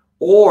goal.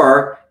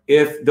 Or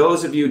if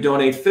those of you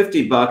donate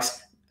 $50,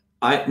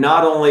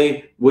 not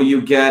only will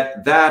you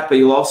get that, but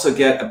you'll also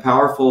get a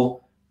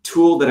powerful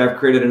tool that I've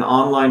created, an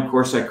online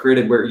course I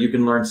created where you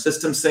can learn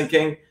system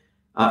syncing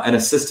and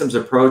a systems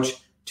approach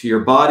to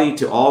your body,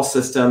 to all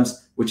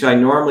systems, which I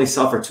normally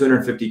sell for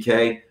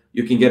 $250K.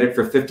 You can get it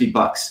for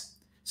 $50.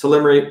 So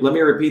let me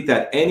repeat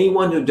that.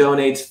 Anyone who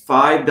donates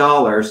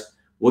 $5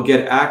 will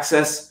get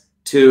access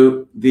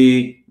to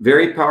the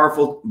very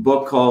powerful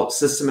book called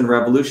System and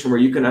Revolution, where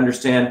you can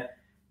understand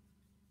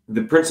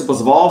the principles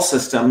of all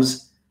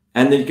systems.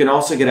 And then you can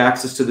also get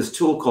access to this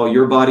tool called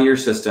Your Body, Your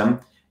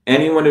System.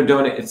 Anyone who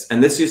donates,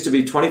 and this used to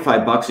be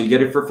 $25, so you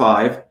get it for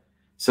 $5.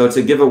 So it's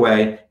a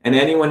giveaway. And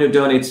anyone who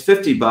donates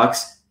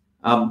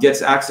 $50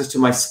 gets access to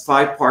my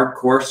 5-part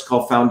course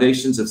called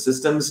Foundations of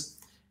Systems.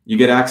 You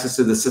get access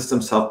to the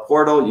Systems Health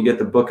portal, you get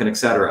the book, and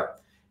etc.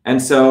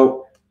 And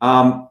so,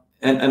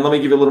 and let me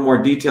give you a little more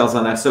details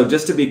on that. So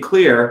just to be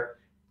clear,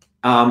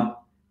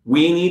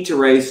 we need to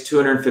raise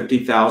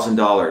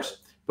 $250,000.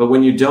 But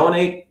when you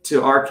donate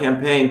to our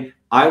campaign,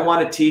 I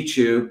want to teach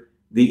you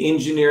the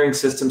engineering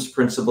systems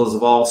principles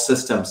of all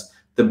systems.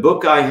 The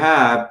book I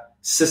have,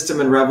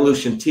 System and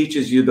Revolution,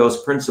 teaches you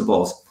those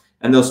principles.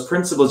 And those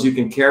principles you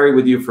can carry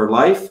with you for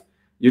life.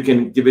 You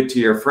can give it to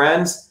your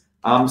friends.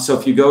 So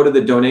if you go to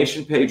the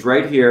donation page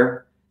right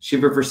here,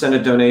 Shiva for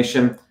Senate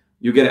donation,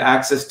 you get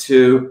access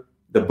to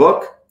the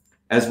book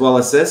as well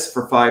as this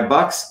for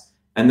 $5.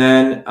 And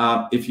then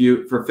if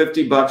you, for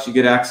 $50, you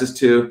get access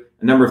to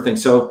a number of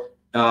things. So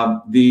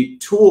the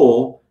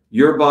tool,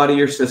 Your Body,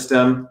 Your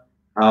System,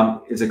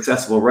 is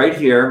accessible right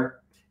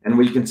here. And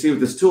what you can see with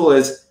this tool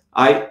is,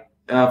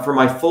 for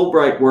my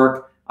Fulbright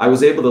work, I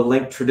was able to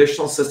link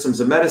traditional systems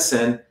of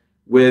medicine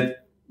with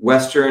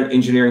Western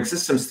engineering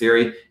systems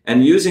theory.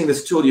 And using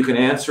this tool, you can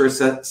answer a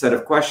set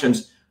of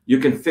questions. You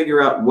can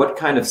figure out what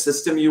kind of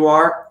system you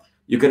are.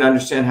 You can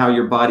understand how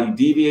your body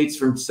deviates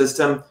from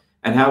system,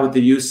 and how with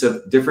the use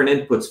of different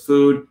inputs,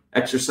 food,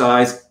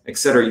 exercise,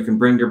 etc., you can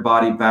bring your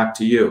body back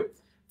to you.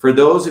 For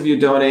those of you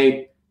who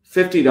donate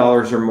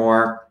 $50 or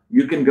more,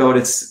 you can go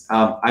to,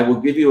 I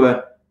will give you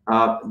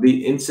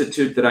the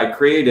institute that I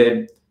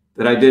created,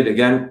 that I did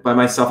again by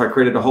myself. I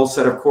created a whole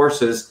set of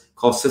courses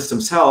called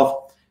Systems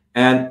Health.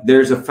 And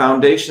there's a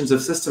Foundations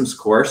of Systems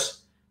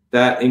course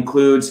that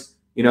includes,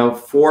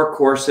 4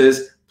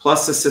 courses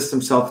plus the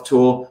Systems Health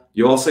tool.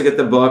 You also get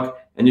the book,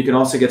 and you can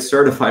also get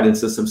certified in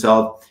Systems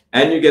Health,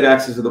 and you get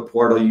access to the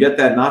portal. You get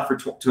that not for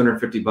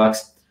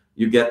 $250,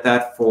 you get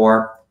that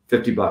for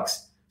 $50.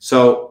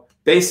 So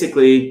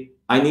basically,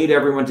 I need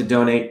everyone to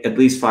donate at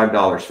least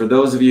 $5. For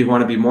those of you who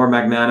want to be more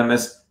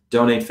magnanimous,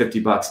 donate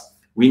 $50.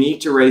 We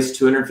need to raise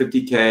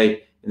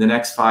 $250K in the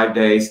next 5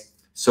 days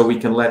so we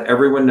can let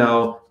everyone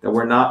know that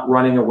we're not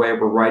running away,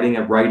 we're writing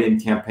a write-in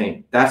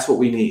campaign. That's what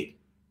we need.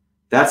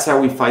 That's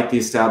how we fight the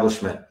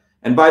establishment.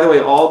 And by the way,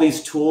 all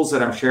these tools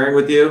that I'm sharing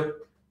with you,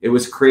 it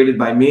was created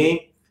by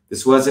me.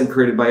 This wasn't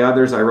created by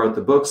others. I wrote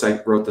the books,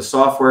 I wrote the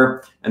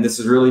software, and this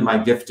is really my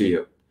gift to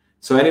you.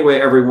 So anyway,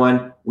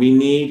 everyone, we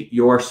need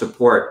your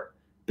support,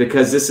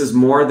 because this is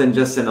more than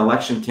just an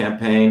election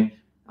campaign.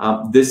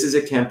 This is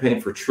a campaign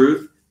for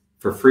truth,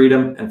 for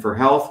freedom, and for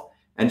health.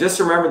 And just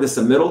remember this,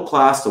 the middle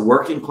class, the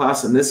working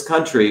class in this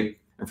country,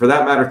 and for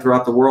that matter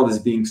throughout the world, is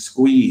being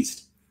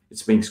squeezed.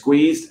 It's being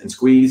squeezed and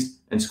squeezed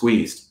and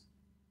squeezed.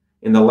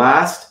 In the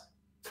last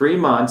 3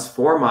 months,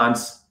 4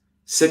 months,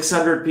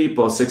 600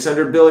 people,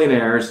 600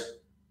 billionaires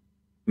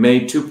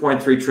made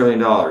 $2.3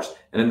 trillion.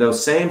 And in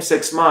those same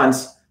 6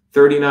 months,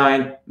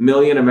 39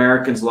 million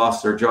Americans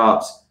lost their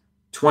jobs.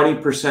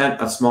 20%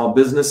 of small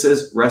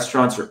businesses,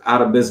 restaurants are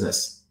out of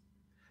business.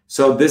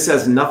 So this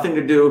has nothing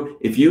to do,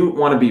 if you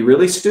want to be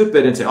really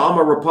stupid and say, oh, I'm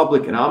a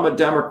Republican, I'm a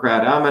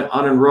Democrat, I'm an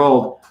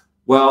unenrolled,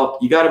 well,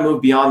 you got to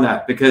move beyond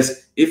that,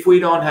 because if we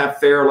don't have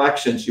fair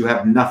elections, you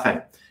have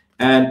nothing.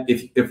 And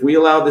if we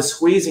allow the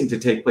squeezing to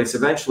take place,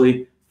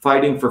 eventually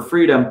fighting for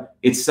freedom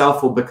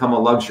itself will become a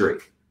luxury.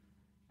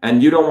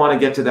 And you don't want to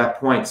get to that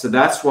point. So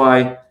that's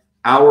why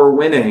our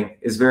winning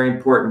is very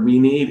important. We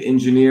need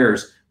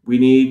engineers. We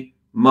need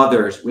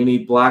mothers. We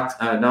need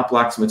not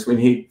blacksmiths. We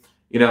need,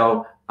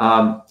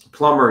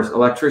 plumbers,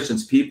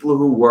 electricians, people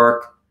who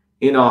work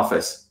in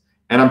office.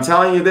 And I'm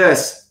telling you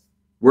this,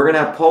 we're going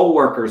to have poll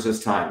workers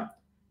this time,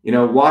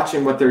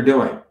 watching what they're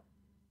doing.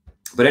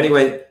 But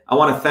anyway, I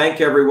want to thank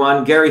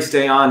everyone. Gary,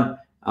 stay on.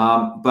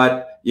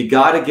 But you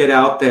got to get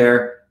out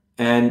there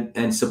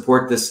and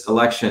support this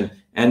election.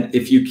 And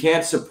if you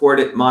can't support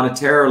it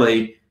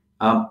monetarily,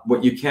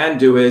 what you can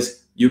do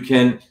is you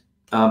can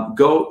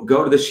go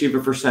to the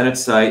Shiva for Senate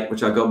site,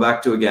 which I'll go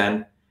back to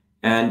again.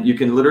 And you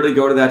can literally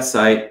go to that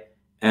site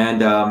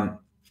and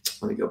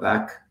let me go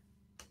back.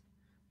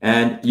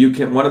 And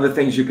one of the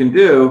things you can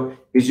do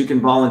is you can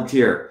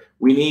volunteer.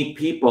 We need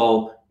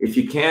people. If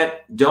you can't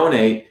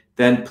donate,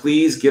 then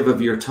please give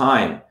of your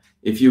time.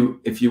 If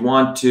you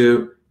want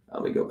to,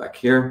 let me go back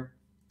here.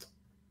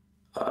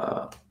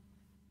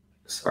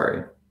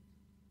 Sorry,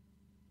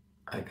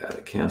 I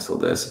gotta cancel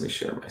this. Let me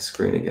share my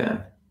screen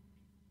again.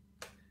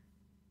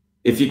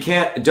 If you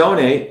can't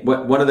donate,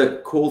 one of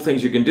the cool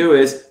things you can do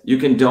is you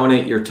can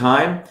donate your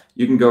time.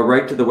 You can go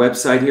right to the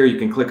website here. You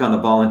can click on the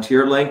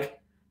volunteer link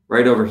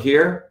right over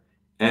here.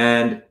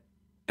 And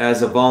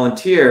as a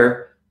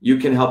volunteer, you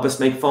can help us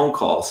make phone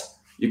calls.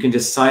 You can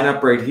just sign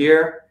up right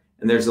here.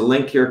 And there's a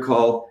link here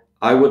called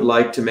I would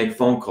like to make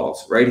phone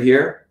calls right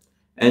here.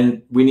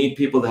 And we need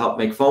people to help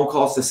make phone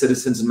calls to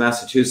citizens in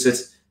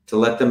Massachusetts to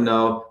let them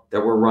know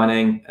that we're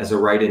running as a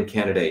write-in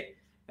candidate.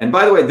 And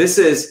by the way, this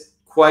is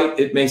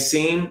it may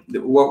seem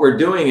that what we're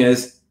doing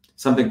is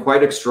something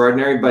quite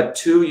extraordinary, but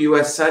 2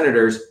 U.S.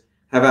 senators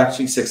have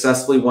actually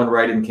successfully won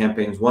write-in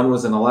campaigns. One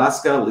was in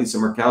Alaska, Lisa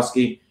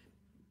Murkowski,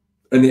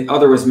 and the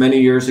other was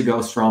many years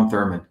ago, Strom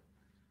Thurmond.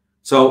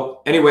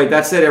 So anyway,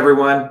 that's it,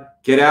 everyone.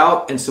 Get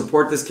out and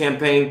support this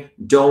campaign.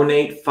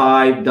 Donate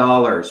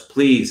 $5,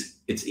 please.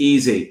 It's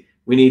easy.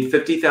 We need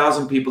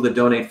 50,000 people to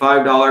donate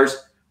 $5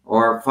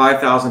 or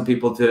 5,000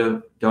 people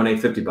to donate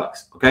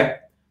 $50, okay?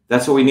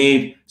 That's what we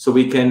need so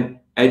we can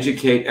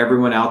educate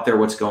everyone out there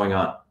what's going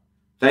on.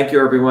 Thank you,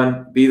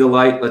 everyone. Be the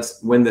light.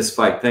 Let's win this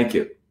fight. Thank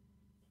you.